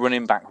become a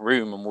running back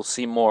room, and we'll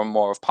see more and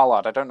more of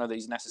Pollard. I don't know that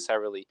he's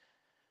necessarily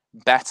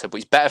better, but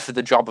he's better for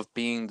the job of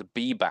being the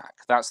B back.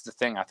 That's the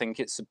thing. I think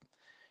it's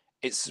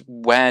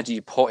where do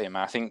you put him?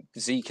 I think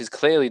Zeke is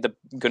clearly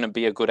going to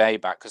be a good A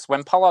back, because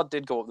when Pollard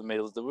did go up the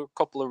middle, there were a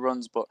couple of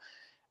runs, but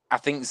I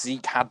think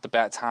Zeke had the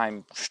better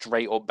time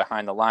straight up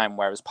behind the line,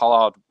 whereas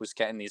Pollard was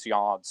getting these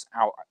yards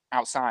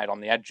outside on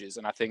the edges.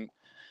 And I think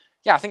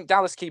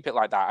Dallas keep it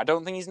like that. I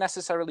don't think he's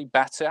necessarily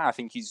better. I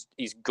think he's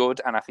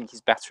good, and I think he's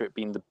better at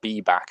being the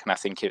B back. And I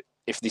think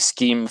if they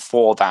scheme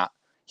for that,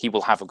 he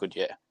will have a good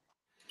year.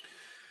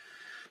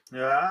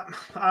 Yeah,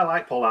 I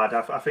like Pollard.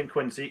 I think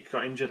when Zeke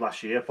got injured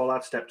last year,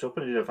 Pollard stepped up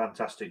and did a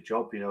fantastic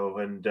job,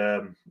 and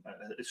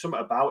it's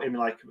something about him.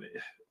 Like,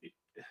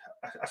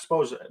 I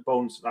suppose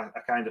Bones, I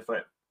kind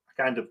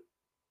of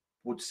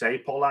would say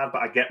Pollard,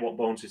 but I get what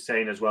Bones is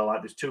saying as well.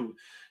 Like, there's two,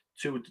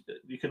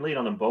 you can lean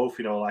on them both,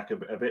 like a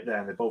bit there,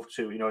 and they're both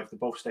two. If they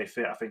both stay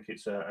fit, I think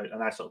it's a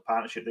nice little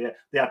partnership.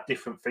 They have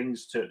different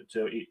things to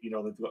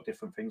they've got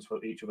different things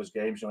for each other's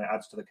games. It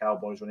adds to the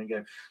Cowboys running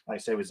game, like I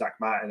say with Zach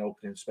Martin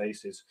opening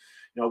spaces.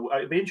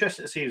 It'd be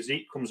interesting to see if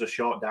Zeke comes a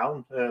short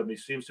down. He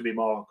seems to be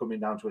more coming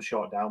down to a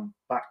short down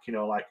back,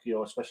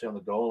 especially on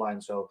the goal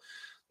line. So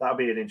that'll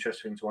be an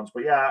interesting thing to watch.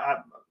 But yeah,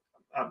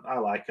 I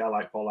like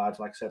Pollard.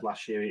 Like I said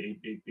last year,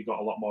 he got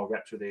a lot more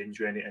reps with the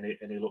injury,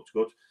 and he looked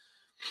good.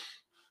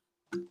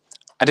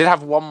 I did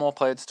have one more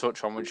player to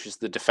touch on, which is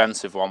the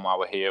defensive one while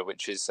we're here,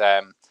 which is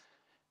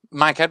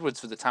Mike Edwards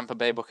for the Tampa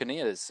Bay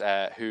Buccaneers,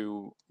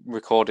 who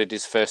recorded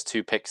his first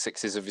 2 pick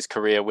sixes of his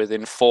career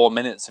within 4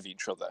 minutes of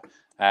each other.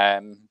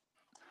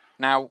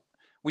 Now,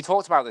 we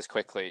talked about this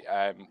quickly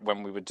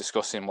when we were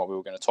discussing what we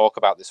were going to talk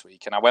about this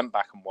week, and I went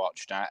back and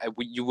watched.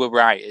 You were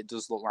right. It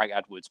does look like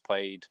Edwards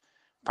played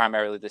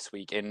primarily this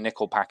week in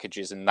nickel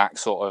packages and that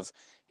sort of.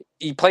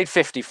 He played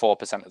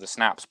 54% of the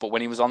snaps, but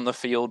when he was on the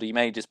field, he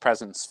made his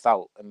presence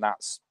felt, and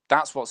that's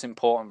what's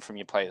important from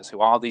your players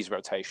who are these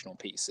rotational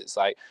pieces.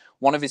 Like,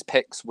 one of his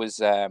picks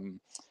was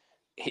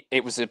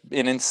it was an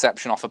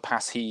interception off a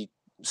pass he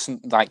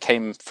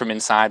came from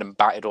inside and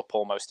batted up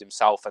almost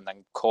himself, and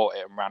then caught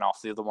it and ran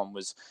off. The other one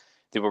was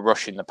they were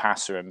rushing the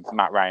passer, and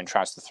Matt Ryan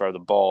tries to throw the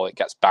ball, it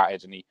gets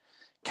batted, and he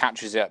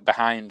catches it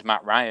behind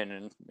Matt Ryan,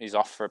 and he's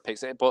off for a pick.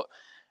 But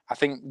I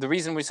think the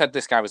reason we said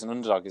this guy was an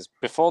underdog is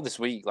before this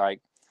week, like,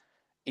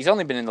 he's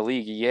only been in the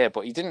league a year,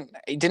 but he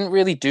didn't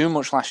really do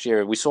much last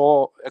year. We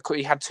saw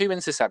he had 2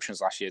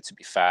 interceptions last year, to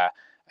be fair.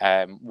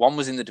 One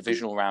was in the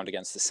divisional round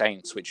against the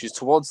Saints, which is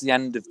towards the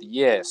end of the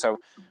year. So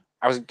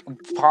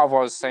part of what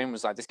I was saying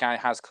was, like, this guy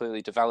has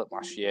clearly developed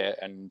last year,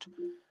 and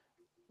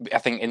I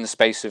think in the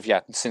space of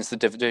since the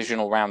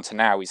divisional round to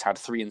now, he's had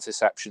 3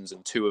 interceptions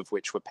and 2 of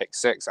which were pick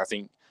six. I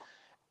think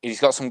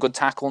he's got some good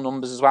tackle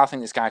numbers as well. I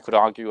think this guy could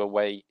argue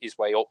his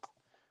way up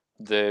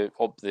the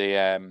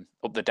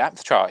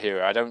depth chart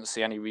here. I don't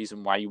see any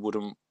reason why you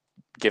wouldn't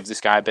give this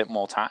guy a bit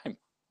more time.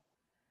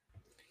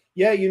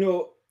 Yeah,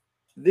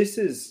 this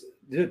is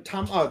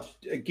Tampa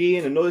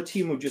again, another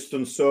team who've just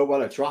done so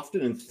well at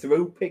drafting and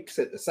threw picks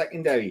at the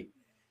secondary.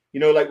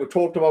 Like we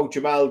talked about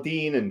Jamal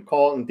Dean and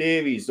Carlton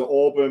Davies, the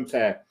Auburn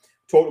player.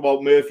 Talked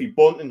about Murphy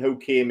Bunting, who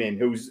came in,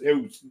 who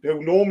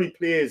normally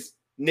plays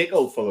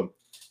nickel for them,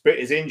 but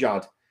is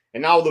injured.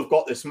 And now they've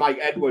got this Mike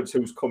Edwards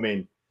who's come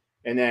in.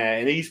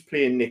 And he's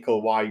playing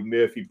nickel while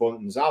Murphy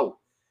Bunting's out.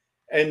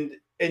 And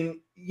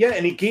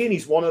again,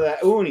 he's one of their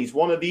own. He's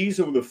one of these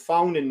who they've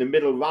found in the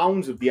middle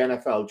rounds of the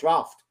NFL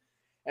draft.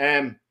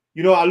 I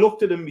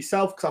looked at him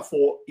myself because I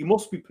thought he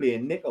must be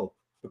playing nickel,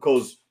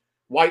 because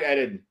Whitehead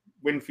and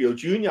Winfield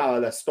Jr. are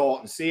their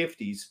starting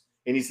safeties,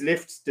 and he's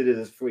listed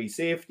as free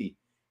safety.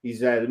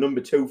 He's the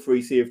number 2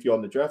 free safety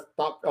on the depth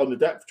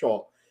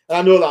chart. And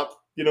I know that,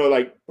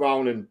 like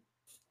Brown and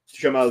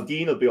Jamal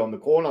Dean will be on the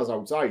corners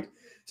outside.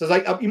 So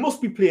it's like he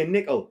must be playing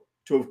nickel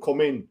to have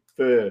come in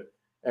for,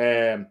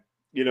 for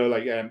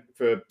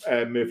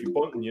Murphy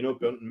Bunting,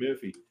 Bunting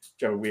Murphy,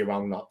 whichever way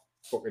around that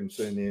fucking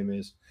surname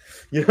is.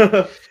 He's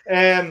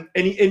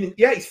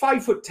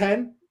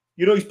 5'10".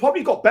 He's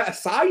probably got better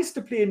size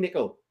to play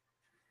nickel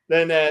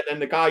than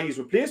the guy he's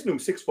replacing,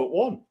 who's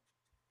 6'1".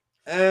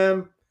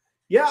 I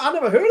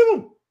never heard of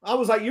him. I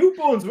was like, you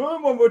Bones,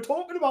 when we were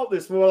talking about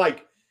this, we were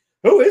like,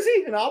 who is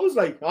he? And I was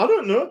like, I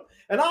don't know.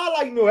 And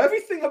I know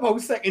everything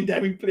about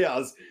secondary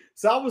players.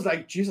 So I was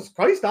like, Jesus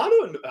Christ, I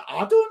don't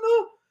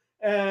know.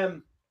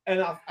 And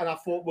I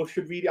thought we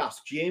should really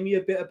ask Jamie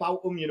a bit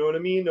about him. You know what I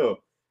mean? No,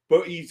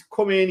 but he's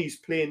come in. He's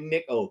playing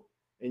nickel,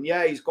 and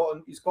yeah, he's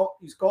got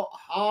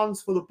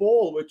hands for the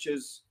ball, which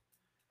is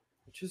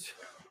a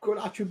good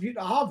attribute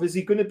to have. Is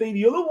he going to be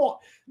the other one?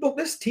 Look,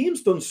 this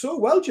team's done so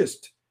well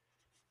just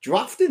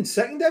drafting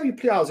secondary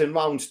players in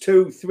rounds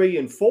 2, 3,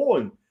 and 4,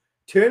 and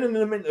turning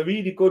them into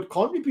really good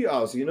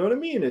contributors. You know what I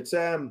mean? It's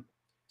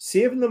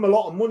saving them a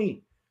lot of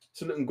money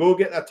so they can go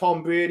get their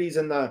Tom Brady's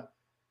and the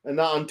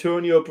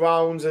Antonio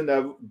Browns and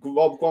the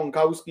Rob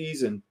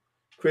Gronkowski's and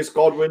Chris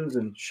Godwin's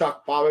and Shaq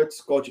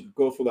Barrett's. God, you could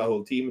go for the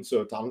whole team. It's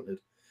so talented.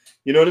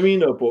 You know what I mean?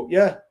 No, but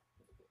yeah,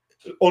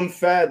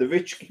 unfair. The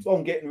rich keep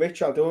on getting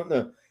richer, don't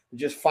they? They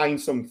just find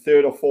some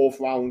 3rd or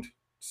 4th round,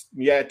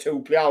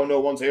 2 player no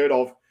one's heard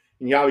of,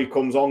 and yeah, he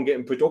comes on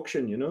getting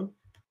production, you know?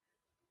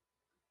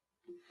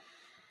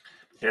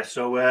 Yeah,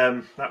 so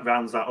that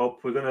rounds that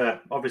up. We're going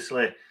to,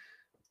 obviously,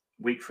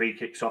 week 3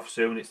 kicks off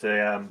soon. It's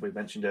the, we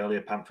mentioned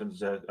earlier,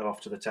 Panthers are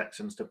off to the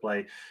Texans to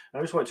play.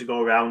 I just wanted to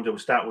go around and we'll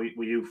start with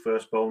you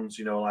first, Bones.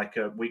 You know, like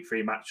week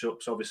 3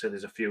 matchups. Obviously,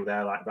 there's a few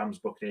there, like Rams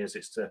Buccaneers.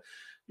 It's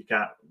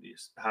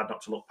hard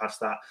not to look past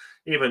that.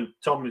 Even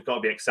Tom has got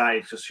to be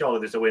excited because surely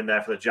there's a win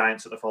there for the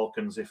Giants at the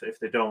Falcons. If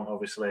they don't,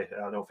 obviously,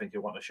 I don't think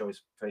he'll want to show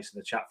his face in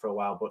the chat for a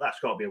while, but that's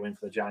got to be a win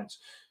for the Giants.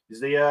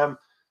 Is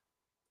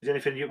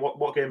anything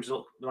what games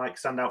look like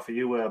stand out for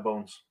you,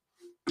 Bones?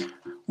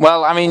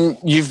 Well, I mean,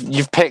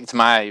 you've picked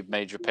my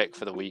major pick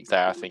for the week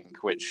there, I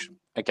think, which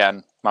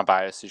again, my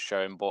bias is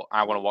showing, but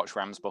I want to watch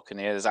Rams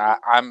Buccaneers.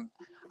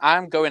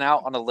 I'm going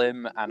out on a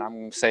limb and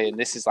I'm saying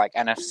this is like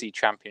NFC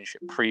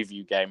Championship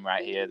preview game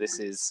right here. This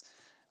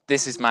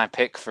is my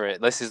pick for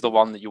it. This is the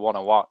one that you want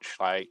to watch.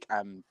 Like,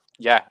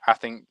 yeah, I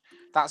think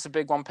that's a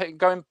big one.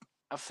 Going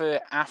for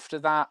after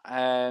that,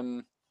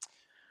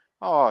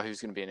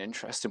 who's going to be an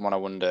interesting one, I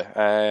wonder.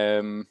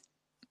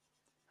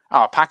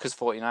 Packers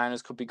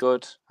 49ers could be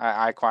good.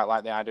 I quite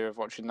like the idea of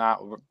watching that.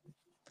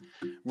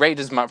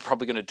 Raiders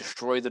probably going to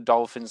destroy the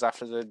Dolphins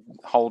after the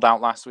holdout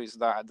last week. So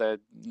that the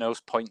no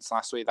points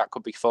last week, that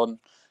could be fun.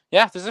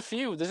 Yeah, there's a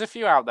few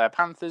out there.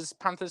 Panthers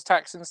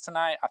Texans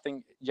tonight. I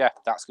think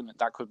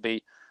that could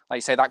be, like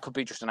you say, that could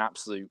be just an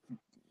absolute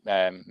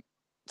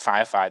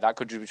firefight. That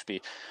could just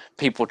be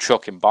people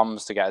chucking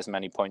bombs to get as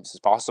many points as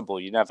possible.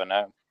 You never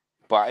know.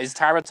 But is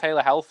Tyrod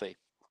Taylor healthy?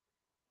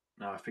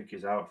 No, I think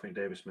he's out. I think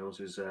Davis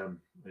Mills is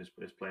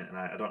playing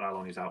tonight. I don't know how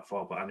long he's out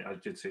for, but I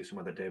did see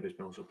somewhere that Davis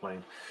Mills was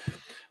playing.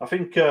 I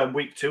think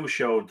week 2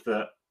 showed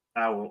that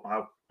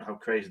how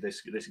crazy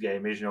this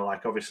game is. You know,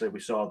 like obviously we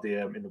saw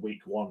in the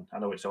week 1. I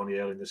know it's only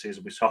early in the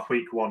season. We saw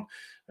week 1.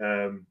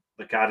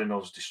 The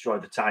Cardinals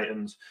destroyed the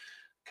Titans.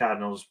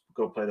 Cardinals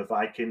go play the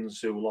Vikings,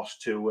 who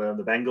lost to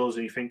the Bengals,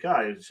 and you think,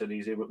 it's an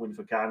easy win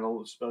for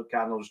Cardinals.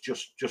 Cardinals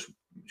just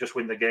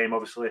win the game.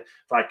 Obviously,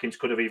 Vikings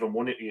could have even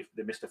won it if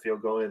they missed a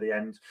field goal at the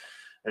end.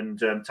 And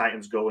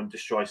Titans go and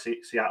destroy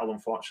Seattle,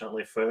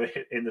 unfortunately,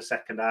 in the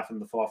second half and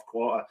the fourth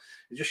quarter.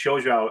 It just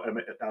shows you how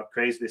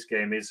crazy this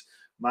game is.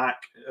 Mark,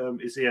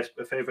 is he a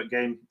favourite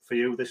game for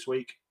you this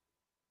week?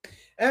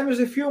 There's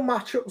a few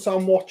matchups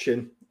I'm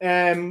watching.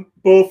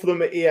 Both of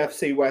them are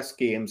AFC West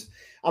games.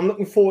 I'm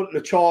looking forward to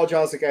the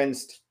Chargers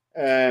against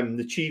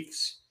the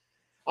Chiefs.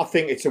 I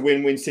think it's a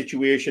win-win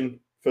situation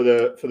for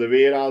the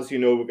Raiders. You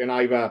know, we can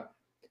either,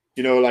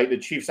 you know, like the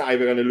Chiefs are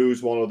either going to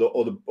lose one or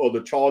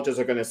the Chargers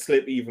are going to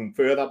slip even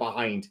further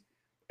behind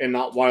in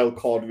that wild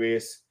card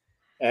race.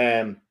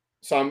 So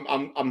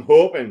I'm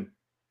hoping.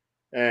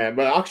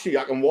 But actually,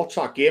 I can watch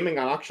that gaming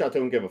and actually I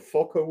don't give a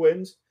fuck who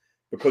wins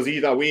because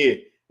either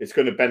way, it's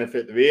going to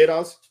benefit the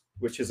Raiders,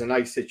 which is a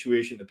nice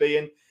situation to be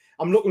in.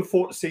 I'm looking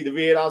forward to see the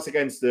Raiders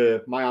against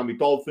the Miami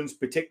Dolphins,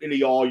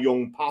 particularly our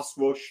young pass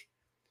rush,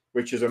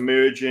 which is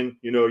emerging.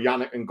 You know,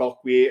 Yannick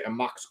Ngakoue and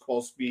Max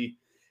Crosby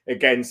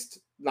against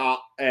that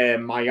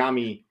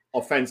Miami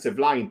offensive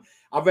line.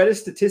 I read a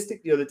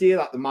statistic the other day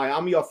that the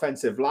Miami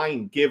offensive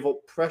line gave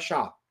up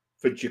pressure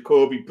for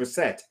Jacoby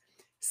Brissett.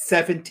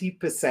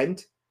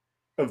 70%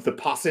 of the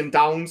passing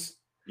downs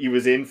he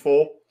was in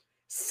for.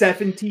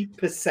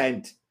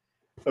 70%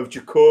 of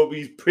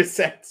Jacoby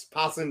Brissett's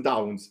passing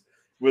downs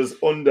was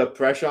under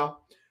pressure.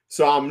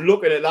 So I'm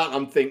looking at that and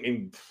I'm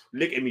thinking,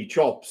 licking me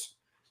chops.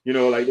 You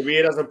know, like the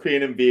Raiders are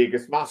playing in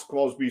Vegas. Max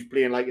Crosby's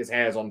playing like his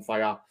hair's on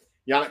fire.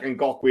 Yannick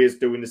Ngakoue is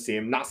doing the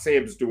same.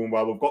 Nassib's doing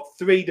well. We've got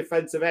 3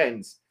 defensive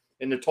ends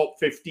in the top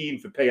 15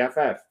 for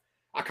PFF.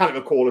 I can't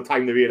recall a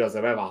time the Raiders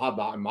have ever had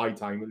that in my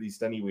time, at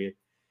least anyway.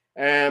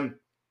 And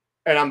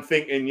I'm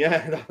thinking,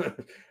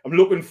 I'm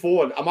looking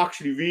forward. I'm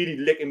actually really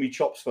licking me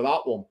chops for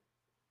that one.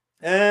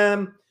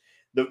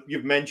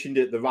 You've mentioned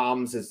it. The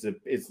Rams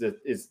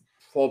is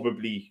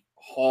probably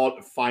hard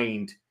to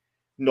find,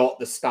 not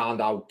the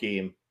standout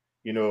game.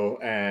 You know,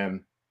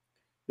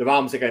 the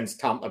Rams against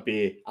Tampa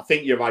Bay. I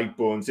think you're right,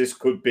 Bones. This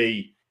could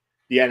be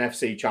the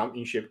NFC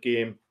Championship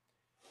game.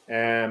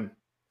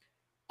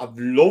 I've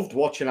loved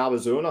watching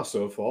Arizona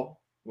so far.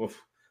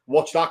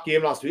 Watched that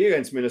game last week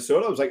against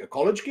Minnesota. It was like a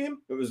college game.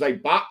 It was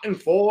like back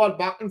and forward,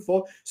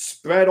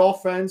 spread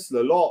offense,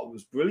 the lot. It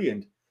was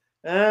brilliant.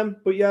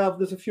 But yeah,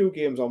 there's a few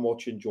games I'm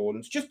watching, Jordan.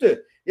 It's just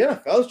the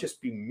NFL's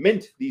just been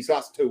mint these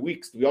last 2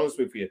 weeks, to be honest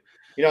with you.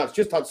 You know, it's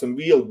just had some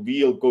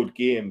real good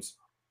games.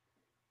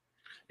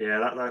 Yeah,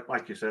 that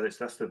like you said,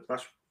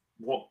 that's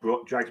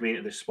what dragged me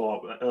into this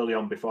sport early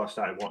on before I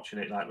started watching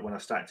it. Like when I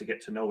started to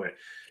get to know it,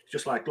 it's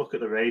just like look at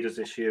the Raiders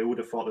this year. Who would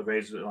have thought the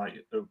Raiders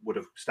would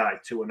have started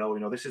 2-0? You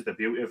know, this is the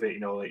beauty of it. You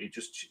know, like it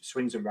just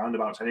swings and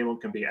roundabouts. Anyone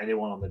can beat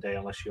anyone on the day,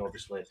 unless you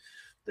obviously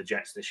the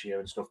Jets this year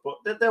and stuff. But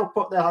they'll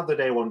have the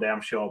day one day,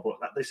 I'm sure. But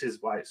this is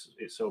why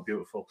it's so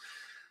beautiful.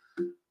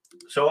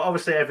 So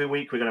obviously every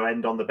week we're going to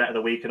end on the bet of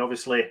the week, and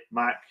obviously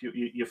Mark,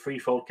 your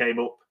threefold came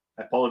up.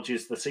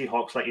 Apologies, the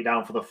Seahawks let you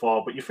down for the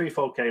 4, but your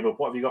threefold came up.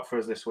 What have you got for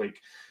us this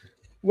week?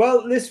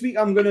 Well, this week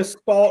I'm going to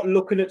start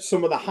looking at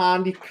some of the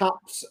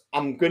handicaps.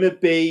 I'm going to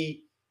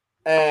be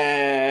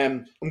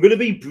brave. I'm going to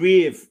be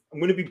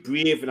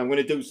brave, and I'm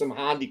going to do some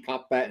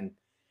handicap betting.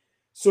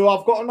 So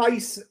I've got a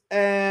nice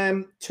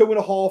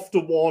 2.5 to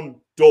 1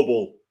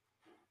 double.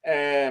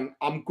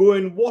 I'm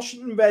going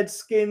Washington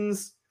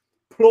Redskins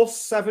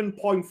plus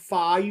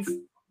 7.5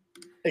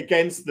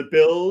 against the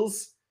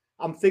Bills.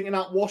 I'm thinking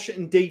that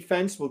Washington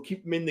defense will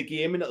keep them in the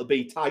game and it'll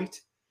be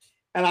tight.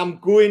 And I'm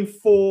going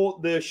for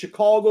the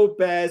Chicago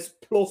Bears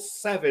plus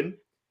 7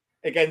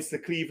 against the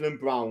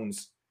Cleveland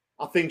Browns.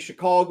 I think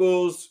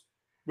Chicago's,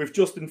 with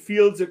Justin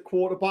Fields at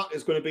quarterback,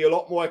 is going to be a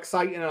lot more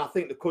exciting, and I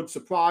think they could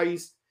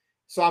surprise.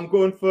 So I'm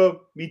going for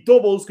me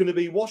double's going to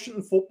be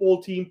Washington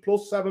football team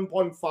plus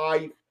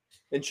 7.5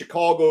 and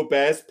Chicago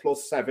Bears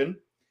plus 7.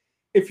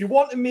 If you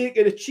want to make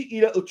it a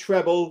cheeky little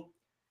treble,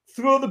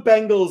 throw the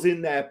Bengals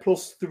in there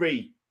plus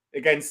 3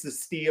 against the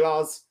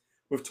Steelers.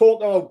 We've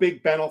talked about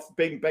Big Ben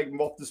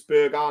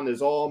Roethlisberger and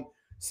his arm.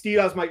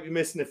 Steelers might be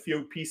missing a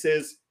few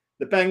pieces.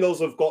 The Bengals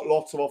have got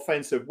lots of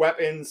offensive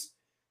weapons.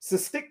 So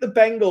stick the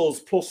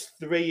Bengals plus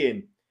 3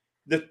 in.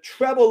 The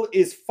treble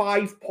is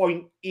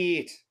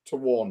 5.8 to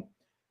 1.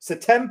 So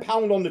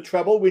 £10 on the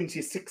treble wins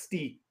you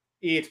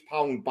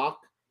 £68 back.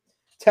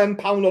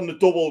 £10 on the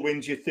double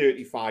wins you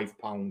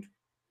 £35.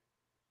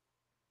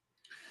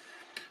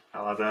 I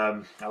like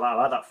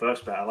that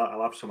first bet.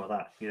 I'll have some of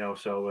that, you know.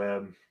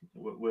 So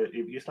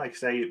it's like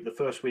say the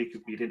first week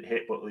you didn't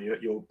hit, but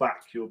you're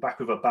back. You were back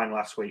with a bang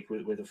last week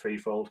with a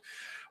threefold.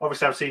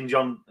 Obviously, I've seen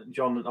John.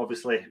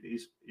 Obviously,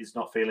 he's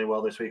not feeling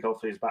well this week.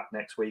 Hopefully, he's back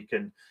next week.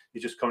 And he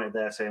just commented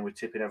there saying we're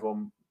tipping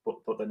everyone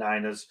but the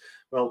Niners.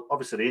 Well,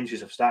 obviously the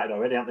injuries have started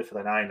already, haven't they, for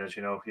the Niners?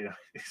 You know,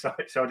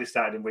 it's already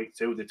started in week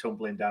 2. They're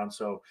tumbling down.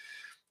 So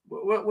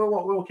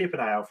we'll keep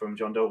an eye out for him,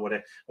 John. Don't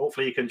worry.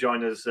 Hopefully, you can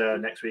join us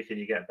next week and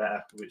you get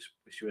better. Wish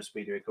you a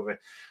speedy recovery.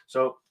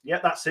 So, yeah,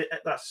 that's it.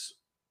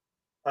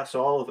 That's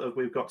all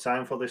we've got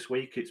time for this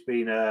week. It's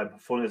been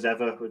fun as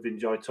ever. We've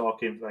enjoyed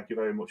talking. Thank you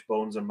very much,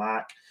 Bones and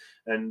Mark.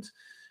 And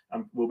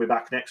we'll be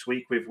back next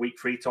week with week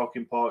 3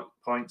 talking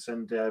points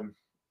and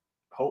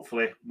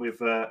hopefully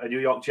with a New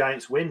York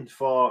Giants win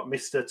for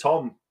Mr.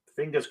 Tom.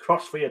 Fingers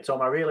crossed for you,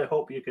 Tom. I really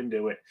hope you can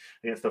do it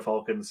against the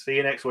Falcons. See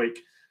you next week.